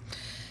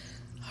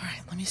 All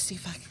right, let me see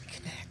if I can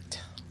connect.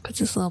 puts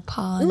his little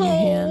paw in your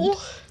hand,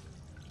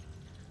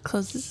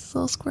 closes his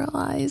little squirrel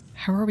eyes.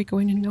 How are we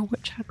going to know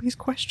what Chadley's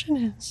question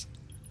is?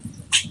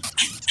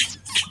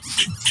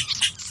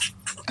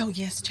 Oh,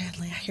 yes,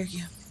 Chadley, I hear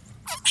you.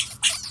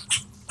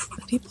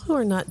 The people who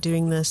are not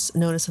doing this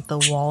notice that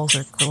the walls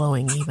are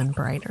glowing even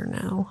brighter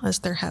now as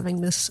they're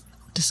having this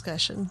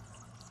discussion.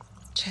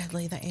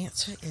 Chadley, the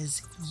answer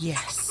is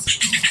yes.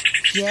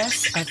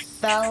 Yes,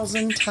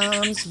 1,000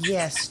 times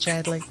yes,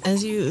 Chadley.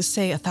 As you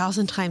say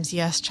 1,000 times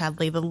yes,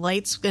 Chadley, the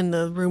lights in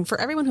the room for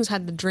everyone who's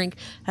had the drink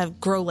have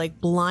grow like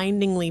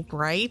blindingly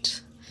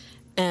bright,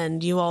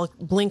 and you all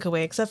blink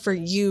away, except for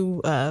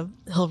you,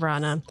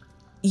 Hilrana.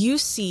 You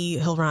see,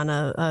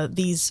 Hilrana,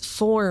 these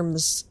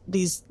forms,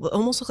 these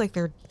almost look like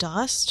they're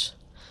dust.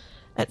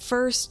 At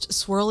first,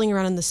 swirling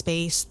around in the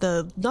space,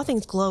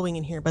 nothing's glowing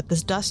in here, but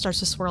this dust starts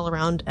to swirl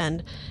around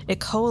and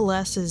it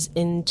coalesces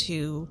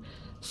into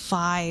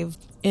 5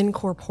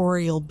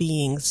 incorporeal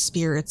beings,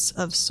 spirits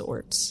of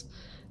sorts.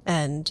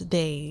 And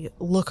they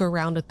look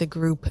around at the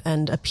group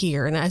and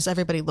appear. And as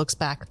everybody looks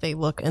back, they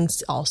look and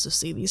also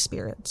see these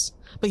spirits.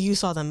 But you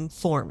saw them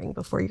forming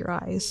before your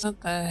eyes.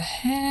 What the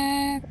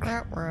heck?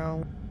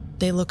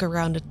 They look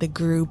around at the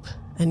group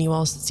and you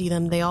all see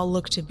them. They all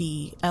look to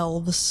be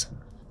elves.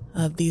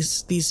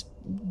 These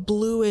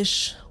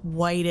bluish,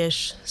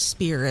 whitish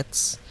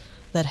spirits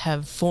that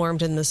have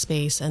formed in the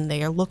space, and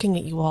they are looking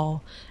at you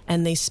all,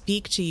 and they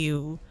speak to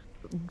you,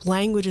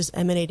 languages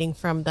emanating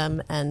from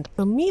them, and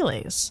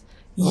Miles,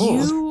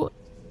 you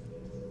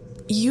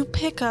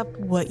pick up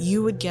what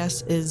you would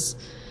guess is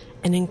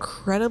an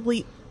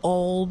incredibly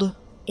old,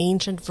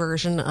 ancient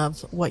version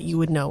of what you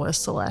would know as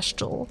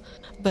Celestial,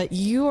 but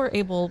you are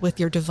able,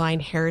 with your divine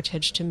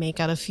heritage, to make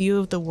out a few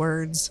of the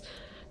words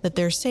that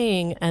they're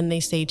saying, and they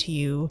say to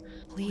you,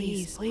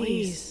 please,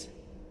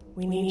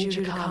 we need you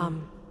to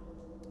come.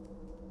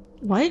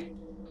 What?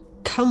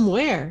 Come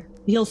where?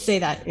 You'll say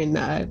that in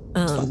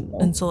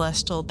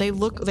Celestial.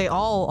 They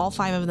all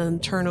 5 of them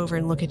turn over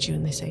and look at you,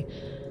 and they say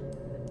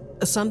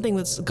something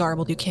that's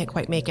garbled. You can't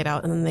quite make it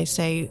out, and then they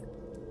say,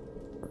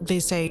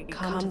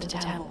 come to the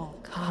temple,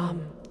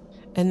 come.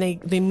 And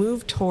they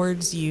move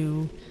towards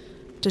you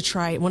to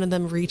try. One of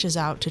them reaches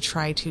out to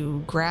try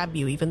to grab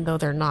you, even though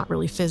they're not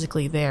really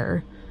physically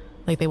there.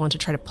 Like they want to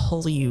try to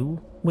pull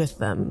you with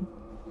them.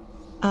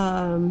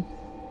 Am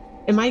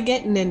I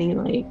getting any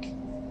like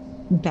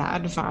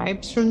bad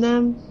vibes from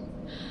them?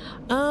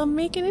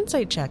 Make an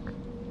insight check.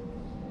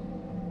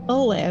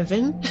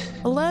 11.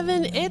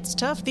 11, it's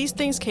tough. These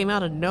things came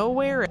out of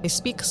nowhere. They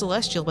speak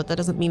Celestial, but that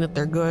doesn't mean that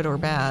they're good or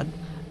bad.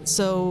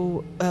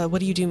 So, what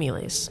do you do,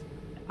 Miles?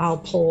 I'll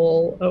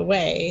pull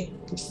away.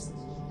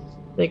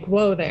 Like,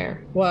 whoa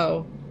there.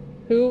 Whoa.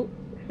 Who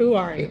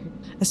are you?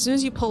 As soon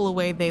as you pull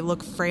away, they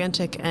look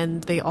frantic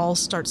and they all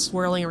start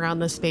swirling around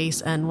the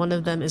space, and one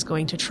of them is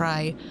going to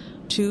try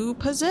to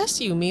possess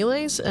you,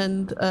 Miles,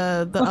 and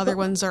the other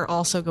ones are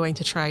also going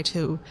to try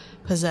to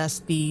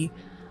possess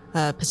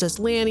possess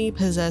Lanny,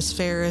 possess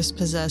Ferris,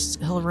 possess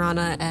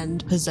Hilrana,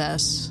 and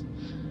possess...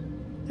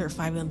 There are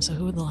 5 of them, so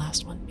who would the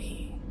last one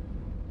be?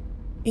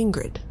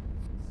 Ingrid.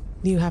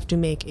 You have to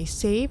make a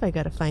save. I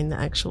gotta find the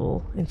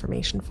actual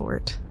information for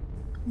it.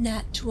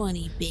 Nat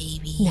 20,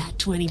 baby. Nat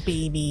 20,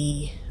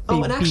 baby.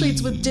 Oh, and actually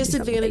it's with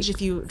disadvantage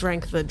if you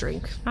drank the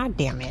drink. Ah,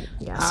 damn it.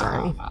 Yeah,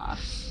 sorry.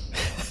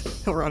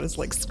 Hilrana's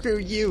like, screw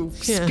you,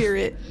 Yeah.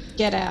 spirit.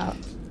 Get out.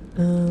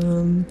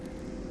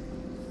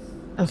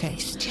 Okay.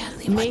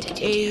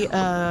 Make a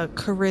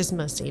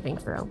charisma saving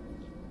throw.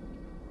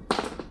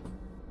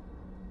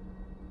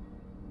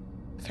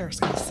 Ferris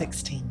got a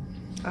 16.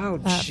 Oh,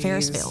 jeez.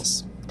 Ferris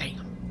fails.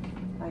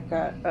 Damn. I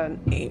got an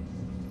 8.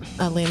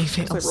 Lanny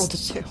So fails. I rolled a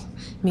 2.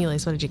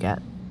 Miles, what did you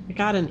get? I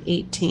got an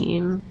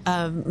 18.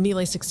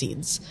 Melee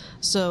succeeds.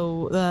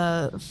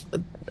 So,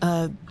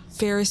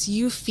 Ferris,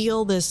 you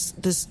feel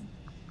this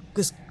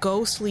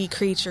ghostly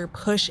creature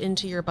push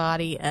into your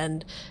body,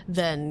 and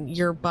then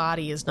your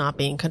body is not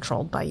being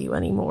controlled by you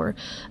anymore.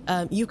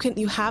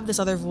 You have this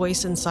other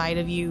voice inside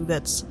of you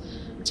that's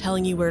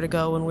telling you where to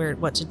go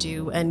and what to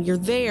do, and you're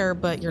there,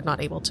 but you're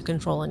not able to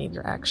control any of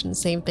your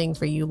actions. Same thing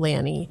for you,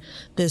 Lanny.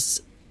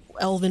 This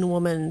elven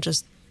woman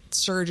just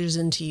surges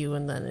into you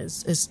and then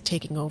is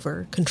taking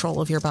over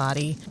control of your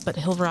body. But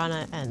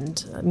Hilrana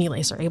and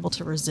Miles are able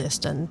to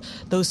resist, and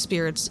those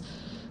spirits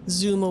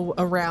zoom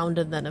around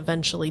and then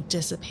eventually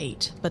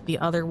dissipate. But the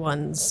other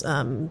ones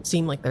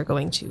seem like they're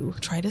going to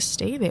try to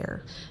stay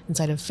there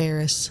inside of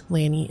Ferris,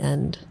 Lanny,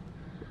 and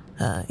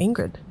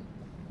Ingrid.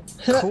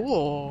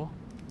 Cool.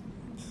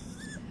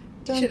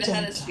 Should have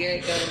had a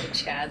spirit go to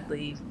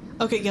Chadley.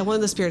 Okay, yeah, one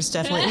of the spirits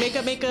definitely.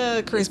 Make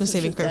a charisma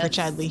saving throw for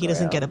Chadley. He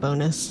doesn't get a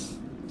bonus.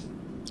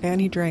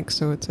 And he drank,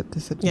 so it's at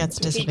disadvantage. Yeah, it's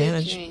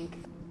disadvantage.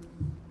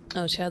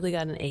 Oh, Chadley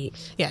got an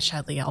 8. Yeah,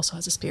 Chadley also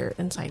has a spirit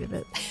inside of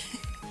it.